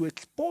teach them, to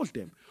expose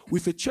them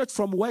with a church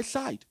from West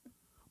Side.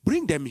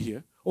 Bring them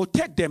here or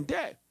take them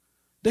there.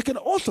 They can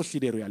also see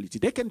the reality.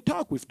 They can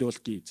talk with those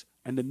kids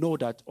and they know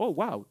that, oh,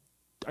 wow,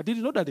 I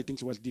didn't know that the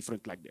things was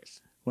different like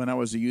this. When I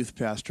was a youth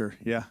pastor,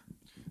 yeah.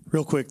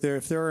 Real quick,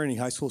 if there are any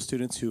high school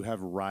students who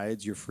have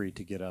rides, you're free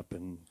to get up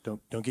and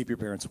don't keep your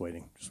parents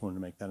waiting. Just wanted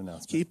to make that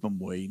announcement. Keep them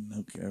waiting.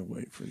 Okay, I'll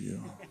wait for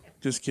you.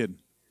 Just kidding.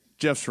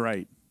 Jeff's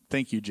right.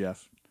 Thank you,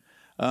 Jeff.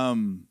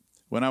 When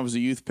I was a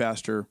youth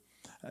pastor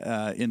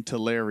in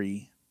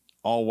Tulare,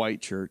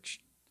 all-white church,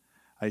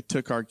 I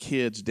took our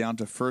kids down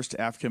to First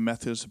African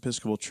Methodist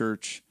Episcopal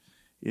Church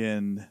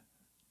in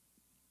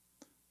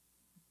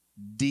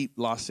deep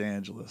Los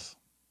Angeles.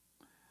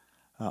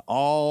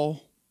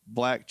 All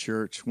black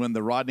church. When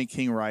the Rodney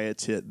King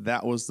riots hit,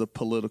 that was the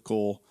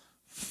political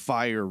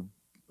fire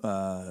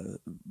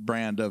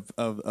brand of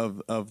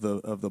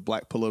the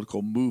black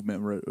political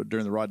movement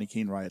during the Rodney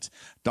King riots.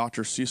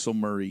 Dr. Cecil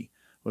Murray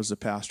was the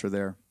pastor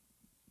there.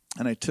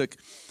 And I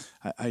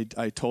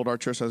told our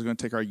church I was going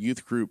to take our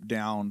youth group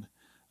down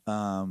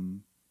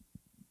to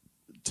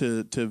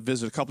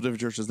visit a couple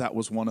different churches. That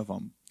was one of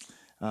them.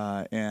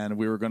 And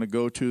we were going to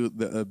go to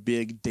a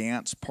big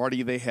dance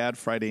party they had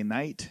Friday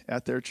night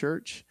at their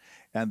church,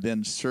 and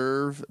then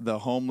serve the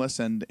homeless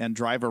and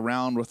drive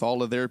around with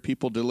all of their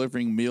people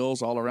delivering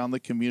meals all around the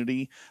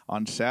community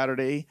on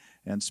Saturday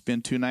and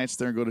spend 2 nights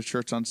there and go to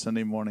church on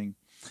Sunday morning.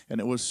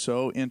 And it was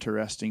so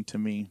interesting to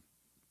me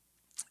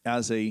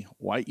as a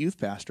white youth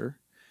pastor,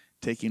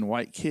 taking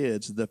white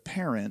kids, the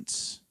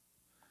parents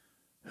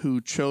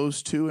who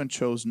chose to and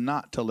chose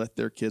not to let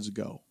their kids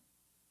go.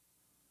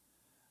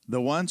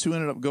 The ones who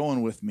ended up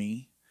going with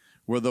me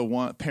were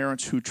the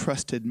parents who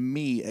trusted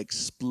me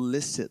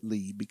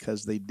explicitly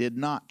because they did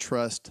not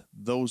trust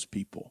those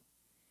people,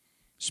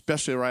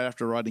 especially right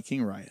after Rodney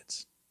King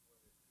riots,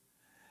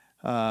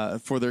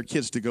 for their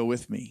kids to go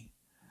with me.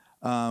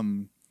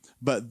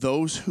 But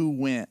those who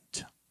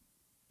went,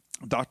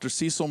 Dr.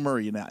 Cecil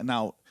Murray,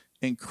 now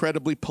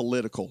incredibly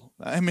political.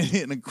 I mean,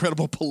 an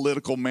incredible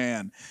political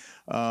man.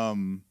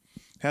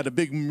 Had a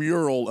big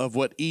mural of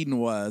what Eden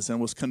was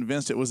and was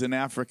convinced it was in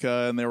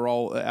Africa and they were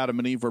all, Adam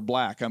and Eve were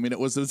black. I mean, it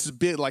was this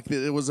big, like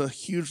it was a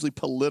hugely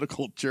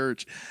political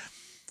church.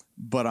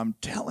 But I'm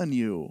telling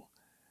you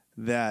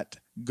that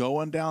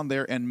going down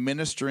there and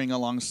ministering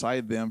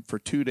alongside them for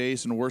 2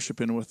 days and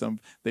worshiping with them,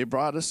 they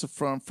brought us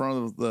from front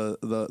of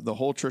the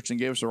whole church and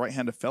gave us the right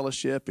hand of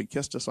fellowship and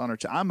kissed us on our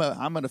chest. I'm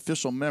an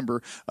official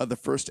member of the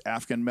First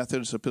African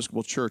Methodist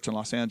Episcopal Church in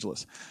Los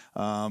Angeles,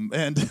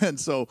 and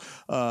so,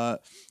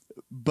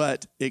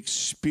 but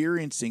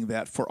experiencing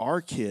that for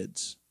our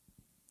kids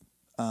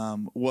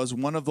was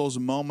one of those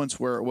moments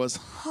where it was,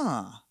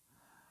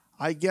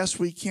 I guess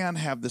we can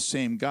have the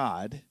same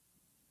God,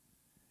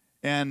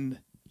 and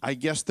I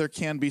guess there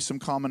can be some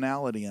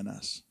commonality in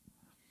us.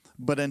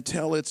 But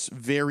until it's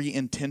very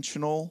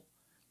intentional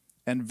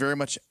and very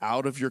much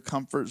out of your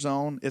comfort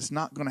zone, it's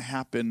not going to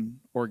happen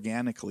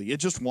organically.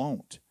 It just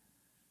won't.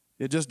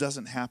 It just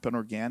doesn't happen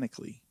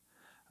organically.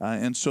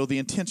 And so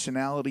the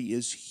intentionality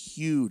is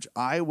huge.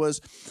 I was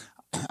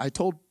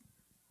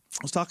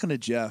talking to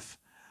Jeff,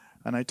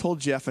 and I told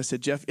Jeff, I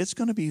said, Jeff, it's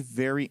going to be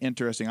very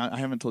interesting. I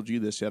haven't told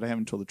you this yet. I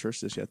haven't told the church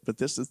this yet. But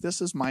this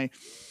is my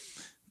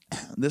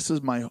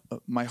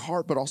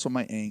heart, but also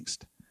my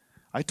angst.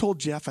 I told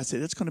Jeff, I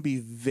said, it's going to be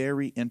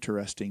very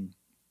interesting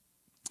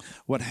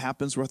what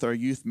happens with our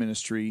youth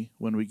ministry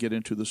when we get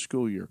into the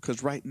school year.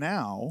 Because right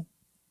now,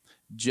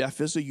 Jeff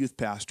is a youth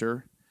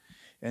pastor,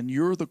 and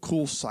you're the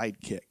cool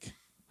sidekick.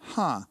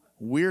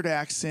 Weird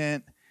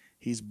accent.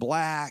 He's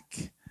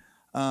black,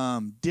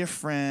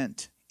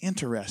 different,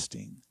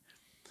 interesting.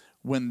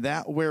 When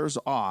that wears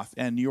off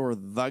and you're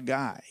the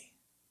guy,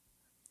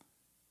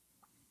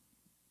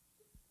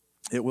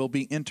 it will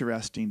be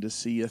interesting to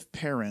see if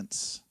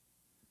parents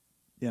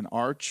in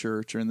our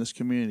church or in this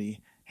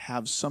community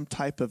have some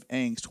type of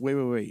angst.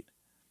 Wait.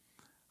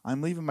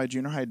 I'm leaving my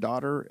junior high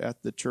daughter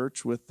at the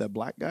church with the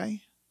black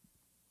guy?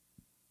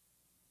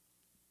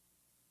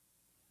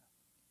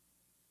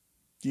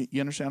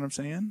 You understand what I'm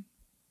saying?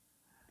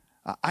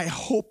 I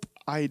hope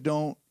I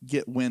don't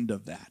get wind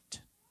of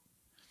that.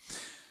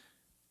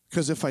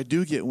 Because if I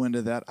do get wind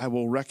of that, I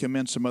will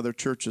recommend some other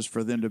churches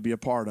for them to be a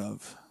part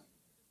of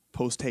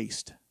post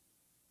haste.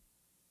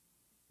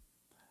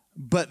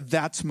 But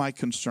that's my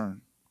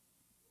concern.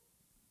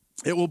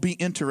 It will be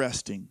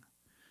interesting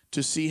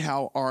to see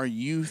how our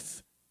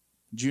youth,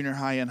 junior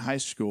high and high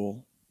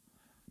school,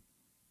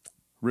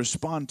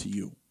 respond to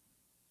you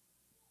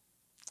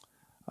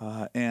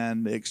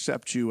and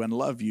accept you and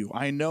love you.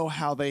 I know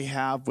how they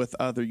have with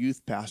other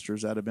youth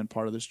pastors that have been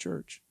part of this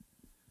church.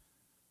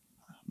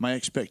 My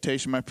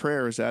expectation, my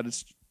prayer is that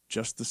it's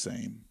just the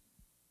same.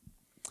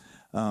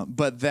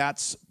 But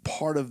that's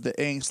part of the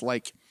angst,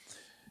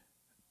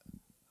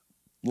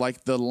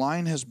 like the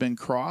line has been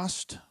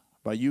crossed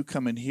by you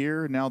coming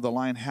here, now the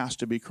line has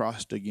to be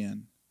crossed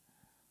again.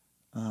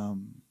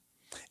 And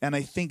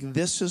I think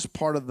this is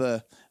part of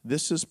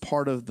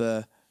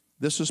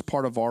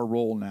our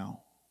role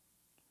now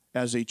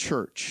as a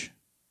church.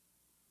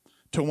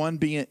 To one,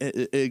 be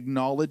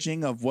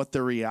acknowledging of what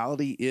the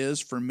reality is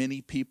for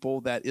many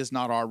people that is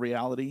not our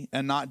reality,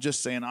 and not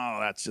just saying, oh,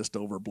 that's just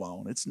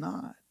overblown. It's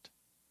not.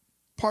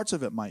 Parts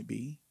of it might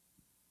be,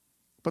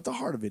 but the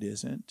heart of it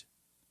isn't.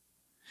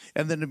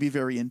 And then to be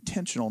very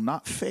intentional,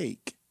 not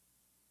fake,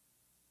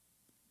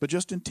 but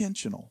just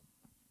intentional,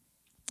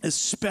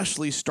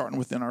 especially starting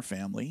within our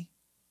family.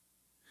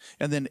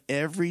 And then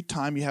every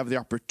time you have the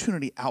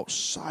opportunity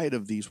outside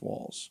of these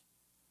walls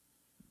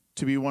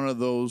to be one of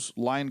those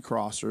line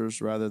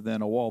crossers rather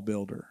than a wall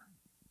builder.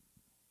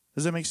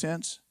 Does that make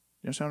sense?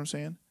 You understand what I'm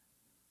saying?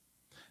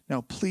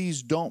 Now,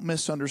 please don't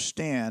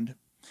misunderstand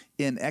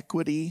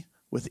inequity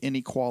with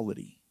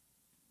inequality.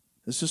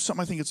 This is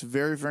something I think it's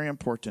very, very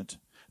important.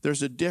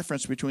 There's a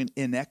difference between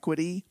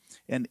inequity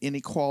and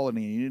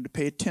inequality. You need to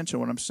pay attention to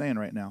what I'm saying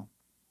right now.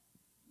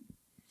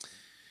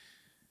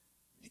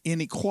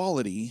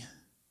 Inequality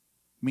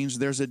means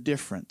there's a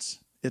difference.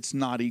 It's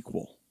not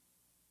equal.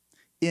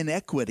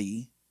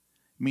 Inequity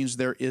means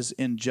there is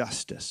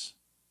injustice.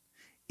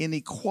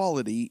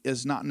 Inequality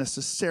is not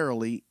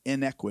necessarily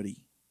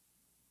inequity.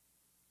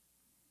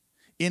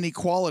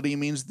 Inequality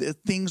means that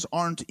things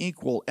aren't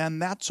equal,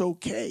 and that's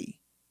okay.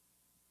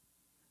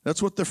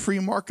 That's what the free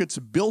market's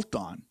built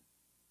on.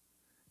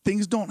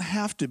 Things don't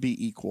have to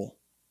be equal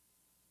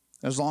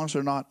as long as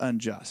they're not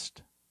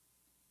unjust.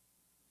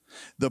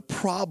 The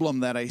problem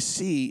that I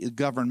see is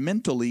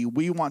governmentally,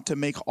 we want to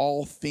make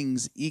all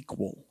things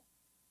equal.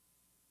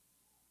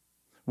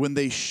 When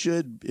they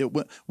should,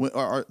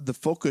 the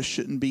focus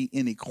shouldn't be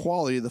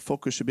inequality, the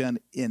focus should be on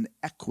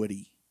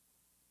inequity.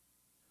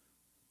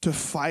 To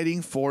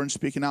fighting for and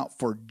speaking out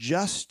for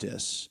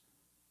justice,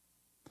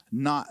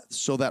 not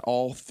so that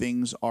all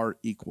things are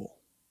equal.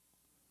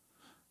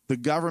 The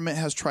government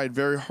has tried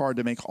very hard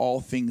to make all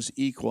things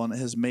equal, and it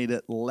has made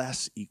it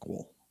less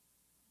equal.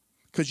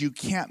 Because you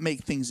can't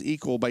make things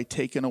equal by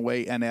taking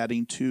away and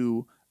adding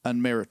to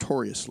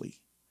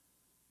unmeritoriously.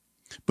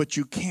 But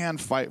you can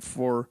fight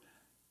for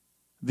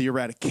the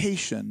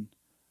eradication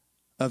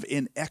of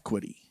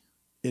inequity,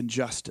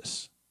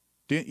 injustice.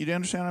 Do you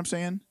understand what I'm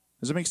saying?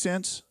 Does that make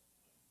sense?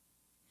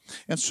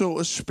 And so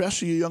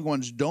especially you young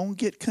ones, don't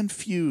get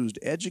confused.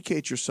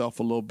 Educate yourself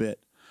a little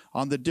bit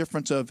on the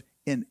difference of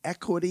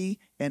inequity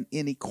and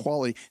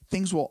inequality.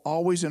 Things will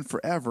always and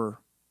forever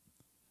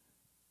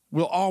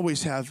will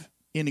always have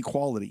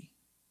inequality.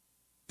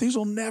 Things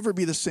will never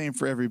be the same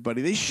for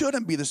everybody. They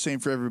shouldn't be the same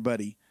for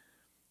everybody.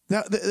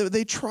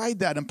 They tried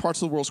that in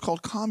parts of the world. It's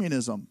called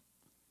communism.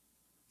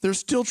 They're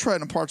still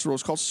trying in parts of the world.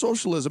 It's called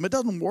socialism. It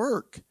doesn't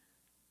work.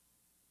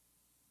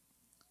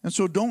 And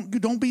so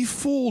don't be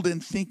fooled in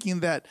thinking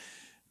that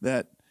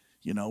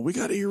we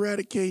got to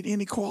eradicate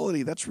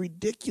inequality. That's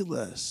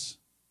ridiculous.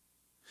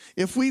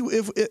 Think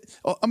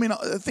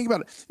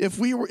about it.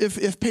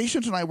 If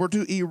Patient and I were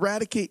to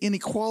eradicate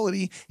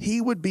inequality,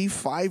 he would be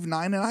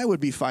 5'9" and I would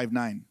be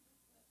 5'9".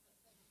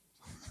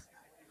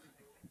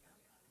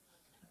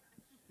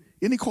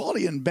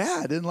 Inequality isn't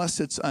bad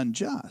unless it's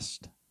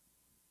unjust.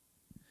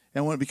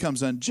 And when it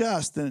becomes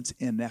unjust, then it's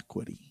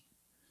inequity.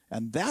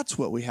 And that's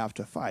what we have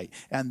to fight.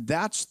 And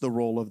that's the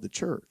role of the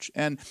church.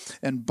 And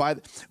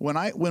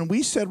when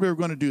we said we were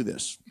going to do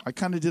this, I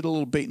kind of did a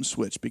little bait and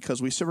switch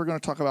because we said we're going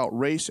to talk about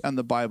race and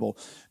the Bible.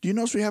 Do you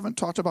notice we haven't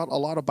talked about a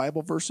lot of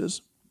Bible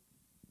verses?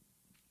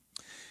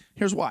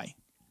 Here's why.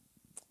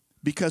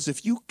 Because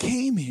if you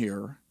came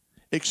here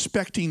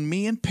expecting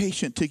me and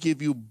Patient to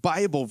give you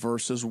Bible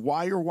verses,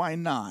 why or why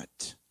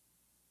not,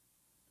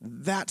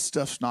 that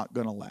stuff's not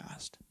going to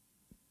last.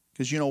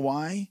 Because you know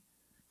why?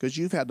 Because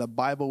you've had the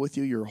Bible with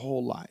you your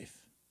whole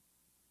life.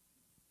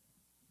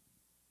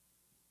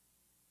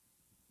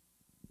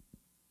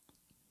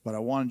 What I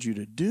wanted you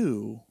to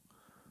do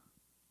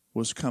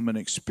was come and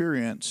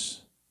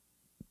experience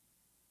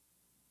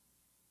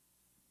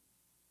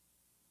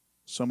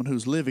someone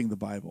who's living the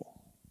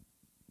Bible.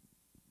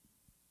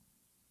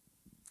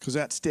 Because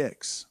that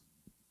sticks.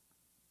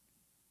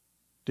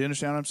 Do you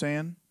understand what I'm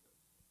saying?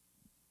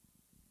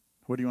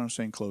 What do you want to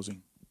say in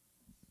closing?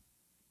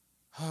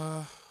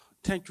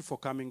 Thank you for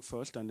coming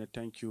first, and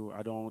thank you.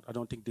 I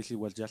don't think this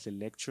was just a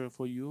lecture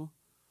for you,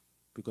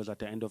 because at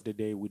the end of the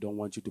day, we don't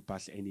want you to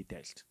pass any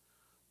test,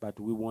 but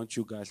we want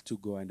you guys to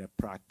go and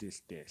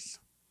practice this,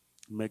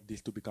 make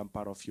this to become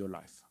part of your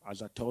life.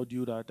 As I told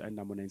you that, and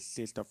I'm going to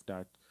insist of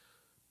that,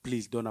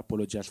 please don't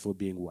apologize for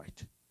being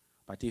white.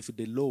 But if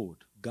the Lord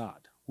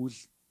God,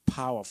 who's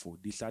powerful,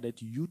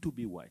 decided you to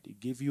be white, He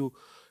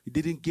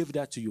didn't give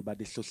that to you, but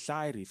the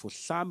society, for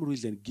some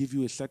reason, give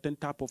you a certain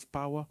type of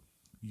power.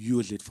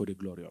 Use it for the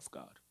glory of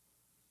God.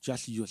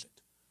 Just use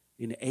it.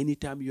 And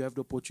anytime you have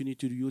the opportunity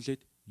to use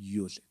it,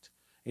 use it.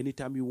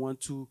 Anytime you want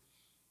to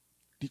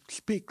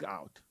speak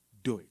out,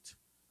 do it.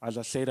 As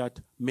I say that,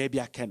 maybe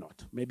I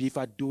cannot. Maybe if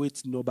I do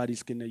it,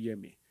 nobody's going to hear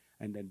me.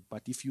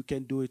 But if you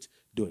can do it,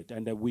 do it.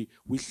 And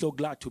we're so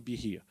glad to be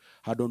here.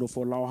 I don't know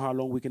for how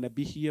long we're going to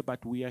be here,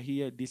 but we are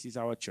here. This is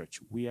our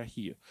church. We are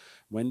here.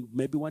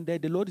 Maybe one day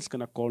the Lord is going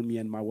to call me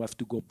and my wife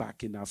to go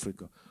back in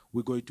Africa.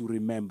 We're going to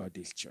remember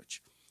this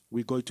church.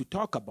 We're going to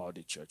talk about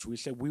the church. We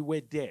say we were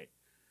there.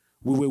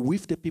 We were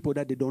with the people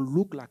that they don't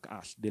look like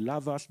us. They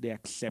love us. They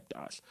accept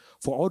us.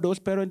 For all those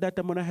parents that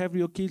I'm going to have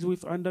your kids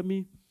with under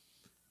me,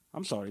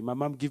 I'm sorry. My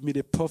mom gave me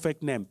the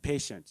perfect name,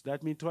 Patient.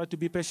 That means try to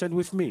be patient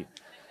with me.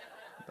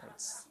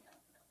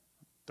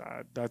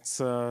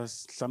 That's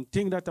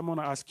something that I'm going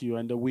to ask you.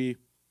 And we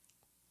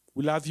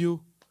love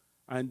you.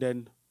 And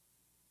then,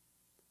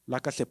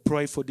 like I said,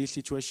 pray for this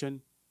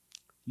situation.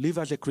 Live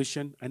as a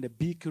Christian and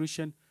be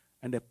Christian.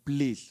 And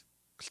please,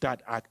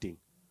 start acting.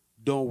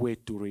 Don't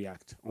wait to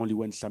react, only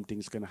when something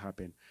is going to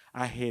happen.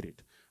 I hate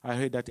it. I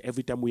heard that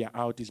every time we are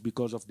out, it's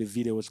because of the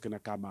video is going to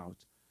come out.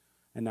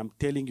 And I'm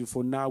telling you,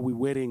 for now,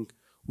 we're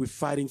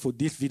fighting for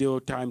this video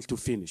times to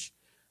finish.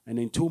 And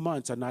in 2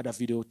 months, another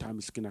video time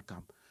is going to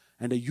come.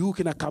 And you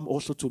can come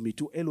also to me,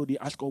 to LOD,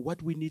 ask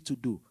what we need to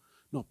do.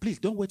 No, please,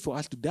 don't wait for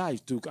us to die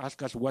to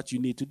ask us what you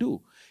need to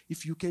do.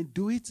 If you can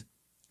do it,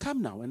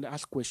 come now and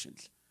ask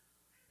questions.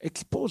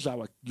 Expose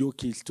your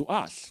kids to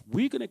us.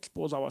 We're going to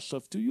expose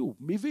ourselves to you,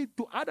 maybe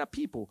to other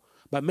people,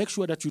 but make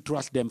sure that you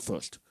trust them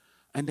first.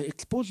 And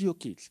expose your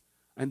kids,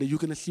 and you're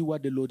going to see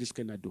what the Lord is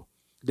going to do.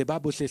 The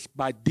Bible says,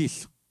 by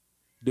this,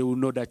 they will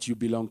know that you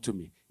belong to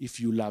me,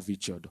 if you love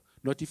each other.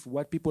 Not if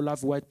white people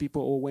love white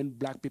people or when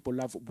black people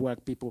love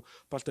black people.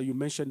 Pastor, you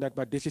mentioned that,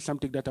 but this is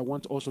something that I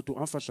want also to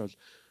emphasize.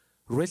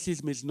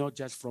 Racism is not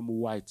just from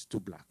white to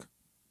black.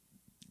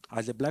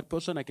 As a black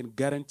person, I can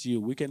guarantee you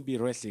we can be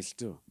racist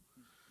too.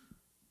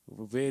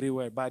 Very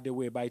well. By the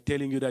way, by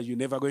telling you that you're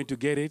never going to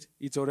get it,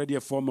 it's already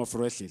a form of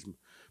racism.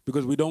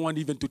 Because we don't want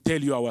even to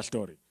tell you our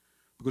story.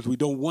 Because we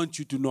don't want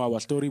you to know our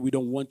story. We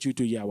don't want you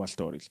to hear our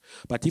stories.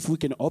 But if we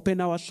can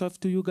open ourselves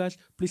to you guys,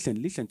 please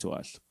listen to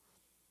us.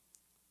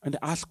 And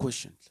ask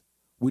questions.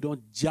 We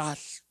don't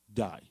just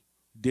die.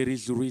 There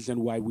is a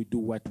reason why we do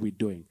what we're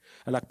doing.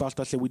 And like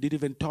Pastor said, we didn't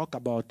even talk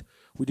about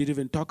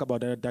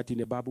that in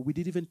the Bible. We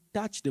didn't even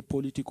touch the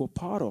political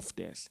part of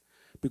this.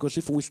 Because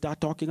if we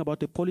start talking about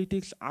the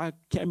politics, I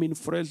came in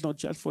Fresno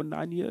just for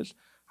 9 years.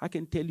 I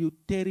can tell you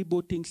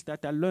terrible things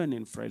that I learned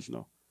in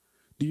Fresno.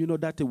 Do you know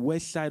that the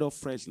west side of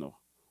Fresno,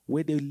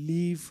 where they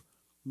live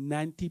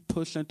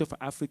 90% of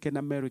African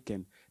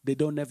American, they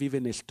don't have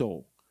even a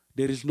store.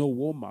 There is no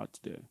Walmart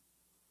there.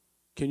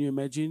 Can you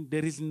imagine?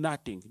 There is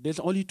nothing. There's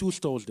only 2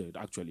 stores there,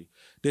 actually.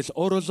 There's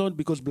AutoZone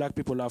because black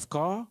people have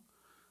car,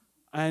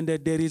 and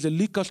there is a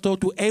liquor store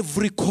to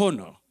every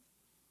corner.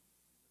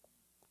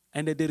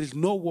 And there is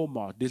no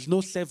Walmart, there's no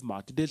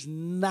SafeMart, there's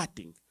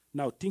nothing.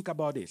 Now think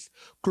about this.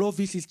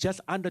 Clovis is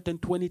just under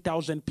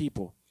 20,000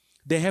 people.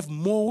 They have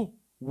more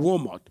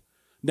Walmart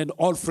than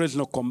all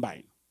Fresno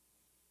combined,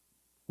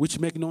 which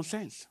make no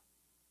sense.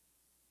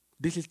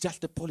 This is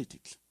just the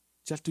politics,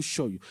 just to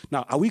show you.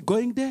 Now, are we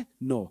going there?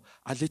 No.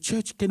 As a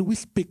church, can we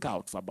speak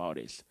out about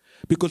this?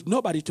 Because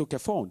nobody took a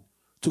phone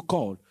to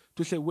call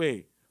to say,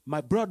 wait, my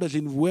brothers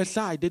in West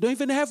Side, they don't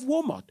even have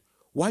Walmart.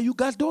 Why you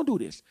guys don't do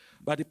this?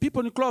 But the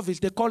people in Clovis,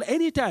 they call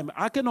anytime.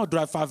 I cannot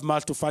drive 5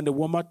 miles to find a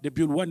Walmart. They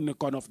build one in the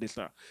corner of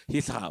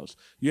his house.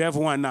 You have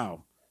one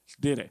now.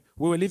 Did it?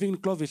 We were living in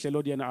Clovis,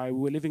 Elodie and I. We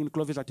were living in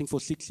Clovis, I think, for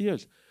 6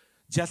 years.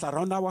 Just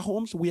around our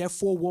homes, we have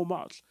 4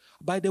 Walmarts.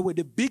 By the way,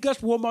 the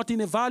biggest Walmart in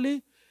the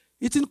valley,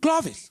 it's in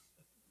Clovis,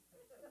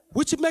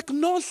 which makes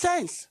no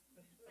sense.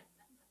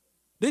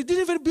 They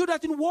didn't even build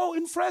that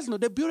in Fresno.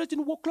 They built it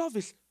in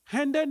Clovis,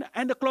 Hendon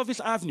and the Clovis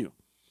Avenue.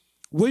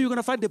 Where are you going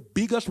to find the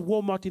biggest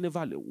Walmart in the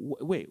valley?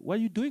 Wait, what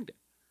are you doing there?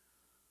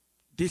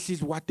 This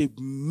is what the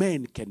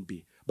men can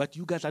be. But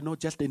you guys are not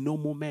just a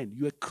normal man.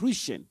 You're a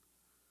Christian.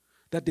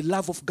 That the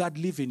love of God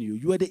lives in you.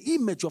 You are the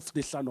image of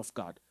the Son of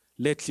God.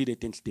 Let's see the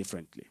things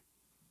differently.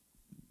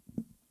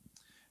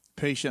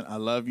 Patient, I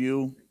love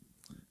you.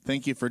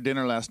 Thank you for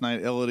dinner last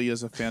night. Elodie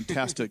is a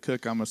fantastic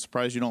cook. I'm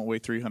surprised you don't weigh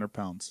 300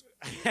 pounds.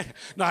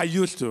 No, I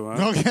used to.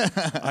 Huh? Okay.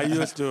 I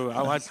used to.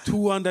 I was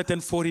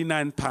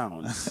 249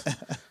 pounds.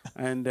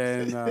 And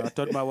then I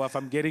told my wife,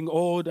 I'm getting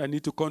old. I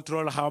need to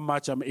control how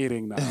much I'm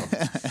eating now.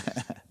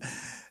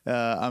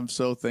 I'm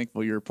so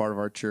thankful you're a part of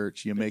our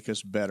church. You make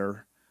us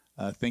better.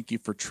 Thank you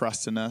for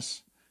trusting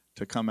us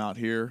to come out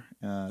here.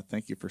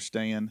 Thank you for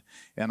staying.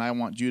 And I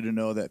want you to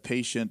know that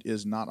Patient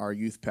is not our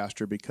youth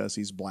pastor because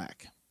he's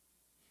black.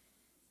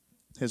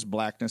 His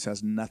blackness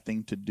has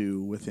nothing to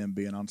do with him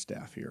being on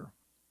staff here.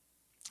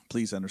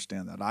 Please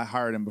understand that. I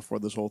hired him before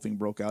this whole thing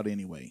broke out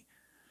anyway.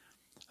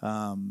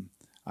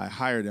 I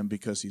hired him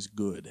because he's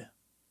good.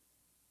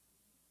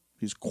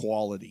 He's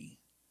quality.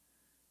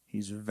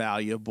 He's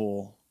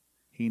valuable.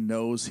 He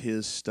knows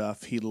his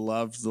stuff. He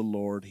loves the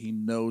Lord. He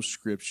knows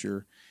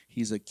Scripture.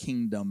 He's a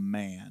kingdom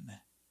man.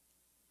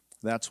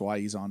 That's why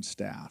he's on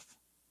staff.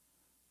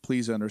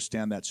 Please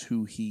understand that's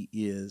who he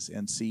is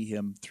and see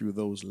him through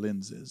those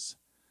lenses.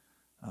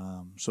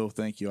 So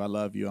thank you. I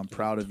love you. I'm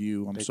proud of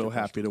you. I'm so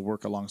happy to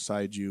work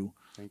alongside you.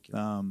 Thank you.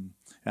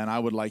 And I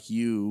would like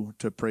you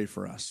to pray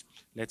for us.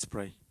 Let's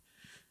pray.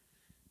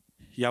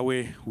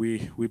 Yahweh,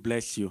 we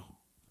bless you.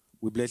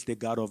 We bless the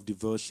God of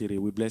diversity.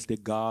 We bless the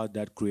God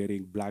that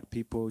creating black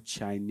people,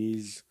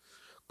 Chinese,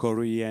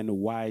 Korean,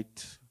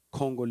 white,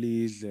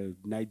 Congolese,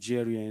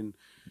 Nigerian,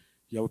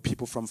 Yahweh,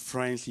 people from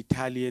France,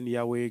 Italian,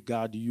 Yahweh,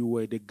 God, you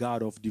were the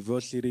God of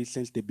diversity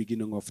since the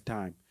beginning of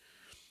time.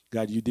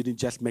 God, you didn't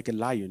just make a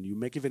lion. You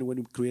make, even when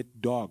you create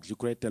dogs, you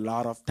create a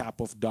lot of type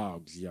of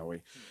dogs, Yahweh.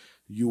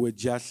 You were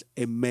just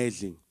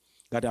amazing.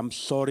 God, I'm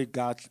sorry,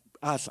 God,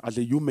 us as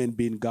a human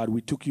being, God,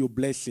 we took your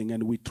blessing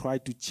and we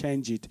tried to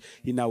change it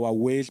in our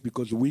ways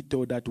because we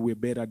thought that we're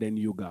better than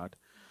you, God.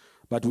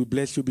 But we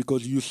bless you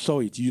because you saw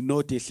it, you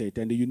noticed it,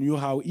 and you knew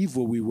how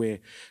evil we were.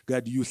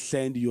 God, you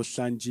sent your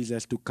son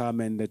Jesus to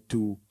come and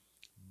to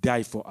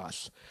die for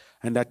us.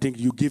 And I think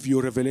you give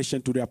your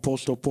revelation to the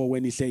Apostle Paul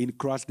when he said, in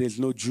Christ there's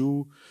no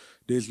Jew,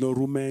 there's no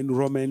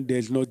Roman,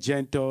 there's no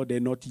Gentile,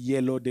 there's not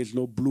yellow, there's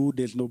no blue,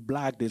 there's no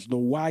black, there's no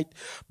white,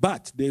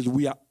 but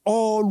we are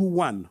all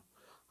one.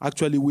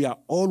 Actually, we are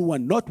all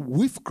one, not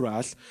with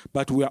Christ,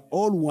 but we are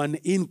all one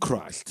in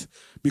Christ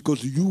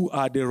because you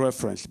are the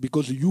reference,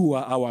 because you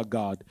are our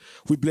God.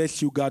 We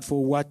bless you, God,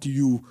 for what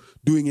you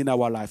doing in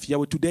our life.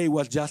 Yahweh, today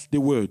was just the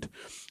word,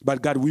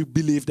 but God, we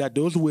believe that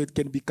those words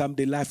can become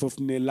the life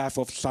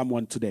of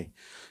someone today.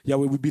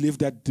 Yahweh, we believe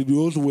that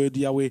those words,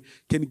 Yahweh,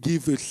 can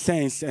give a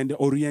sense and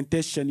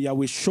orientation,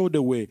 Yahweh, show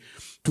the way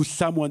to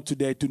someone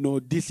today to know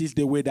this is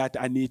the way that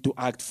I need to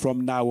act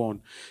from now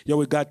on.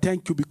 Yahweh, God,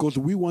 thank you because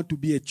we want to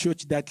be a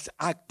church that's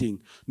acting,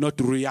 not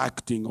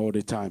reacting all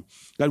the time.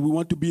 God, we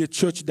want to be a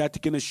church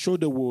that can show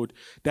the world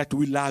that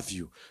we love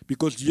you.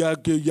 Because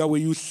Yahweh,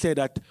 you said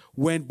that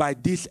when by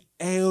this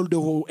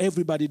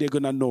everybody, they're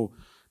going to know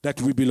that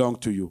we belong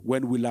to you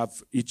when we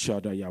love each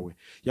other, Yahweh.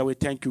 Yahweh,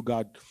 thank you,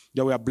 God.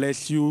 Yahweh, I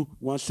bless you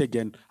once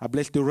again. I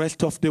bless the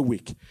rest of the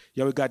week.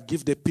 Yahweh, God,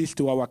 give the peace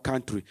to our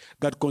country.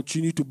 God,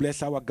 continue to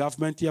bless our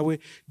government, Yahweh.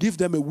 Give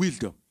them a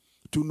wisdom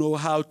to know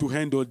how to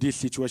handle this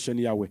situation,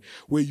 Yahweh,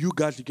 where you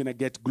guys are going to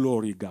get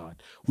glory,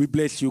 God. We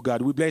bless you,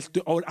 God. We bless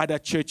all other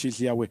churches,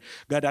 Yahweh.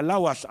 God,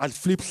 allow us as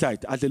flip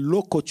side, as a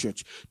local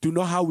church, to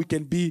know how we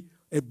can be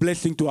a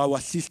blessing to our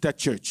sister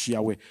church,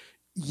 Yahweh.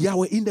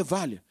 Yahweh, in the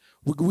valley.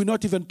 We're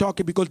not even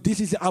talking, because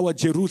this is our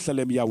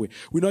Jerusalem, Yahweh.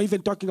 We're not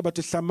even talking about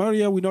the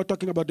Samaria. We're not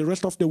talking about the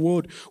rest of the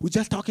world. We're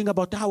just talking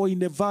about how in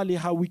the valley,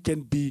 how we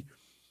can be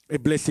a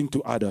blessing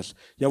to others.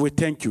 Yahweh,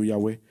 thank you,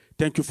 Yahweh.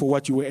 Thank you for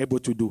what you were able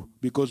to do,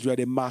 because you are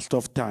the master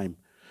of time.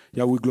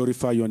 Yahweh,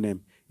 glorify your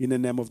name. In the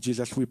name of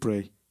Jesus we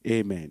pray.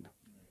 Amen.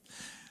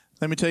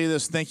 Let me tell you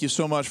this. Thank you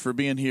so much for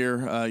being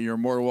here. You're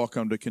more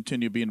welcome to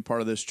continue being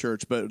part of this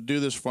church. But do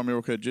this for me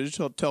real quick.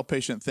 Just tell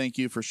patient thank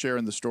you for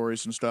sharing the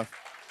stories and stuff.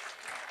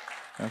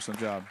 Excellent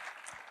job.